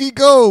 hey, Tiki,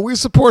 go. We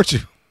support you.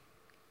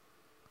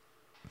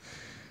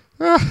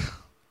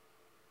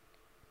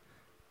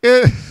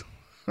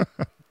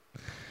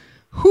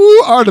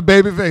 Who are the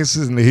baby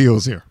faces and the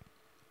heels here?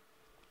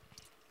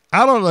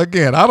 I don't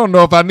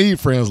know if I need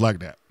friends like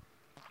that.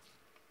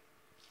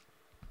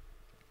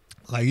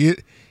 Like,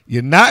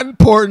 you're not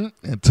important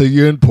until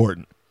you're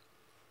important.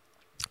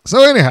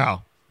 So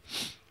anyhow,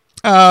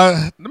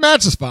 the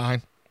match is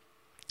fine.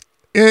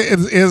 It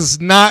is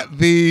not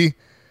the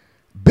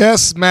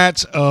best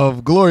match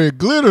of Gloria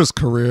Glitter's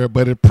career,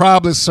 but it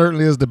probably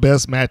certainly is the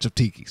best match of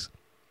Tiki's.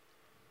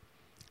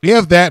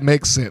 If that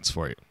makes sense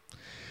for you.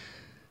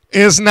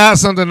 It's not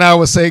something I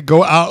would say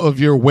go out of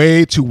your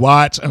way to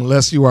watch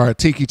unless you are a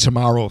Tiki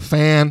Chamorro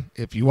fan.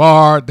 If you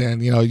are, then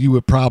you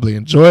would probably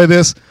enjoy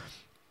this.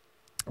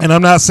 And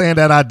I'm not saying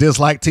that I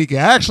dislike Tiki.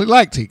 I actually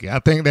like Tiki. I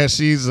think that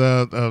she's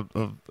a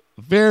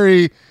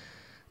very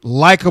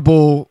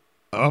likable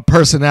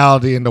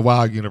personality in the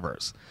Wild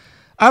universe.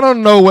 I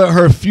don't know what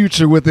her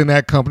future within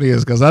that company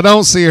is because I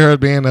don't see her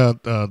being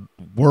a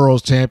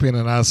world's champion,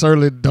 and I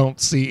certainly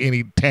don't see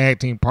any tag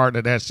team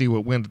partner that she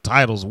would win the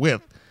titles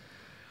with.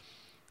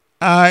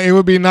 It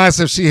would be nice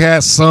if she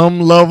had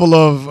some level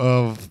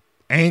of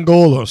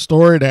angle or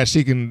story that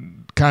she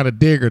can kind of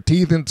dig her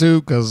teeth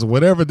into, because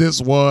whatever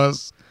this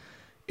was,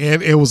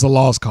 it was a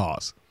lost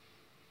cause.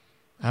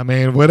 I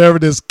mean, whatever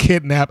this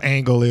kidnap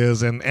angle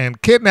is,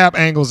 and kidnap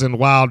angles in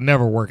Wild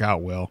never work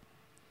out well.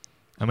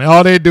 I mean,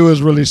 all they do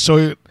is really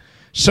show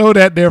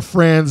that their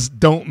friends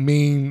don't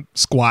mean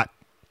squat.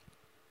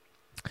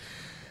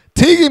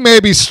 Tiki may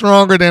be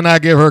stronger than I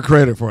give her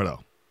credit for, though.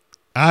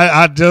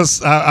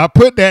 I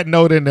put that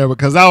note in there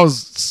because I was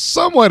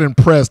somewhat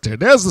impressed here.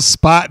 There's a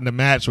spot in the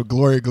match where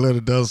Gloria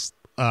Glitter does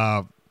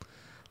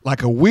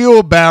like a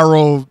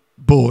wheelbarrow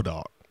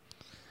bulldog,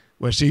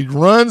 where she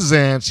runs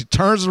in, she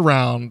turns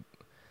around,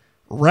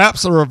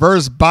 wraps a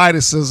reverse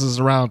body scissors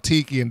around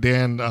Tiki, and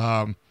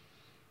then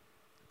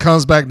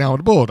comes back down with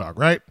the bulldog,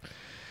 right?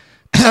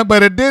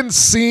 But it didn't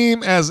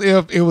seem as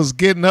if it was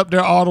getting up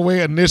there all the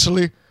way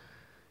initially.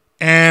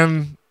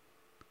 And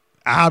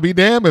I'll be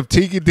damned if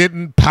Tiki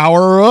didn't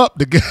power her up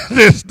to get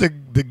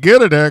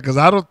her there, because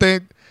I don't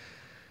think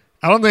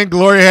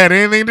Gloria had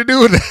anything to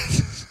do with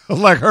that.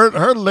 Like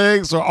her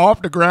legs are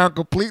off the ground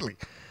completely,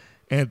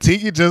 and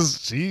Tiki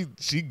just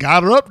she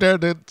got her up there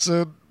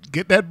to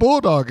get that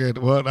bulldog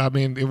in. Well, I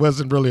mean, it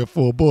wasn't really a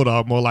full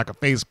bulldog, more like a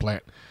face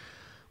plant.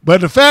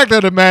 But the fact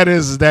of the matter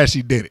is that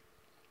she did it.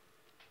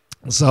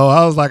 So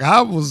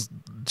I was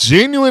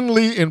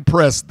genuinely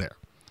impressed there.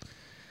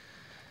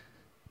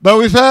 But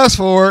we fast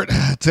forward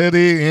to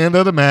the end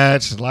of the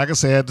match. Like I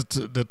said,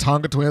 the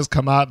Tonga Twins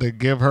come out to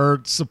give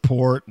her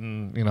support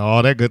and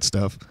all that good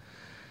stuff.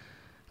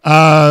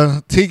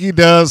 Tiki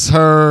does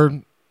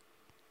her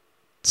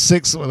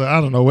I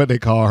don't know what they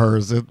call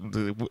hers.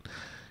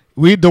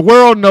 The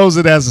world knows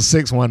it as a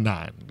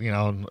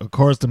 619. Of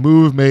course, the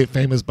move made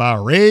famous by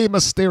Rey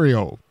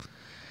Mysterio.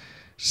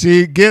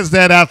 She gets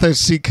that after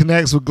she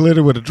connects with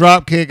Glitter with a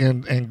drop kick,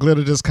 and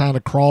Glitter just kind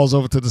of crawls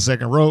over to the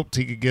second rope.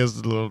 Tiki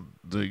gives the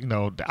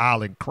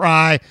island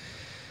cry,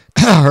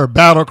 her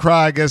battle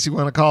cry, I guess you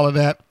want to call it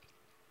that.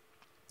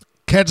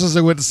 Catches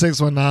her with the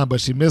 619,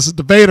 but she misses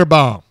the Vader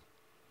bomb.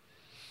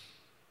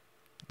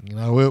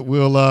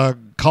 We'll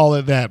call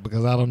it that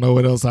because I don't know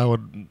what else I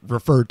would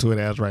refer to it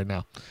as right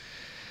now.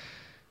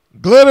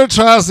 Glitter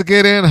tries to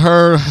get in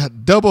her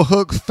double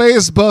hook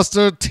face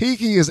buster.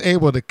 Tiki is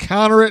able to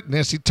counter it, and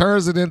then she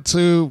turns it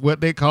into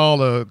what they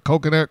call a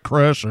coconut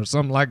crush or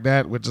something like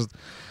that, which is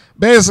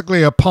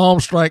basically a palm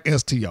strike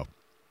STO.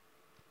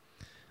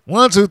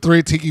 1, 2,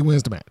 3, Tiki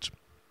wins the match.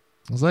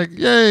 I was like,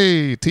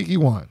 yay, Tiki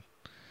won.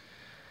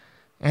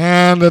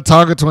 And the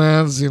Tonga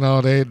Twins,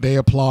 they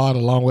applaud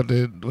along with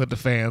the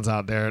fans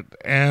out there.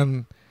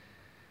 And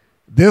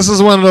this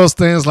is one of those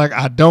things, like,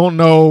 I don't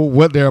know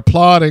what they're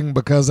applauding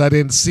because I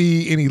didn't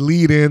see any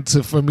lead in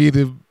for me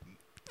to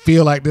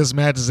feel like this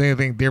match is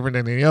anything different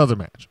than any other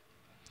match.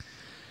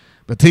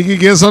 But Tiki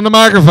gets on the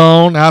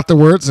microphone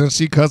afterwards and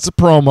she cuts a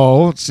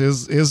promo.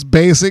 It's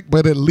basic,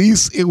 but at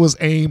least it was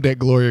aimed at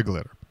Gloria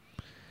Glitter.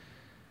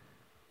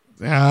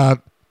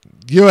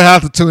 You'll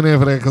have to tune in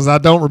for that because I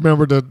don't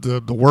remember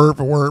the word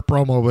for word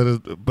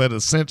promo, but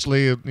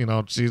essentially,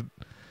 she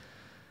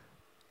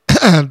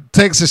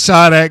takes a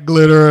shot at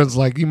Glitter. It's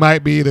like, you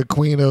might be the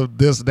queen of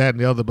this, that, and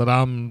the other, but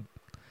I don't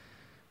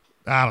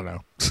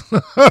know.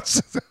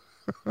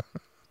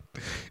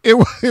 It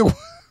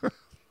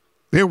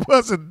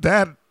wasn't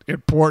that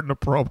important a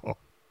promo.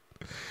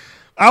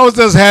 I was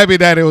just happy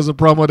that it was a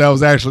promo that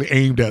was actually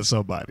aimed at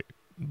somebody.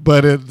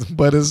 But it's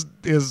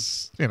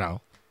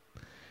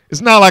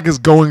it's not like it's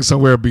going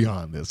somewhere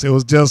beyond this. It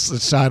was just a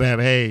shot at,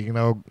 hey,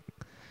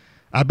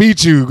 I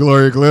beat you,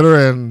 Gloria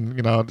Glitter,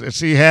 and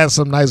she had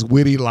some nice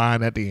witty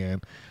line at the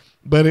end.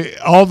 But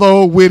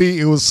although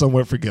witty, it was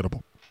somewhat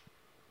forgettable.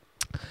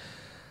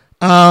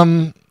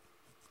 David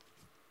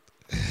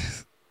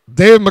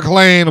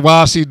McLean,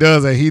 while she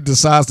does it, he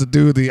decides to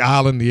do the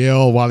Island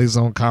Yell while he's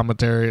on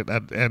commentary,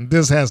 and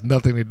this has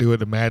nothing to do with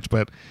the match,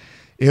 but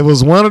it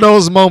was one of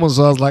those moments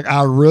where I was like,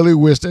 I really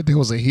wish that there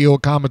was a heel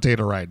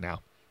commentator right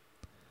now,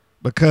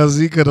 because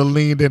he could have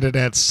leaned into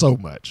that so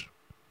much.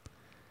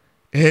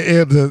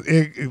 It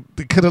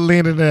could have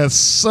leaned into that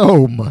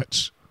so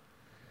much.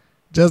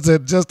 Just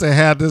to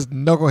have this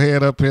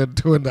knucklehead up here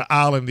doing the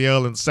Island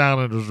Yell and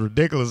sounding as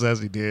ridiculous as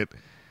he did.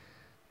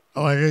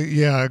 Like,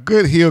 yeah, a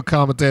good heel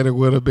commentator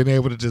would have been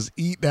able to just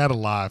eat that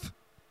alive.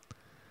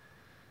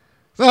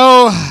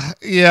 So,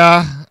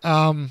 yeah,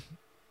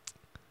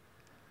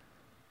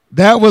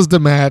 that was the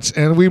match,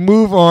 and we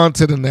move on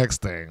to the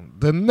next thing.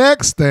 The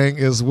next thing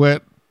is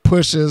what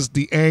pushes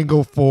the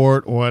angle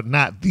forward, or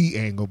not the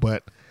angle,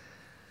 but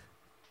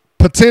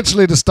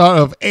potentially the start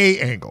of a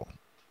angle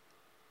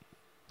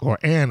or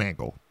an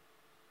angle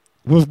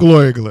with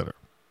Gloria Glitter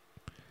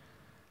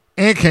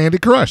and Candy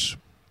Crush.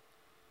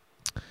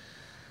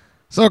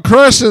 So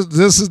Crush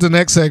this is the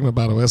next segment,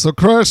 by the way. So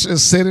Crush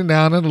is sitting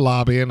down in the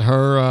lobby in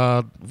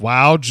her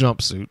wild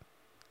jumpsuit.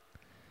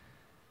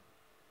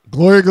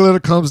 Gloria Glitter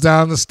comes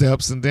down the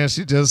steps, and then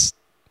she just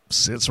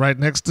sits right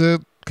next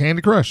to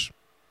Candy Crush.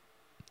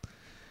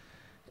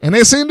 And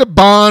they seem to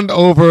bond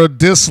over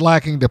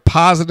disliking the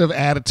positive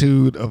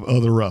attitude of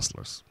other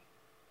wrestlers.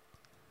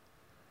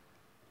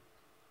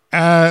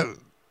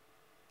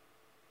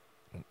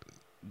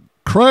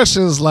 Crush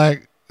is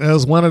like, it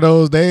was one of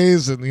those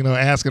days, and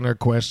asking her a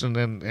question,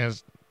 and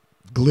as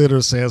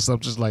Glitter says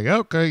something just like,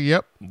 okay,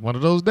 yep, one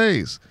of those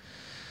days.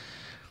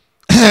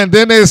 And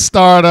then they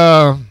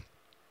start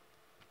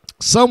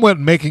somewhat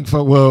making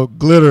fun. Well,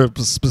 Glitter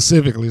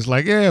specifically is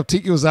like, yeah, if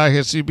Tiki was out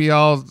here, she'd be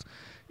all,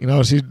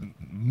 she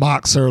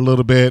mocks her a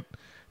little bit,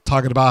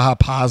 talking about how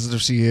positive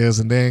she is,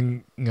 and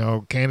then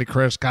Candy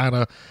Crush kind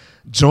of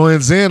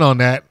joins in on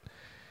that.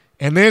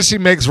 And then she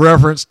makes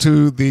reference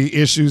to the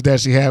issues that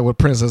she had with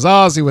Princess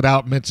Aussie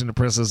without mentioning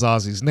Princess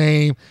Aussie's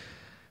name.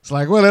 It's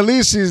like, well, at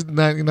least she's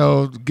not,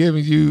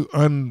 giving you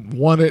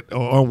unwanted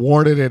or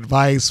unwarranted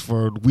advice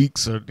for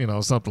weeks or,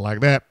 something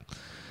like that.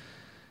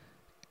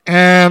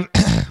 And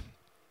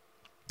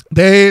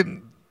they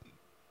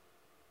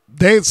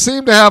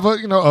seem to have a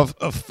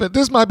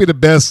this might be the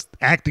best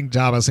acting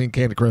job I've seen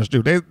Candy Crush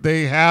do.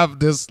 They have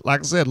this,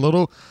 like I said,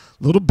 little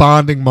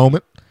bonding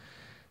moment.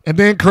 And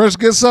then Crush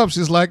gets up.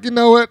 She's like, you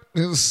know what?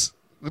 It's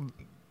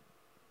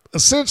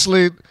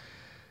essentially,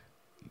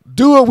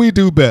 do what we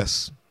do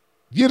best.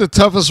 You're the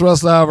toughest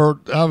wrestler I've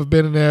ever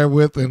been in there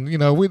with, and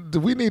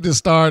we need to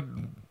start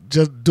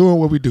just doing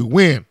what we do.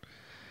 Win,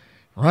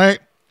 right?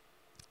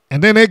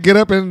 And then they get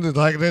up and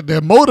like they're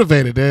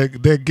motivated.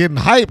 They're getting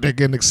hyped. They're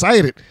getting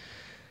excited,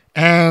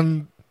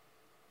 and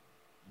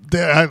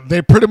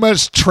they pretty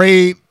much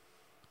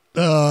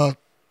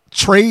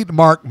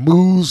trademark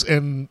moves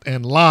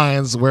and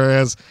lines,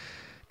 whereas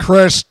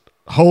Crush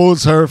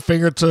holds her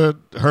fingers to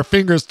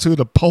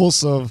the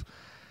pulse of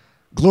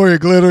Gloria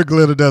Glitter.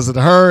 Glitter does it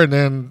to her, and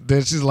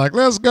then she's like,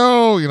 let's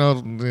go.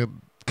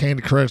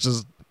 Candy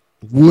Crush's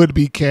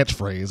would-be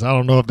catchphrase. I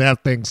don't know if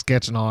that thing's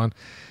catching on.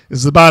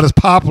 It's about as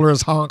popular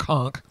as honk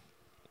honk.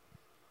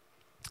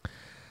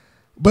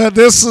 But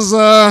this is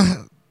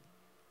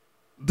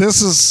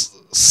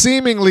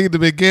seemingly the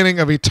beginning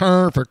of a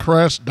turn for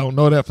Crush. Don't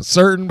know that for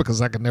certain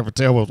because I can never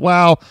tell with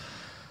WoW.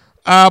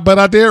 But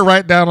I did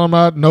write down on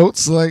my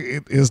notes, like,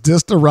 is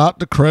this the route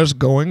to Crush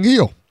going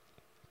heel?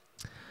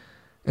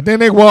 And then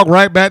they walk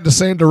right back the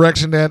same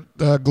direction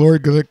that Gloria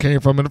Glitter came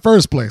from in the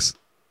first place.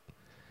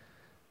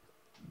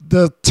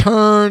 The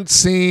turn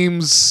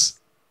seems,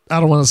 I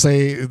don't want to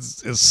say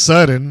it's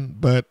sudden,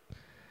 but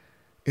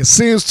it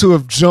seems to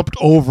have jumped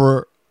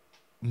over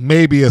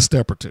maybe a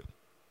step or two.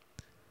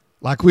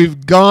 Like,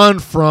 we've gone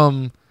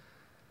from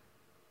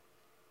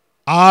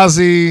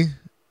Ozzy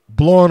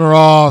blowing her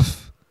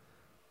off,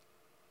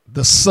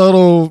 the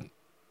subtle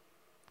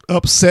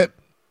upset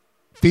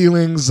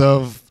feelings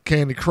of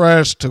Candy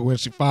Crush, to when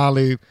she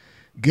finally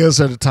gives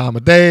her the time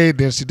of day.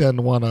 Then she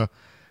doesn't want to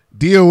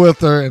deal with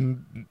her,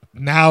 and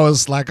now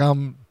it's like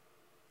I'm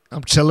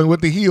chilling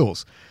with the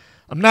heels.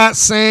 I'm not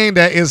saying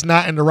that it's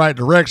not in the right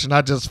direction.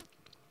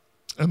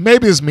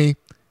 Maybe it's me.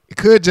 It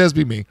could just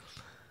be me.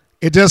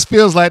 It just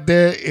feels like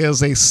there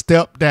is a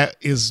step that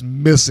is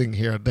missing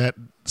here, that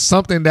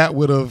something that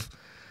would have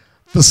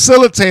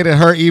facilitated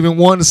her even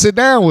wanting to sit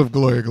down with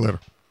Gloria Glitter.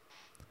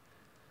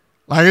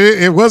 Like,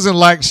 it wasn't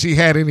like she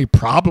had any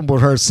problem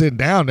with her sitting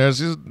down there.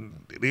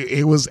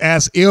 It was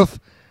as if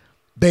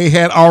they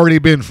had already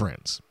been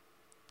friends.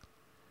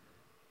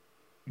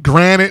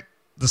 Granted,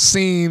 the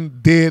scene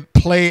did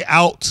play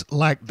out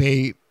like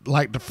the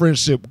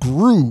friendship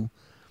grew,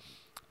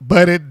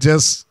 but it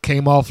just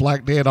came off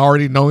like they had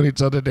already known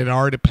each other, they'd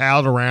already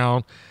palled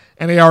around,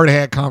 and they already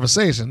had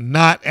conversation.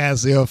 Not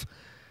as if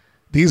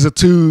these are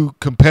two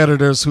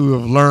competitors who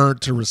have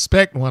learned to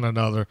respect one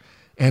another,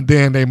 and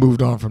then they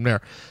moved on from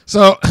there.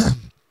 So,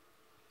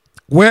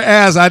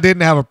 whereas I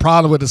didn't have a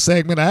problem with the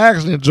segment, I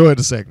actually enjoyed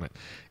the segment.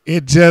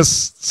 It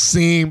just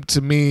seemed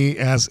to me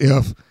as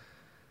if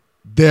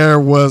there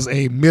was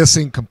a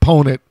missing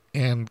component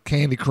in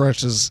Candy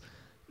Crush's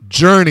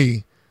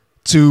journey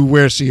to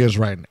where she is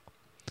right now.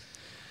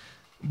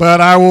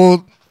 But I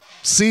will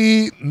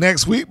see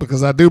next week,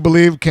 because I do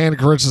believe Candy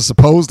Crush is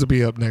supposed to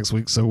be up next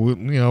week. So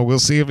we'll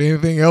see if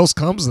anything else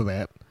comes of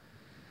that.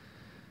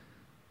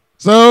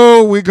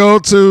 So we go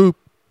to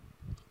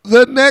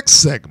the next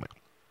segment.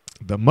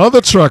 The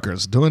Mother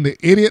Truckers doing the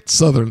idiot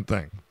Southern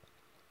thing.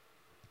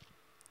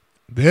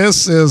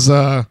 This is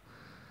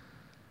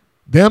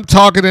them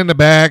talking in the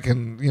back,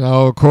 and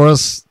of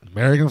course,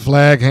 American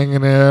flag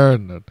hanging there,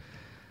 and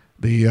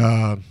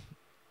the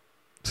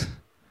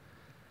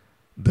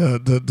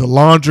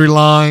laundry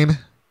line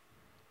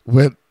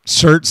with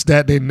shirts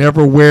that they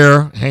never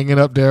wear hanging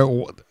up there.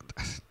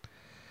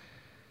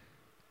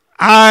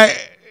 I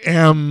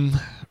am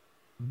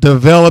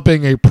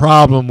developing a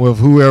problem with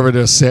whoever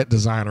their set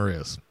designer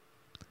is.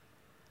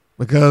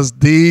 Because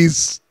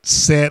these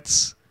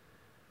sets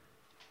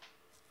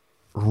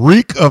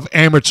reek of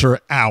amateur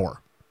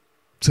hour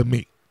to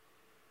me.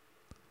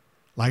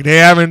 Like they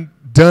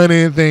haven't done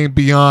anything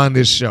beyond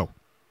this show.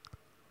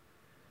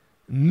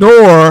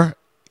 Nor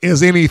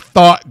is any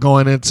thought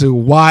going into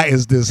why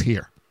is this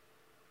here.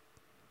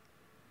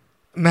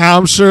 Now,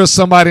 I'm sure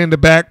somebody in the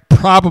back,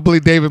 probably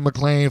David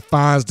McLean,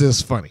 finds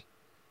this funny.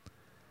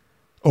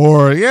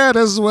 Or, yeah,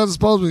 this is what it's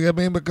supposed to be. I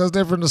mean, because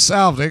they're from the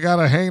South, they got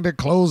to hang their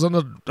clothes on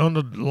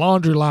the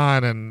laundry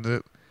line.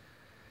 And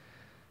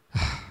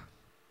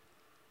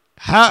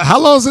how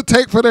long does it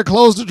take for their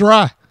clothes to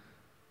dry?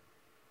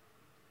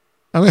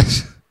 I mean,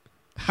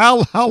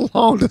 how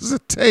long does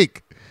it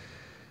take?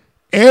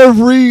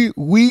 Every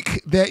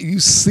week that you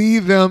see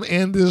them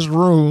in this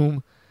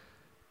room,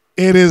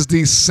 it is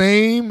the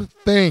same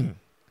thing.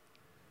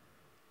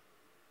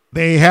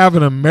 They have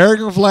an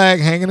American flag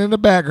hanging in the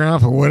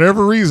background for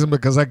whatever reason,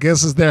 because I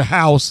guess it's their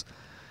house.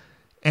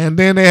 And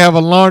then they have a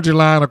laundry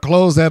line of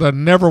clothes that are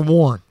never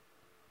worn.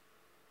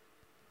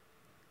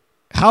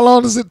 How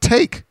long does it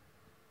take?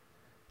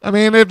 I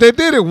mean, if they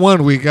did it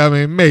one week, I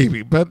mean,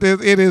 maybe. But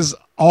it is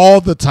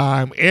all the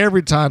time.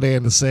 Every time they're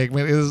in the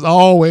segment, it is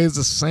always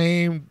the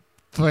same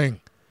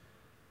thing.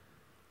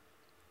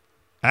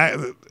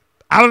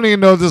 I don't even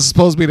know if this is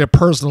supposed to be their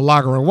personal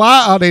locker room.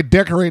 Why are they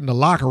decorating the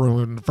locker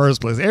room in the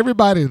first place?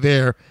 Everybody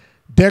there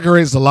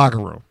decorates the locker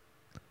room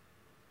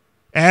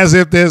as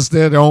if this is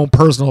their own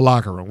personal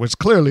locker room, which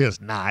clearly is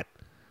not.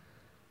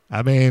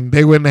 I mean,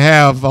 they wouldn't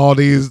have all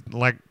these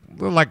like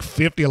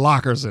 50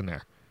 lockers in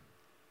there.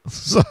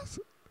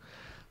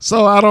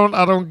 So I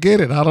don't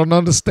get it. I don't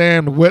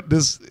understand what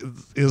this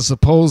is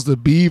supposed to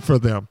be for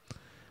them.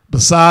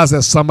 Besides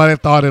that somebody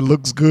thought it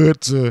looks good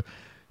to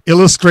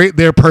illustrate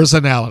their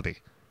personality.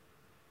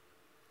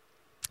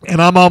 And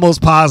I'm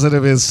almost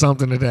positive it's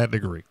something to that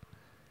degree.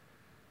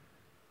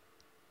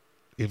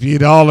 If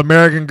you'd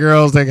All-American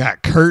girls, they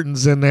got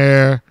curtains in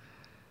there.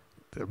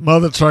 The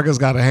mother truckers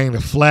got to hang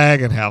the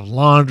flag and have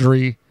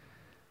laundry.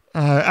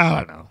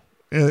 I don't know.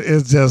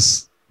 It's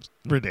just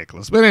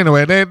ridiculous. But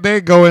anyway,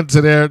 they go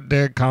into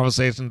their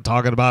conversation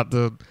talking about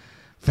the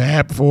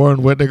Fab Four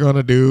and what they're going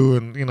to do.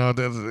 And, you know,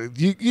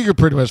 you can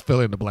pretty much fill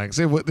in the blanks.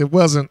 It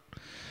wasn't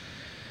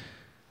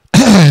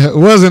it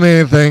wasn't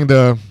anything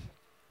to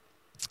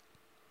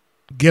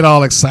get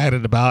all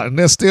excited about, and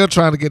they're still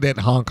trying to get that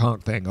honk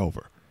honk thing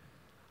over.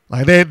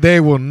 Like they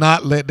will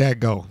not let that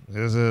go.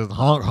 This is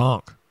honk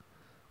honk.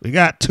 We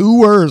got 2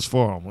 words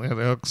for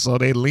them, so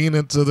they lean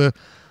into the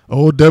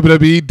old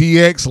WWE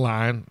DX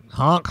line,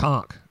 honk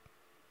honk.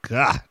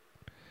 God.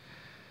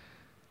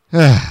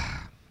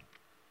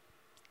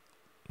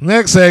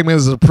 Next segment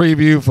is a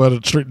preview for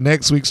the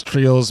next week's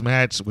trios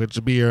match, which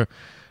will be a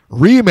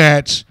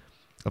rematch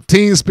of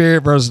Team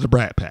Spirit versus the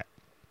Brat Pack,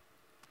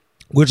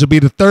 which will be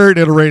the 3rd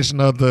iteration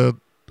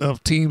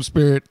of Team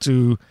Spirit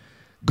to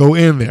go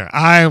in there.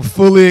 I am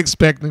fully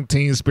expecting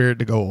Team Spirit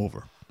to go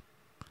over.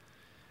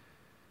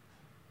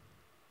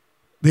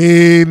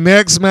 The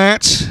next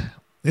match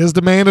is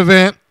the main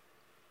event.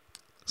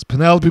 It's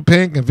Penelope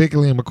Pink and Vicky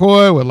Lynn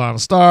McCoy with Lana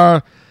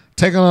Starr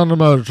taking on the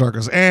Mother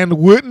Truckers. And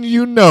wouldn't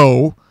you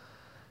know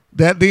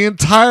that the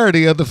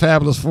entirety of the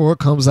Fabulous Four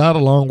comes out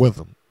along with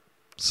them.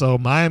 So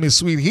Miami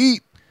Sweet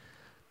Heat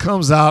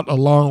comes out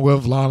along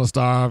with Lana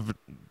Starr,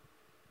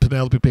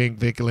 Penelope Pink,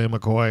 Vicky Lynn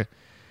McCoy.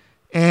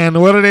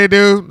 And what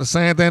do? The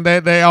same thing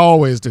that they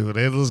always do.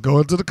 They just go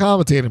into the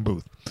commentating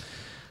booth.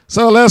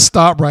 So let's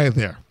stop right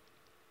there.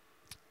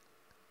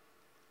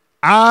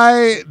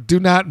 I do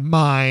not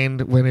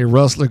mind when a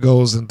wrestler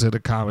goes into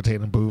the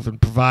commentating booth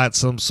and provides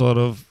some sort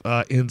of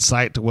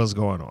insight to what's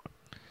going on.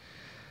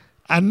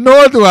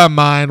 Nor do I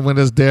mind when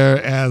it's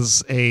there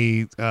as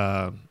a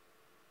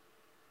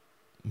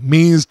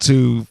means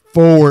to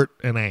forward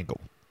an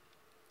angle.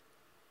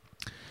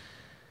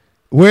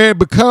 Where it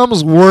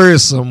becomes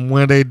worrisome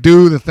when they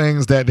do the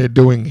things that they're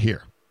doing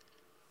here.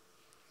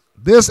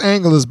 This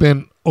angle has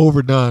been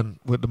overdone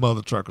with the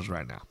Mother Truckers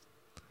right now.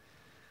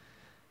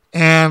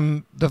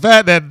 And the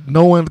fact that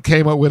no one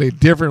came up with a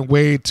different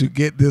way to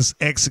get this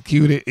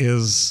executed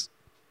is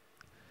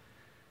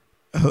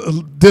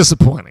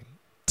disappointing,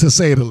 to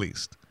say the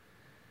least.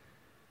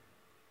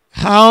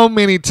 How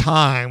many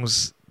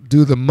times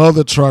do the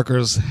Mother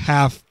Truckers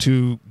have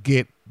to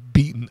get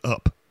beaten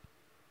up?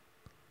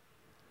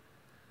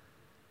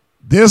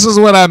 This is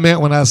what I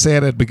meant when I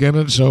said at the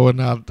beginning of the show, and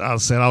I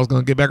said I was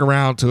going to get back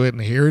around to it,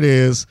 and here it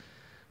is.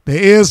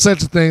 There is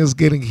such a thing as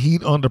getting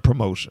heat under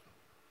promotion.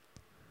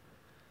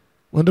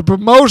 When the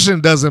promotion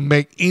doesn't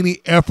make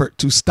any effort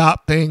to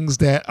stop things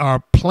that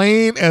are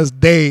plain as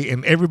day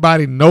and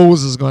everybody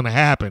knows is going to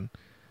happen,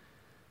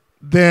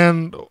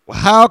 then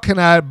how can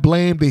I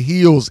blame the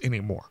heels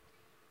anymore?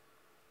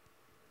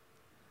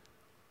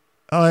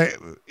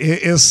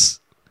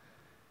 It's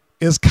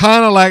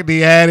kind of like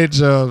the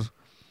adage of,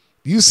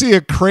 you see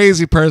a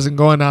crazy person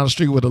going down the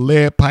street with a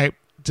lead pipe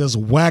just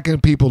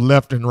whacking people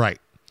left and right.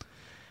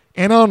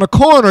 And on the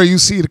corner, you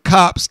see the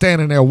cop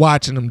standing there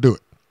watching them do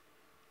it.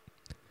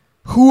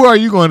 who are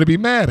you going to be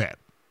mad at?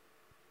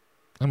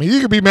 I mean, you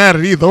can be mad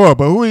at either or,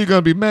 but who are you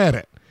going to be mad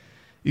at?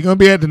 You going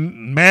to be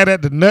mad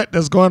at the nut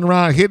that's going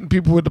around hitting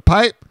people with the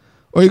pipe,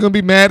 or you going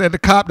to be mad at the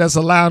cop that's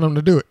allowing them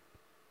to do it?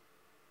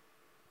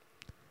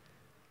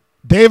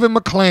 David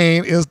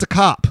McLane is the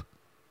cop,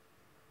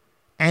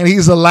 and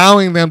he's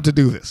allowing them to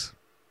do this.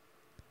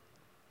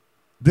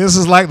 This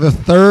is like the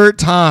third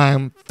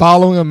time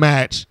following a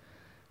match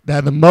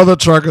that the mother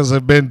truckers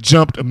have been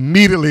jumped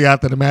immediately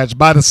after the match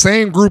by the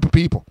same group of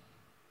people.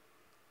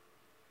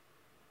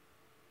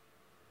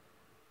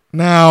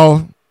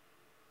 Now,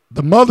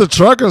 the mother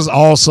truckers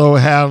also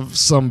have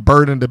some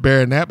burden to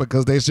bear in that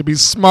because they should be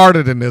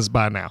smarter than this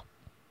by now.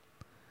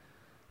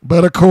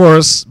 But of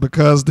course,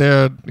 because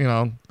they're,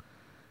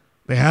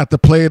 they have to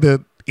play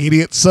the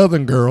idiot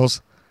Southern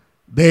girls,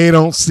 they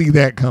don't see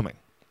that coming.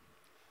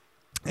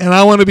 And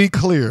I want to be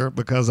clear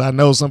because I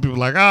know some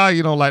people are like,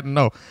 you don't like them.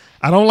 No,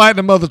 I don't like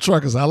the mother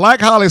truckers. I like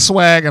Holly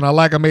Swag and I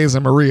like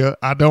Amazing Maria.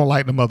 I don't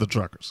like the mother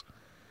truckers.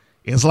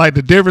 It's like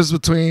the difference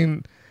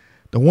between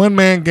the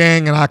one-man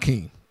gang and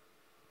Akeem.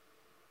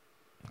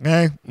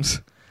 Okay?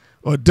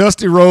 Or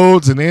Dusty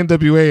Rhodes and the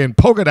NWA and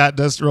Polka Dot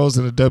Dusty Rhodes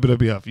and the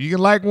WWF. You can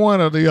like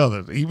one or the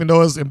other, even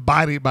though it's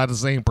embodied by the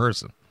same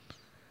person.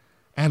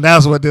 And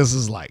that's what this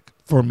is like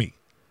for me.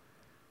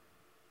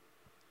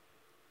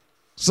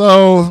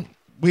 So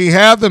we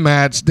have the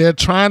match. They're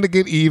trying to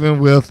get even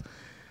with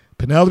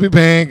Penelope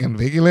Pink and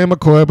Vicky Lynn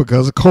McCoy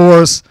because, of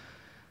course,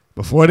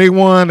 before they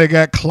won, they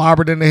got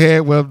clobbered in the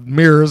head with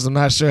mirrors. I'm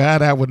not sure how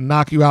that would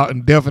knock you out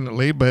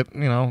indefinitely, but,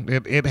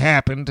 it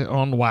happened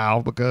on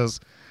WOW because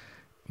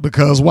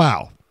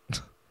WOW.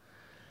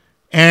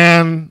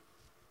 And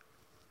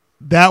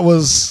that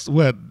was,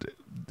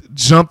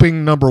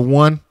 jumping number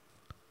 1?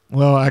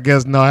 Well, I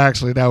guess, no,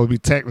 actually, that would be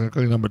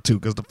technically number 2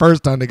 because the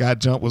first time they got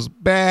jumped was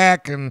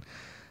back in,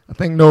 I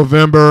think,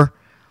 November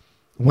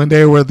when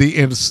they were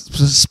the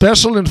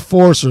special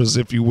enforcers,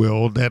 if you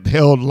will, that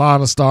held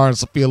Lana Starr and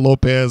Sophia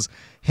Lopez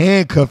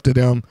handcuffed to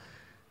them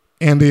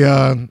in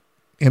the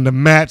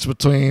match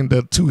between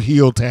the two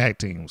heel tag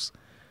teams,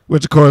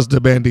 which, of course, the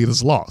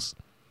Banditas lost.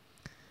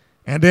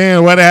 And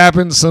then what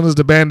happened as soon as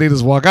the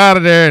Banditas walk out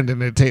of there and then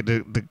they take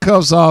the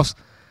cuffs off,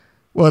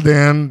 well,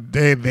 then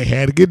they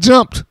had to get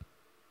jumped.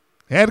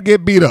 They had to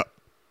get beat up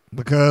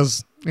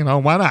because,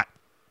 why not?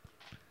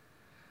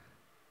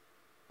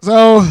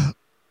 So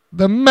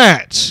the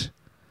match,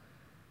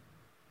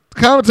 the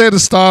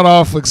commentators start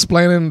off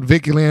explaining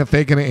Vicky Lynn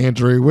faking an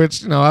injury,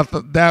 which, I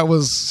thought that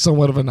was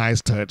somewhat of a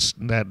nice touch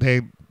that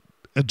they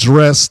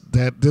addressed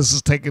that this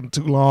is taking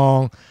too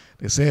long.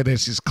 They said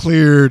that she's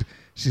cleared.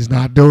 She's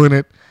not doing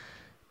it.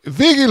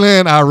 Vicky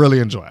Lynn, I really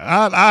enjoy.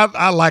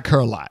 I like her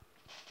a lot.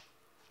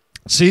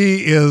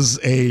 She is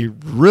a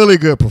really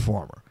good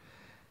performer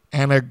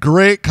and a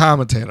great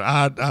commentator.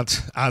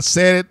 I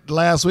said it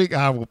last week.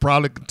 I will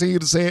probably continue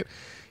to say it.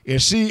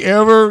 If she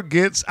ever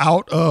gets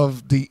out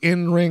of the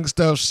in-ring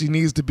stuff, she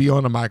needs to be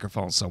on a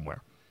microphone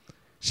somewhere.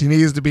 She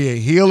needs to be a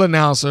heel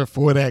announcer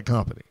for that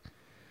company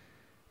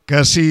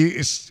because she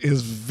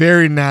is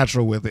very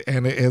natural with it,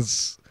 and it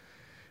is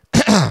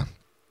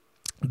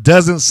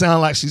doesn't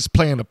sound like she's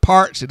playing a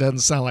part. She doesn't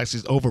sound like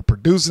she's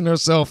overproducing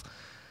herself.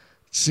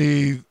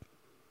 She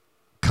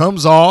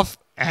comes off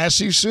as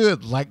she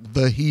should, like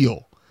the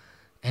heel,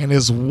 and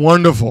is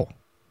wonderful.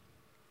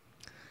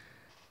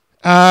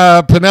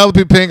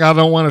 Penelope Pink, I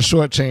don't want to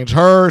shortchange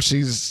her.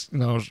 She's,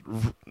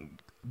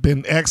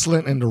 been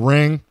excellent in the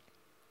ring.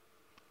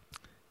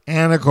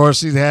 And, of course,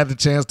 she's had the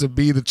chance to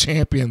be the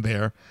champion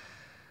there.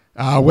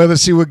 Whether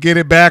she would get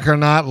it back or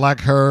not,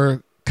 like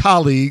her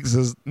colleagues,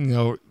 is,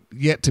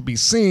 yet to be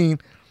seen.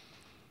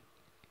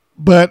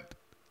 But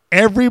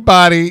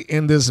everybody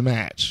in this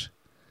match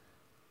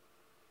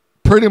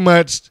pretty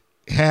much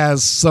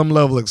has some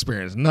level of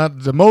experience.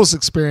 Not the most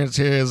experience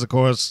here is, of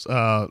course,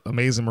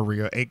 Amazing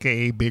Maria,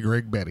 a.k.a. Big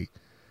Rig Betty.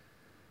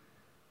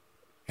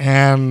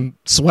 And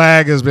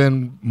Swag has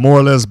been more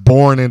or less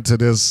born into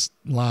this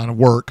line of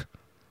work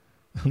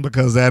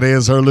because that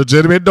is her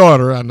legitimate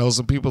daughter. I know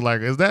some people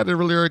like, is that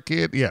really her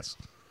kid? Yes.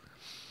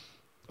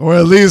 Or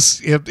at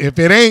least if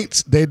it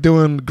ain't, they're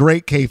doing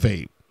great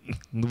kayfabe.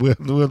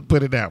 We'll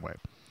put it that way.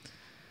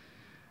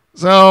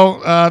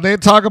 So they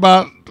talk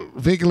about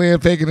Vicky Lynn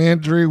faking an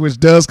injury, which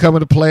does come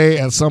into play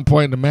at some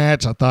point in the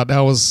match. I thought that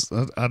was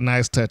a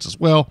nice touch as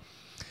well.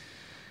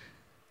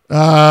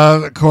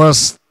 Of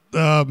course,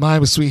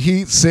 Miami Sweet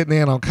Heat sitting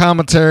in on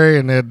commentary,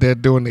 and they're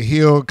doing the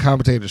heel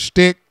commentator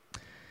shtick.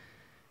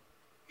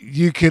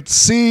 You could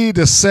see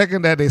the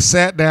second that they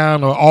sat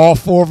down, or all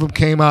four of them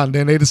came out, and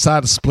then they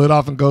decided to split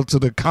off and go to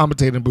the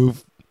commentating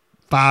booth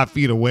 5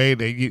 feet away.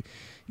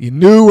 You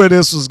knew where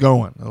this was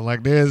going.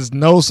 Like, there's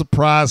no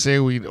surprise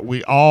here.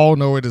 We all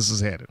know where this is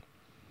headed.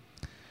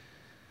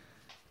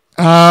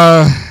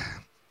 None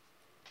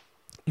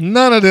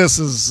of this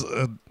is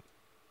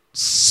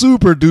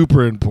super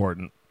duper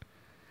important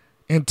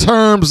in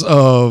terms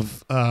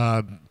of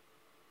the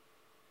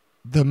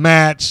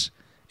match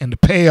and the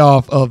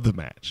payoff of the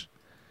match.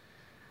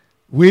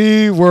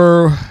 We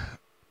were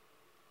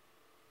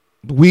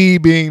we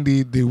being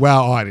the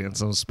WoW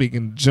audience, I'm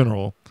speaking in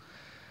general,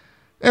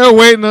 they were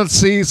waiting to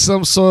see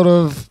some sort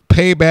of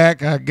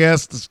payback, I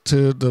guess,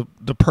 to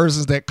the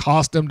persons that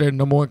cost them their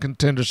number one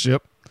contendership.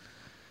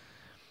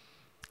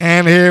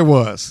 And here it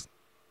was.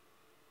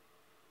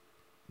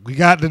 We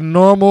got the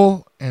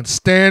normal and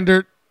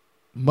standard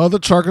Mother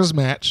Truckers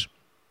match.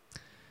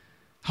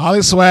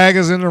 Holly Swag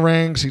is in the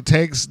ring. She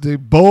takes the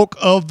bulk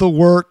of the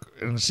work,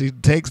 and she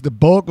takes the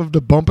bulk of the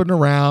bumping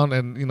around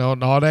and,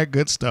 and all that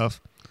good stuff.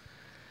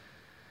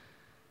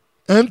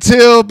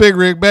 Until Big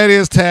Rig Betty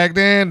is tagged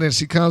in, then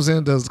she comes in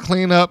and does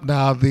cleanup.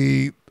 Now,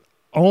 the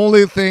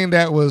only thing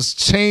that was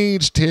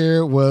changed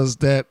here was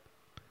that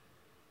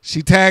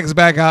she tags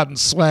back out and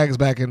Swag's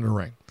back in the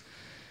ring.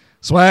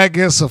 Swag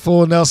gets a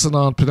full Nelson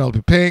on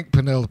Penelope Pink.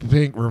 Penelope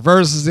Pink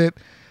reverses it,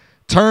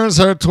 turns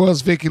her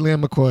towards Vicky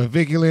Lynn McCoy.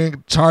 Vicky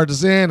Lynn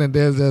charges in, and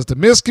there's the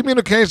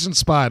miscommunication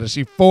spot as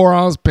she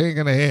forearms Pink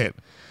in the head.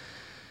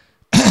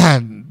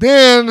 And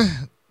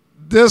then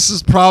this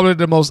is probably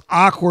the most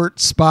awkward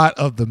spot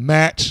of the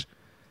match,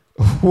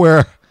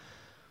 where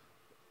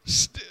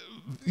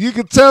you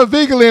could tell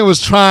Vicky Lynn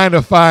was trying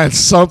to find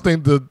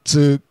something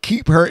to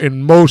keep her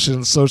in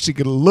motion so she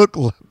could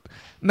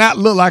not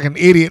look like an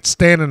idiot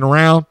standing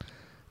around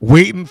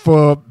waiting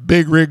for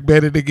Big Rig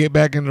Betty to get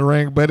back in the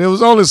ring, but it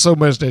was only so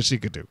much that she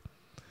could do.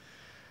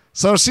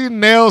 So she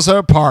nails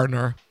her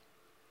partner.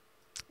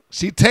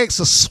 She takes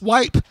a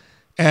swipe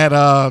at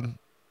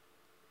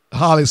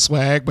Holly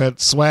Swag,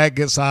 but Swag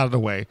gets out of the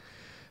way.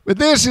 But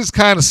then she's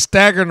kind of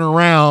staggering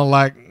around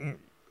like,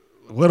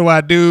 what do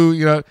I do?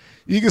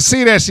 You can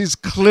see that she's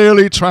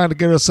clearly trying to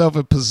get herself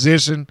in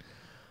position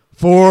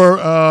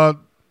for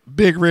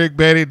Big Rig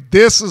Betty.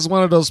 This is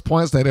one of those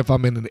points that if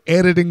I'm in an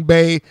editing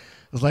bay,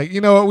 it's like,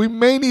 we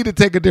may need to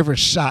take a different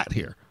shot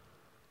here,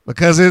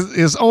 because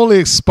it's only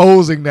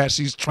exposing that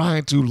she's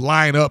trying to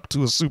line up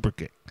to a super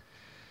kick,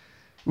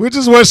 which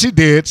is what she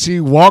did.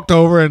 She walked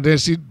over and then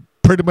she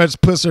pretty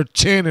much puts her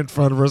chin in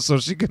front of her so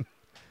she can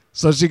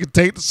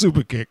take the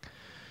super kick.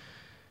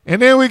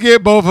 And then we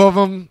get both of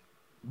them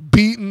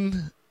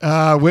beaten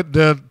with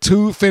the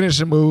two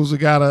finishing moves. We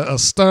got a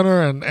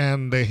stunner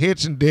and the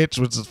hitch and ditch,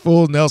 which is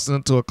full Nelson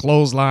into a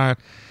clothesline.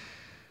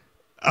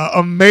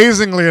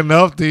 Amazingly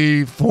enough,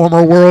 the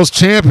former world's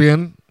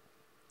champion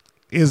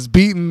is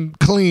beaten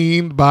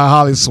clean by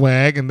Holly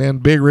Swag, and then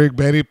Big Rig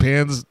Betty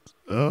pins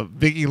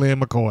Vicky Lynn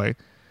McCoy.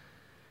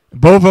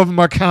 Both of them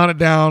are counted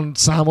down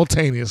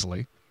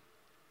simultaneously.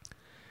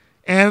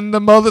 And the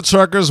Mother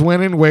Truckers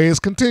winning ways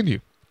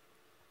continue.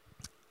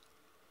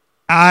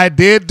 I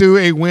did do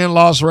a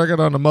win-loss record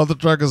on the Mother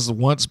Truckers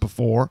once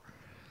before.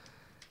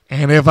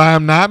 And if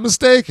I'm not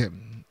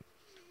mistaken,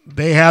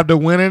 they have the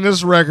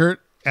winningest record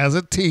as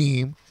a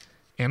team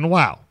in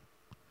WoW,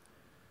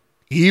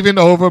 even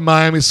over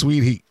Miami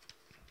Sweet Heat,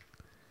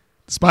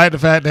 despite the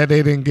fact that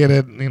they didn't get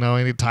it,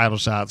 any title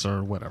shots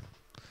or whatever.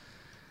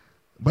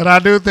 But I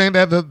do think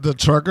that the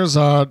Truckers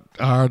are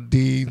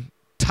the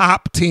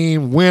top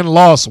team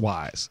win-loss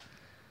wise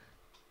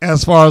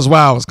as far as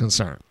WoW is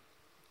concerned.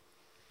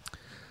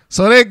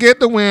 So they get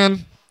the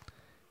win,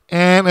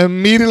 and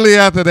immediately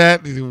after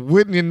that,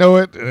 wouldn't you know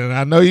it, and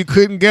I know you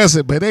couldn't guess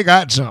it, but they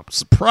got jumped.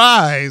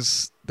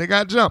 Surprise, they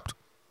got jumped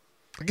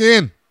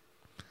again.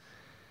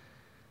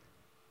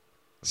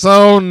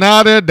 So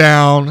now they're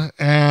down,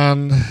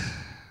 and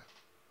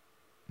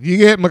you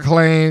get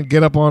McLean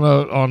get up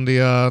on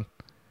the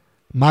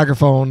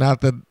microphone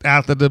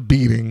after the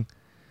beating,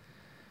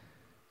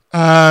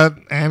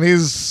 and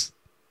he's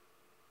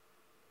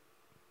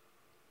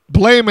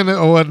blaming it,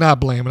 or not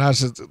blaming.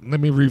 Let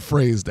me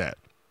rephrase that.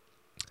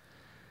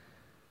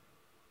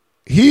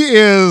 He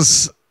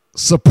is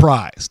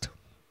surprised,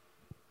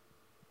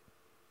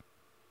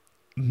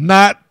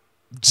 not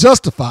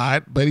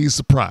justified, but he's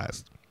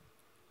surprised.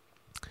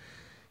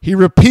 He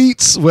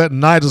repeats what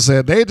Nigel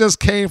said. They just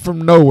came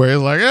from nowhere.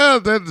 It's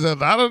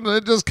like, they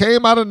just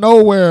came out of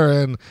nowhere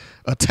and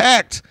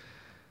attacked.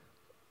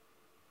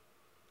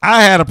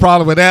 I had a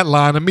problem with that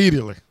line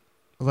immediately.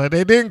 Like,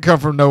 they didn't come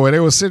from nowhere. They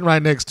were sitting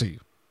right next to you.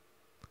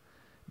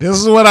 This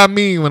is what I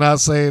mean when I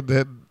say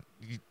that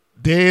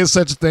there is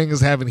such a thing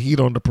as having heat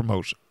on the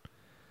promotion.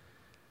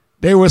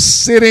 They were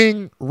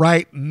sitting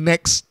right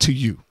next to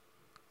you.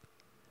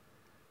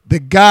 The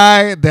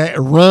guy that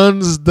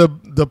runs the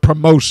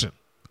promotion.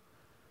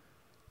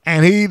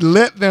 And he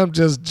let them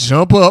just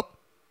jump up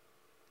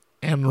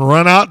and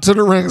run out to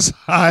the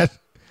ringside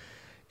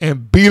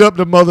and beat up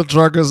the Mother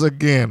Truckers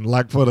again,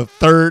 like for the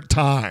third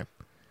time,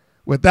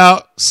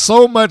 without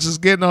so much as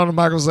getting on the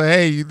mic and say,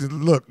 hey,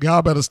 look,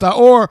 y'all better stop.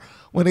 Or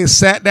when they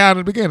sat down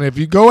at the beginning, if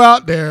you go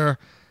out there,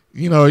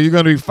 you're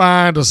going to be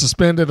fined or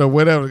suspended or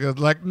whatever.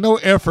 Like, no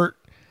effort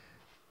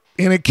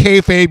in a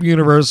kayfabe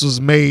universe was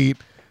made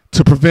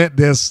to prevent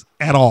this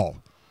at all.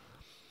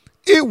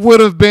 It would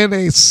have been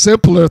a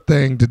simpler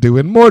thing to do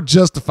and more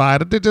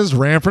justified if they just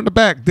ran from the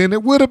back. Then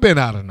it would have been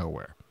out of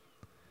nowhere.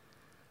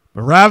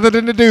 But rather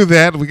than to do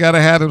that, we got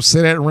to have them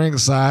sit at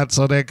ringside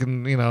so they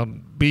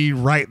can, be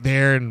right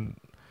there and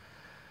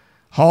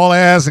haul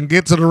ass and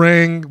get to the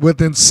ring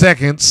within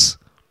seconds.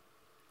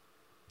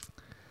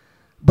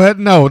 But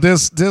no,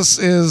 this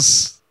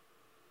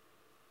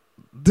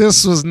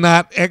was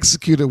not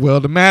executed well.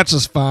 The match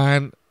was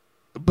fine,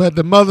 but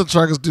the Mother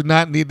Truckers do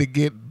not need to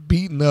get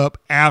beaten up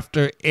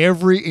after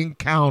every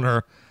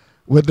encounter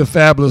with the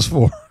Fabulous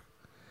Four.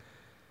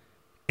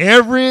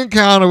 Every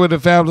encounter with the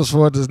Fabulous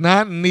Four does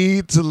not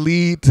need to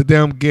lead to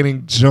them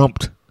getting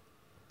jumped.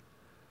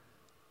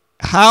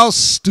 How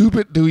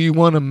stupid do you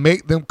want to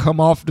make them come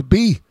off to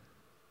be?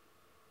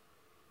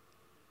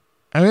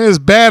 I mean, it's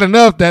bad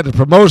enough that the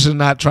promotion is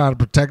not trying to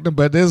protect them,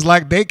 but it's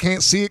like they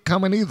can't see it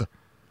coming either.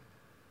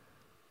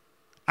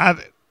 I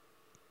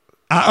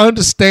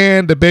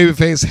understand the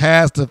babyface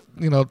has to,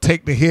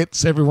 take the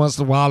hits every once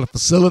in a while to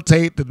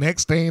facilitate the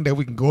next thing that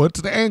we can go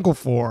into the angle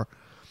for.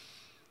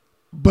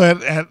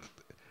 But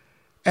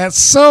at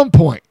some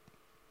point,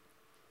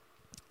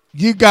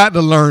 you got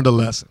to learn the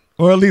lesson,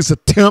 or at least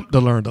attempt to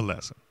learn the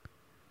lesson.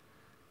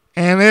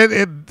 And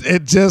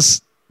it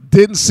just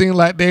didn't seem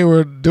like they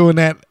were doing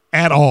that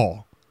at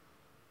all.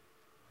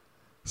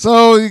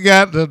 So you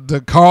got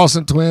the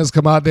Carlson twins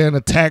come out there and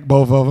attack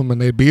both of them, and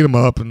they beat them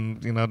up,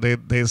 and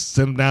they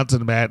send them down to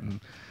the mat,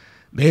 and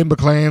Dave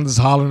McClain is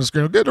hollering and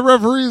screaming, "Get the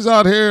referees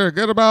out here!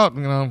 Get them out!"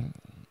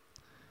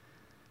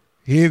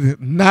 He's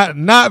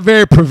not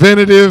very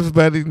preventative,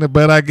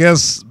 but I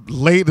guess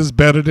late is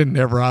better than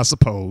never, I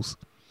suppose.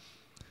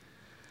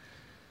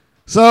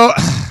 So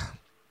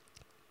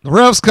the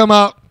refs come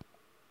out.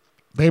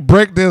 They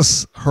break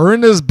this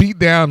horrendous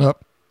beatdown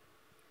up.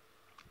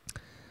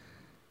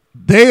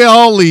 They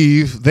all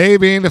leave, they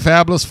being the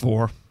Fabulous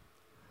Four.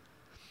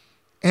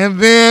 And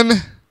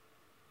then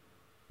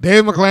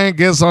Dave McClain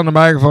gets on the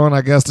microphone,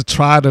 I guess, to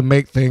try to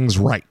make things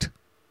right.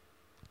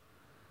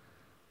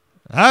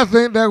 I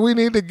think that we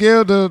need to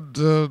give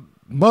the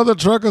Mother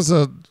Truckers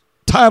a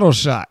title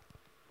shot.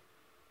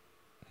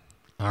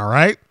 All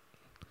right.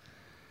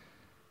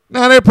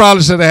 Now, they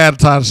probably should have had a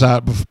title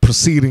shot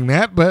preceding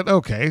that, but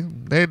okay.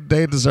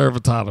 They deserve a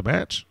title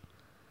match.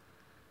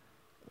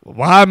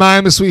 Why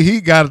Miami Sweet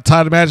Heat got a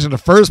title match in the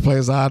first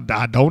place, I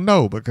don't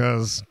know,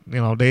 because,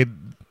 they,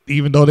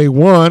 even though they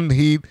won,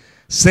 he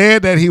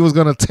said that he was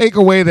going to take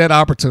away that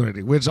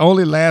opportunity, which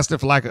only lasted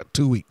for like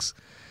 2 weeks.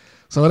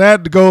 So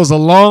that goes a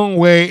long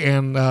way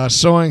in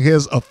showing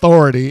his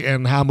authority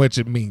and how much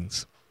it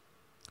means.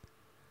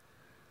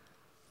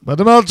 But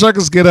the Mother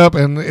Truckers get up,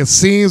 and it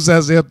seems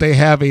as if they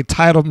have a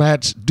title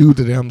match due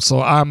to them. So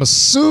I'm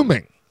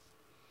assuming,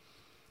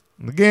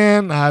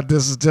 again,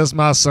 this is just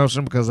my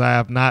assumption because I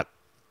have not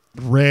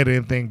read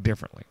anything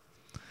differently.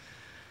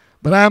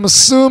 But I'm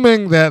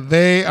assuming that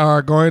they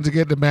are going to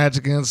get the match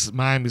against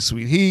Miami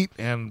Sweet Heat,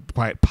 and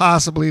quite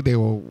possibly they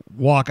will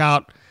walk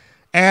out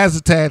as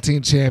the tag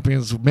team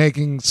champions,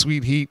 making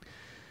Sweet Heat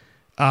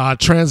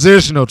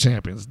transitional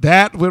champions.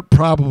 That would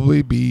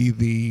probably be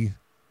the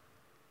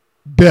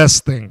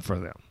best thing for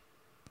them.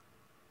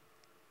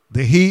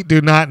 The Heat do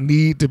not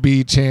need to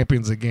be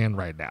champions again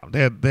right now.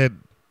 They're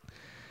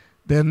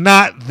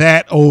not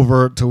that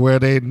over to where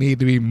they need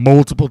to be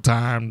multiple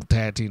time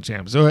tag team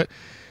champions. So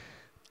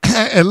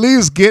at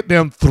least get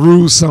them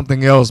through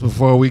something else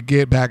before we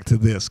get back to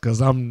this,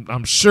 because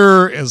I'm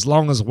sure as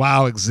long as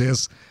WoW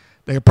exists,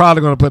 they're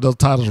probably going to put those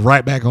titles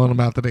right back on them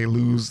after they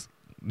lose,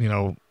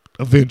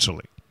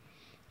 eventually.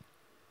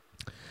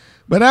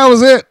 But that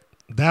was it.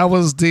 That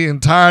was the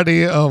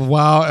entirety of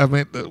WoW. I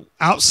mean,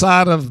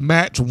 outside of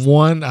match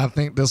 1, I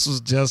think this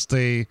was just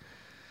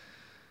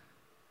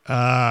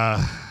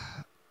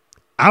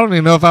I don't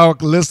even know if I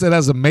would list it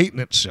as a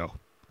maintenance show.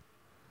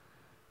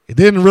 It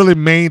didn't really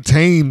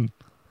maintain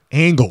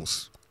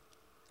angles.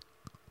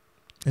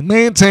 It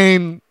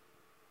maintained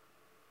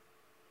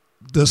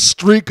the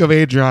streak of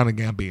Adriana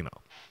Gambino.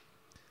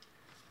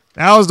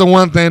 That was the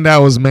one thing that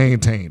was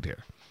maintained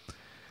here.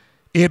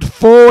 It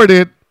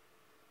forwarded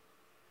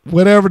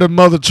whatever the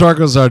Mother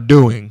Truckers are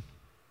doing.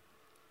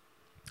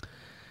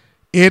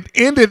 It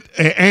ended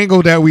an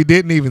angle that we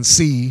didn't even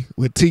see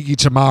with Tiki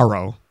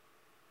Chamorro.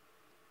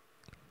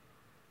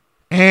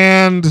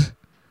 And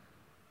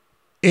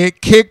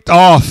it kicked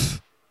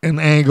off an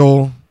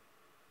angle,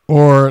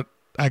 or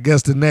I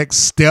guess the next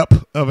step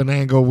of an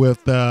angle,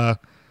 with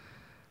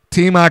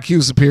Team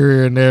IQ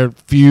Superior and their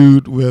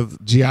feud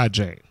with G.I.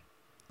 Jane.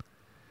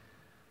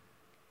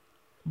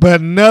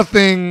 But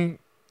nothing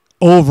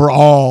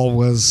overall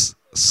was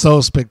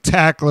so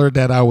spectacular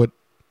that I would,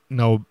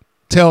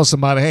 tell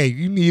somebody, hey,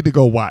 you need to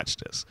go watch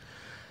this.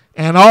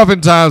 And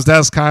oftentimes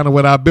that's kind of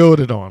what I build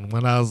it on.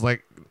 When I was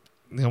like,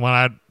 when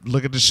I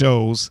look at the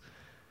shows,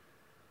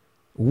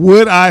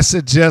 would I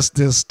suggest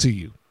this to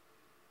you?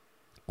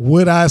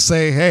 Would I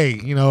say, hey,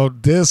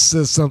 this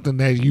is something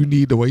that you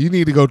need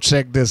to go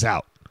check this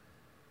out?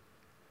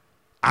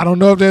 I don't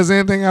know if there's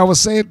anything I would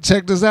say,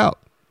 check this out.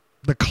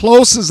 The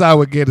closest I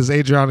would get is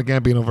Adriana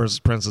Gambino versus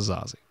Princess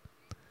Aussie.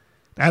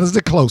 That is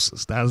the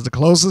closest. That is the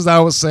closest I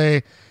would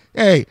say,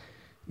 hey,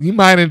 you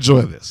might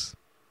enjoy this.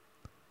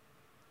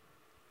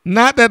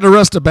 Not that the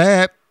rest are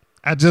bad.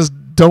 I just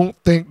don't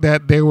think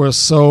that they were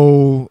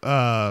so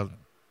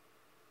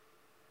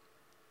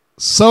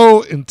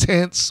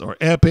intense or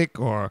epic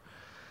or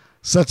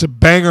such a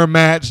banger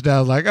match that I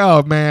was like,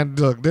 oh man,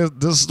 look, this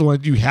is the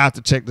one you have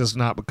to check this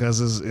one out because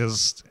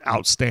it's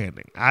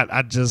outstanding.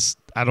 I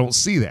don't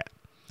see that.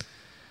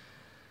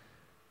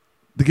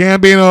 The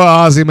Gambino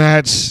Ozzy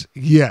match,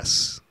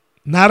 yes,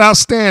 not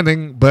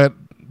outstanding, but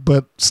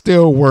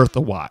still worth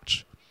a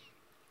watch.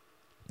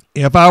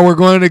 If I were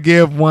going to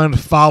give one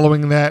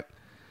following that,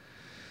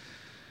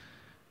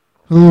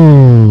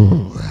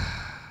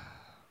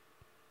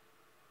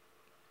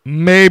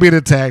 maybe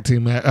the tag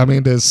team match. I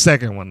mean, the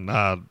second one,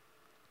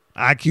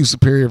 IQ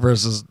Superior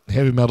versus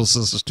Heavy Metal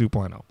Sisters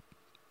 2.0.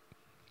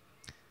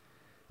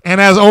 And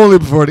that's only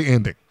before the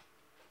ending.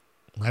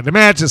 Like the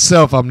match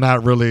itself, I'm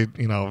not really,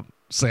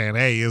 saying,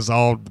 hey, it's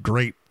all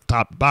great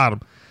top to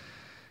bottom.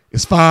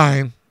 It's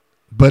fine,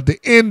 but the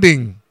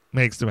ending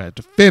makes the match.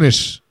 The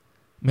finish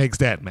makes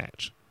that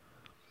match.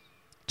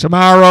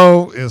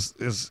 Tomorrow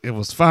it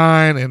was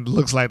fine, and it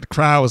looks like the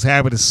crowd was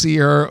happy to see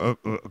her, a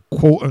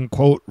quote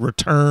unquote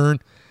return.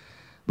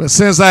 But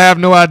since I have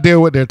no idea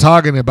what they're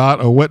talking about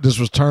or what this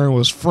return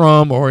was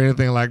from or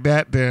anything like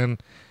that, then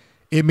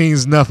it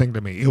means nothing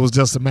to me. It was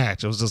just a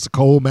match. It was just a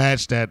cold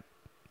match that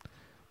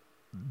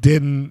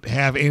didn't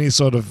have any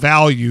sort of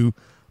value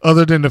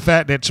other than the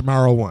fact that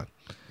Tomorrow won.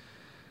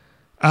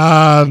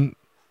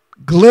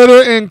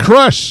 Glitter and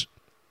Crush.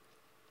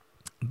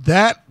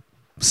 That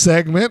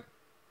segment,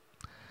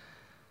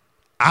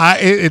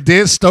 it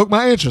did stoke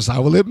my interest, I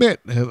will admit.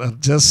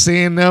 Just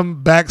seeing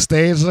them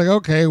backstage, like,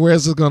 okay,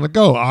 where's it going to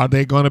go? Are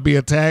they going to be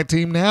a tag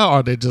team now? Or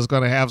are they just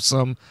going to have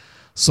some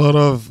sort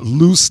of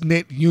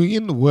loose-knit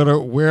union?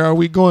 Where are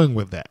we going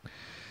with that?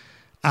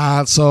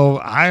 So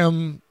I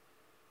am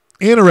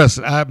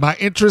interested. My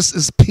interest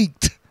is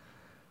piqued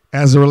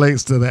as it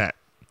relates to that.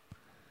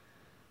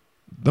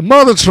 The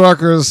Mother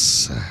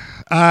Truckers,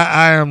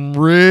 I am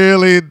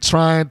really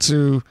trying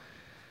to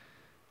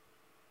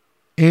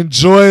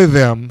enjoy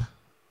them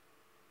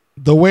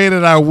the way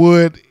that I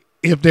would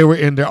if they were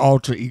in their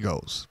alter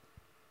egos.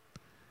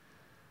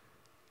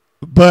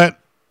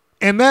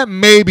 And that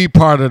may be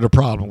part of the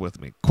problem with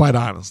me, quite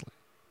honestly.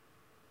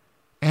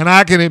 And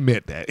I can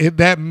admit that.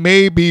 That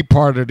may be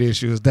part of the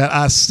issue, is that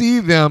I see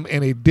them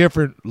in a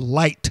different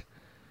light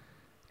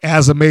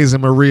as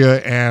Amazing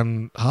Maria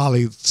and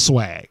Holly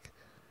Swag.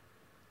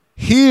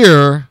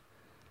 Here,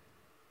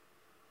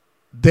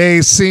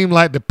 they seem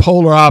like the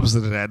polar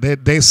opposite of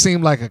that. They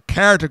seem like a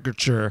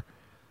caricature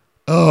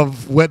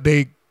of what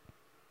they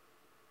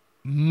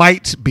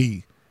might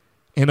be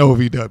in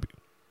OVW.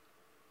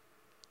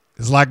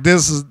 It's like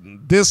this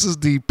is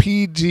the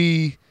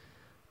PG,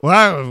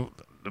 well,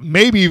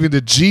 maybe even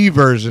the G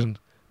version,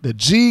 the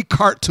G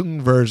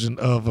cartoon version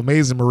of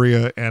Amazing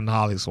Maria and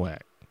Holly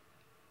Swag.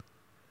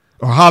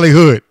 Or Holly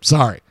Hood,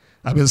 sorry.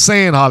 I've been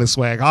saying Holly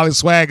Swag. Holly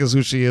Swag is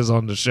who she is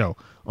on the show,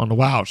 on the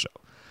Wild Show.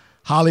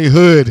 Holly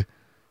Hood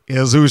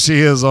is who she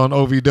is on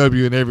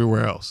OVW and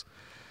everywhere else.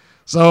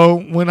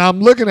 So when I'm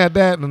looking at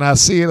that and I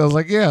see it, I was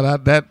like, yeah,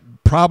 that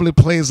probably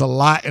plays a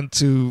lot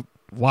into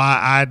why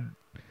I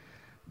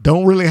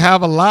don't really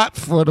have a lot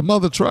for the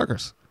Mother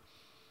Truckers.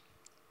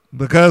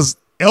 Because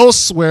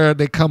elsewhere,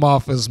 they come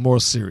off as more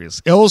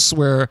serious.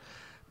 Elsewhere,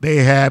 they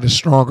had a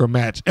stronger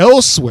match.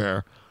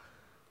 Elsewhere,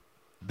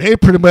 they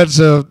pretty much,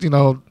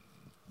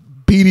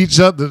 beat each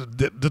other.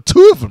 The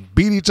two of them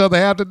beat each other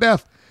half to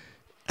death.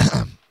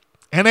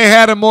 And they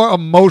had a more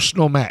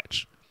emotional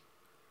match.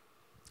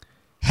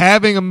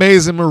 Having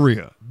Amazing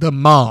Maria, the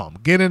mom,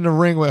 get in the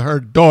ring with her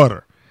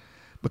daughter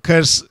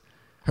because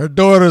her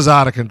daughter's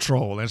out of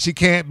control and she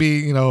can't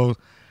be,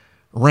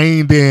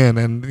 reined in,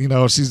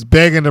 and she's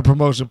begging the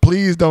promotion,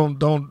 please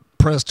don't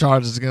press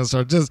charges against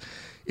her. Just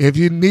if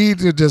you need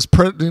to just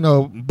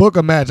book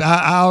a match,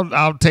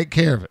 I'll take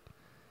care of it.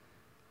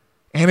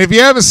 And if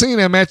you haven't seen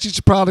that match, you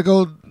should probably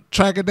go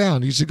track it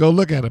down. You should go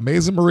look at it.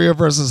 Amazing Maria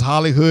versus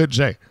Holly Hood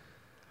J.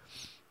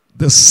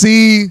 To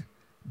see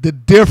the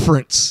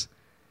difference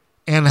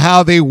in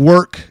how they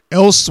work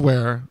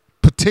elsewhere,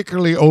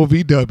 particularly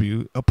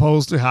OVW,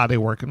 opposed to how they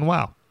work in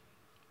WoW.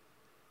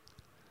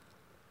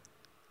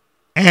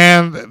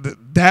 And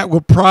that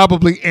would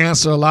probably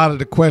answer a lot of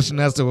the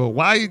question as to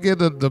why you give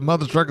the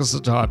Mother Truckers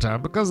such a hard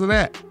time. Because of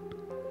that.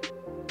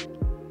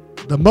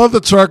 The Mother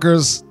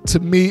Truckers, to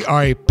me,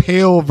 are a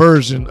pale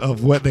version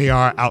of what they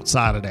are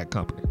outside of that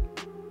company.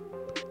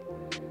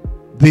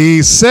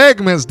 The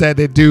segments that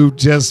they do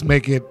just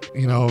make it,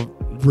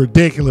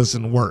 ridiculous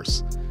and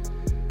worse.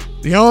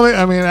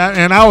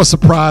 I was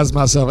surprised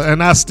myself,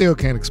 and I still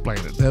can't explain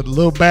it. That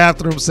little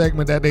bathroom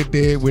segment that they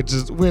did,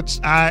 which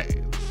I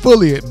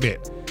fully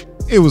admit,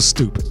 it was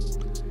stupid.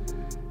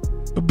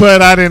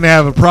 But I didn't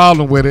have a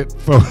problem with it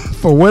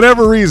for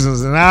whatever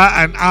reasons, and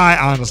I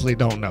honestly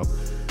don't know.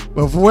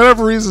 But for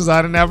whatever reasons,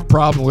 I didn't have a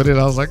problem with it.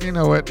 I was like, you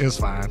know what, it's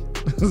fine.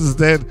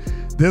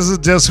 This is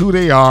just who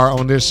they are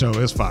on this show.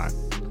 It's fine.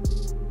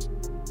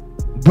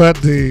 But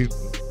the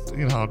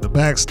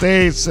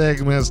backstage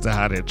segments,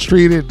 how they're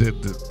treated,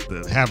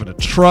 the having a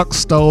truck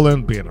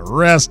stolen, being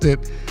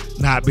arrested,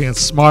 not being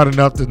smart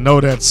enough to know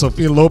that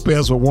Sophia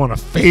Lopez would want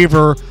to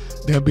favor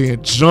them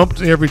being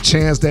jumped every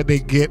chance that they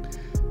get.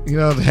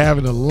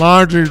 having a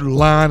laundry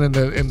line in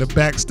the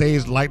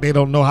backstage like they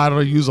don't know how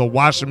to use a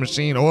washing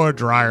machine or a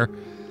dryer.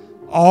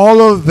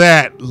 All of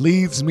that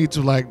leads me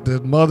to like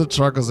the mother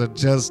truckers are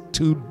just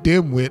two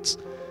dimwits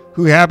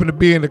who happen to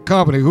be in the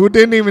company, who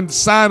didn't even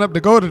sign up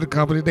to go to the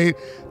company. They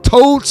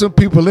told some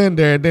people in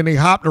there, and then they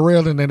hopped the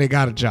rail, and then they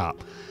got a job.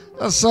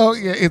 So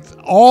yeah, it's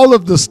all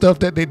of the stuff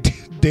that they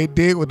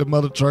did with the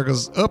mother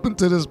truckers up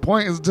until this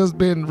point has just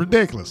been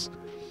ridiculous.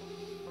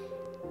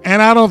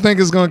 And I don't think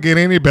it's going to get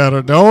any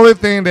better. The only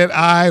thing that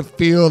I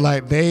feel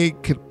like they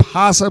could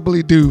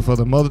possibly do for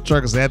the mother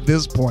truckers at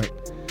this point,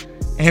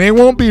 and it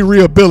won't be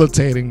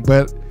rehabilitating,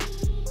 but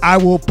I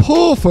will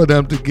pull for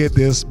them to get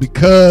this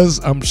because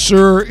I'm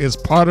sure it's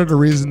part of the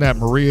reason that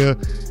Maria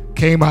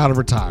came out of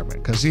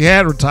retirement, because she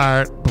had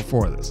retired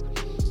before this.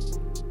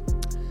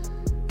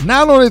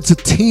 Not only to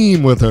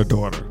team with her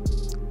daughter,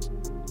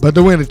 but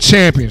to win the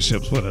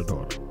championships with her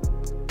daughter.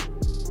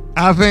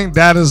 I think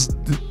that is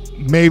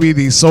maybe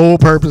the sole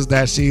purpose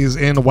that she's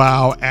in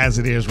WoW as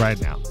it is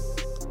right now.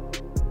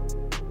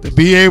 To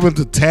be able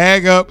to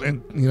tag up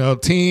and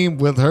team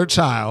with her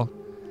child,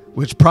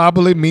 which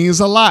probably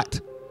means a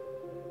lot.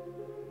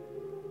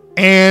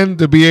 And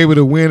to be able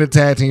to win the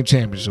tag team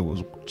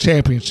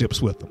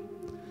championships with them.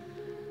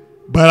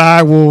 But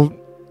I will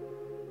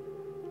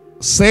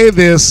say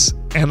this,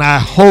 and I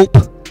hope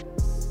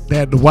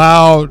that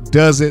WoW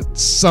does it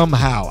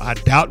somehow. I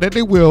doubt that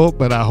they will,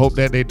 but I hope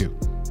that they do.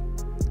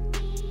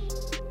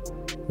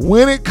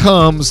 When it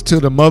comes to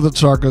the mother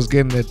truckers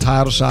getting their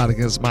title shot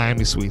against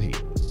Miami Sweet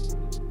Heat,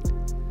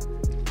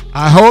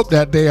 I hope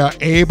that they are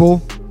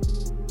able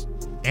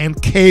and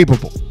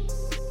capable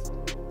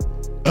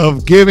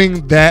of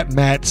giving that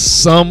match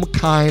some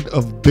kind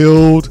of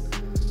build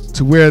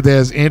to where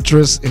there's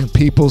interest in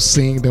people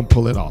seeing them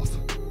pull it off.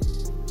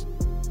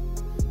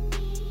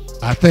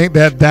 I think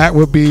that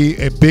would be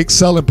a big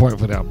selling point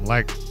for them.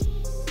 Like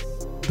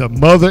the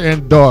mother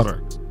and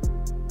daughter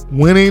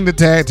winning the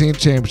tag team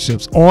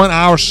championships on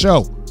our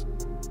show.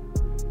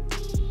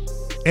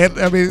 And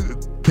I mean,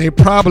 they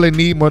probably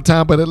need more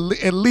time, but at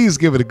least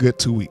give it a good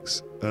 2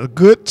 weeks. A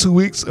good 2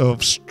 weeks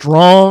of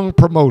strong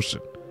promotion.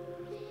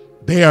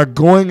 They are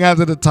going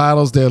after the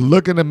titles. They're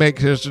looking to make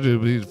history to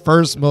be the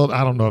first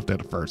I don't know if they're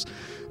the first,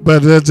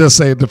 but let's just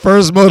say the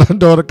first mother and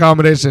daughter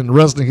combination in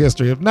wrestling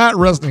history. If not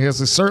wrestling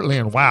history, certainly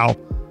in WoW.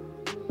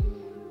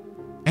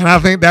 And I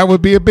think that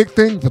would be a big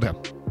thing for them.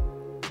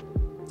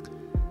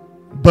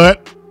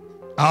 But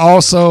I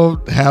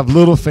also have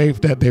little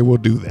faith that they will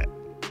do that.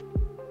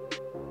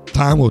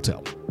 Time will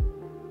tell.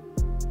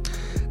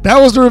 That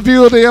was the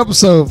review of the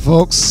episode,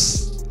 folks.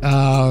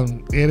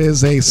 It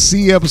is a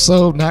C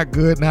episode, not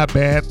good, not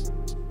bad.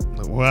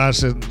 Well,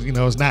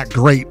 it's not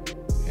great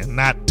and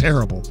not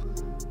terrible.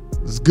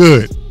 It's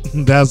good.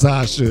 That's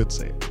how I should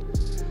say it.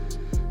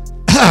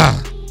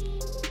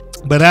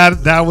 But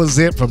that was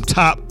it from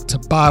top to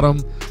bottom.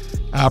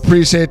 I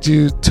appreciate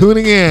you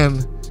tuning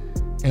in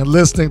and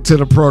listening to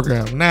the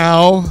program.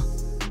 Now,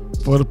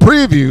 for the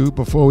preview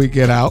before we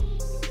get out,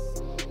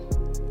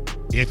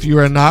 if you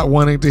are not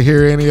wanting to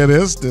hear any of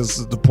this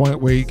is the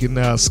point where you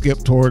can skip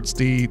towards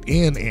the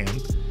end.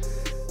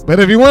 But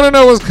if you want to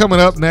know what's coming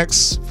up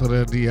next for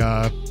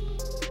the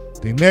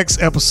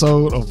next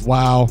episode of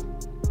WoW,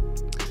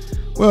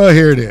 well,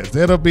 here it is.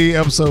 It'll be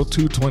episode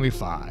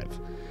 225.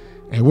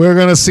 And we're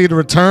going to see the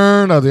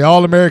return of the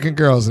All-American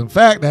Girls. In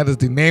fact, that is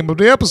the name of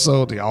the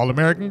episode, the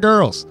All-American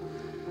Girls.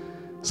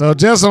 So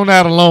just on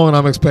that alone,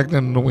 I'm expecting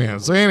them to win.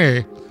 So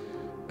anyway,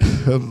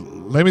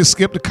 let me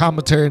skip the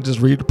commentary and just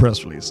read the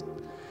press release.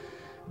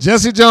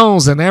 Jesse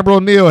Jones and Amber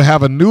O'Neal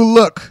have a new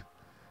look,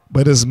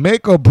 but it's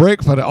make or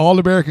break for the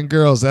All-American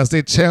Girls as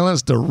they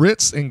challenge the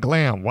Ritz and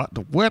Glam. What?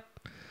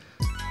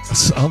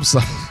 I'm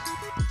sorry.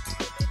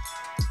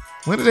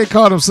 When did they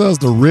call themselves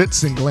the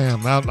Ritz and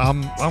Glam?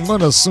 I'm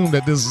going to assume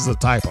that this is a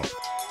typo.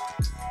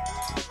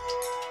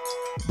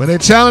 But they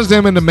challenged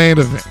them in the main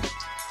event.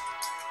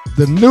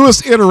 The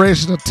newest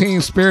iteration of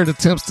Team Spirit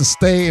attempts to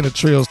stay in the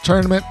Trios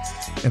tournament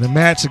in a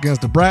match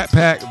against the Brat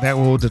Pack that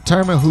will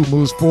determine who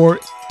moves forward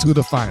to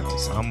the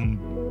finals. I'm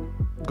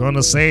going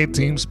to say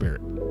Team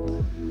Spirit.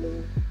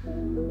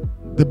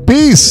 The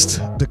Beast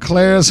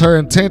declares her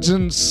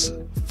intentions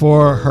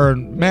for her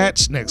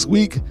match next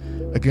week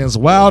against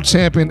WoW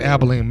champion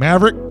Abilene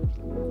Maverick.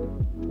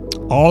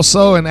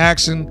 Also in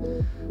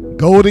action,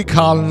 Goldie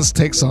Collins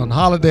takes on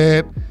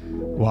Holiday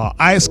while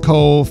Ice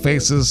Cold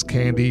faces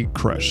Candy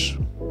Crush.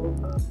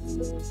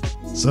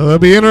 So it'll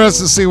be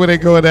interesting to see where they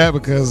go with that,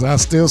 because I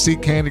still see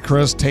Candy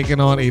Crush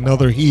taking on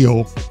another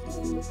heel,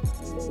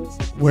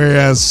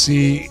 whereas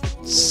she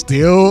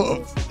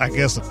still, I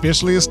guess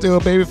officially is still a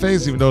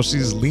babyface, even though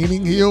she's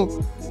leaning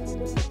heel.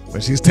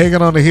 But she's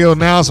taking on the heel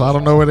now, so I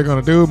don't know what they're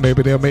going to do.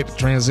 Maybe they'll make the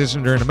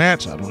transition during the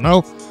match. I don't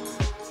know.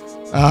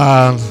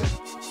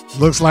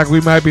 Looks like we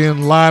might be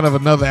in line of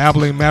another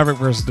Abilene Maverick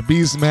versus the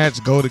Beast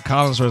match. Goldie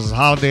Collins versus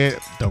Holiday.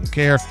 Don't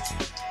care.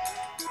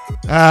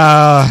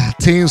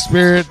 Team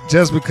Spirit,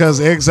 just because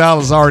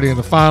Exile is already in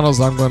the finals,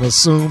 I'm going to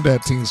assume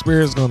that Team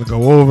Spirit is going to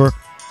go over.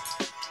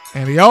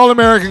 And the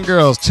All-American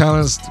Girls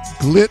challenged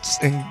Grits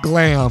and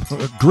Glam.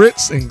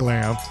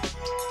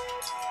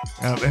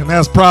 And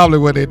that's probably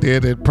what they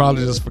did. They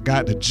probably just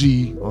forgot the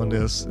G on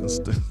this.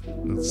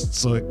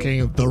 So it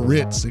came the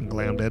Ritz and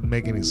Glam. That didn't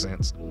make any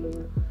sense.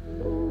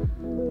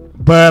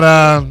 But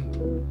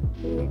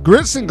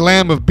Grits and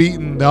Glam have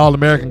beaten the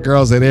All-American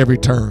Girls at every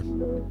turn.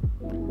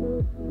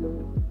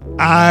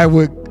 I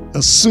would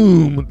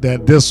assume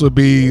that this would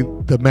be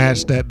the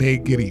match that they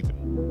get even.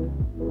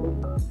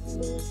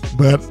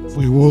 But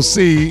we will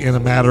see in a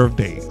matter of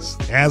days.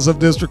 As of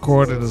this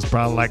recording, it's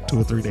probably like 2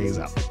 or 3 days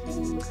out.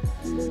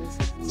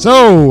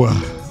 So,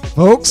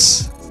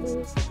 folks,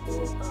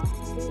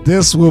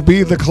 this will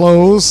be the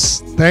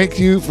close. Thank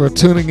you for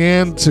tuning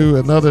in to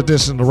another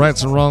edition of the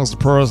Rights and Wrongs of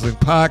Pro Wrestling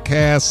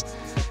Podcast.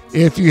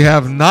 If you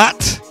have not,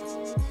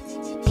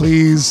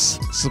 please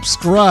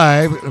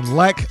subscribe and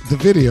like the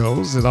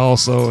videos. It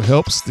also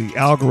helps the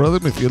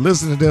algorithm. If you're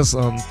listening to this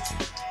on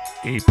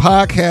a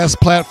podcast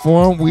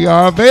platform, we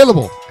are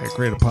available at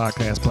greater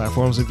podcast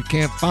platforms. If you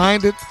can't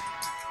find it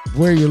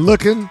where you're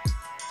looking,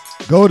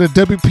 go to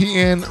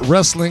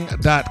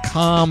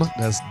WPNWrestling.com.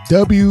 That's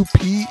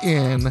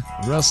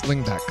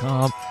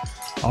WPNWrestling.com.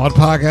 All the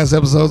podcast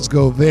episodes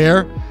go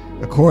there.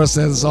 Of course,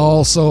 that is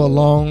also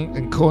along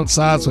and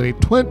coincides with a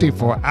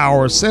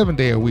 24-hour,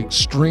 7-day-a-week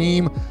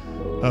stream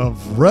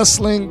of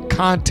wrestling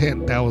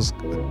content that was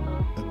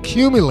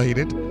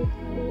accumulated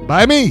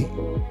by me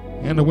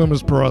and the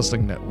Women's Pro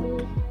Wrestling Network.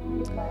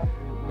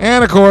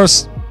 And, of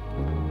course,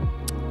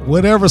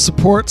 whatever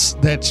supports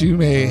that you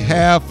may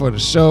have for the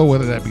show,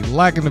 whether that be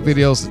liking the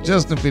videos,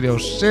 suggesting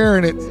videos,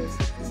 sharing it,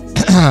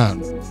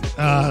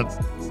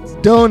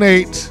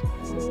 donate,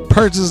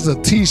 purchase the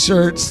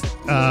t-shirts,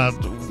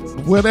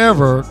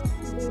 whatever,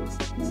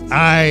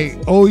 I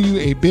owe you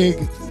a big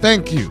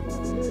thank you.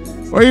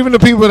 Or even the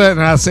people that,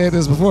 and I said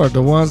this before,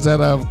 the ones that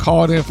have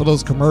called in for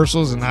those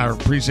commercials, and I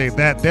appreciate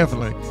that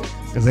definitely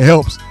because it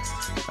helps.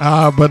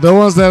 But the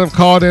ones that have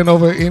called in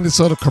over any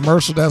sort of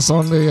commercial that's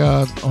on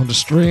the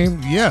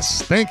stream,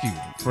 yes, thank you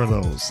for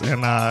those.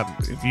 And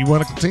if you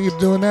want to continue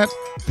doing that,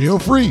 feel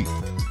free.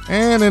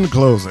 And in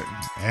closing,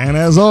 and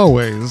as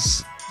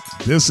always,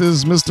 this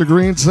is Mr.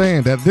 Green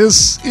saying that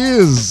this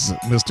is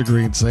Mr.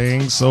 Green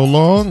saying so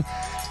long,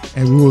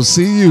 and we will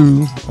see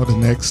you on the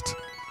next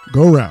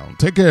go-round.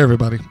 Take care,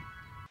 everybody.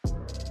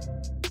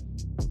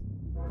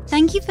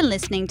 Thank you for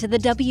listening to the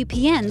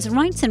WPN's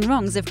Rights and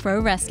Wrongs of Pro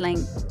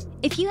Wrestling.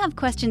 If you have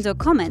questions or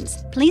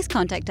comments, please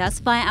contact us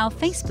via our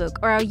Facebook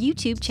or our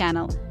YouTube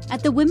channel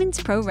at the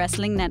Women's Pro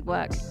Wrestling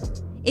Network.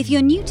 If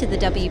you're new to the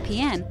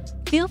WPN,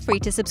 feel free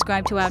to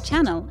subscribe to our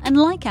channel and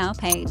like our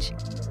page.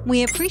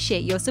 We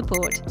appreciate your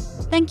support.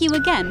 Thank you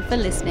again for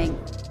listening.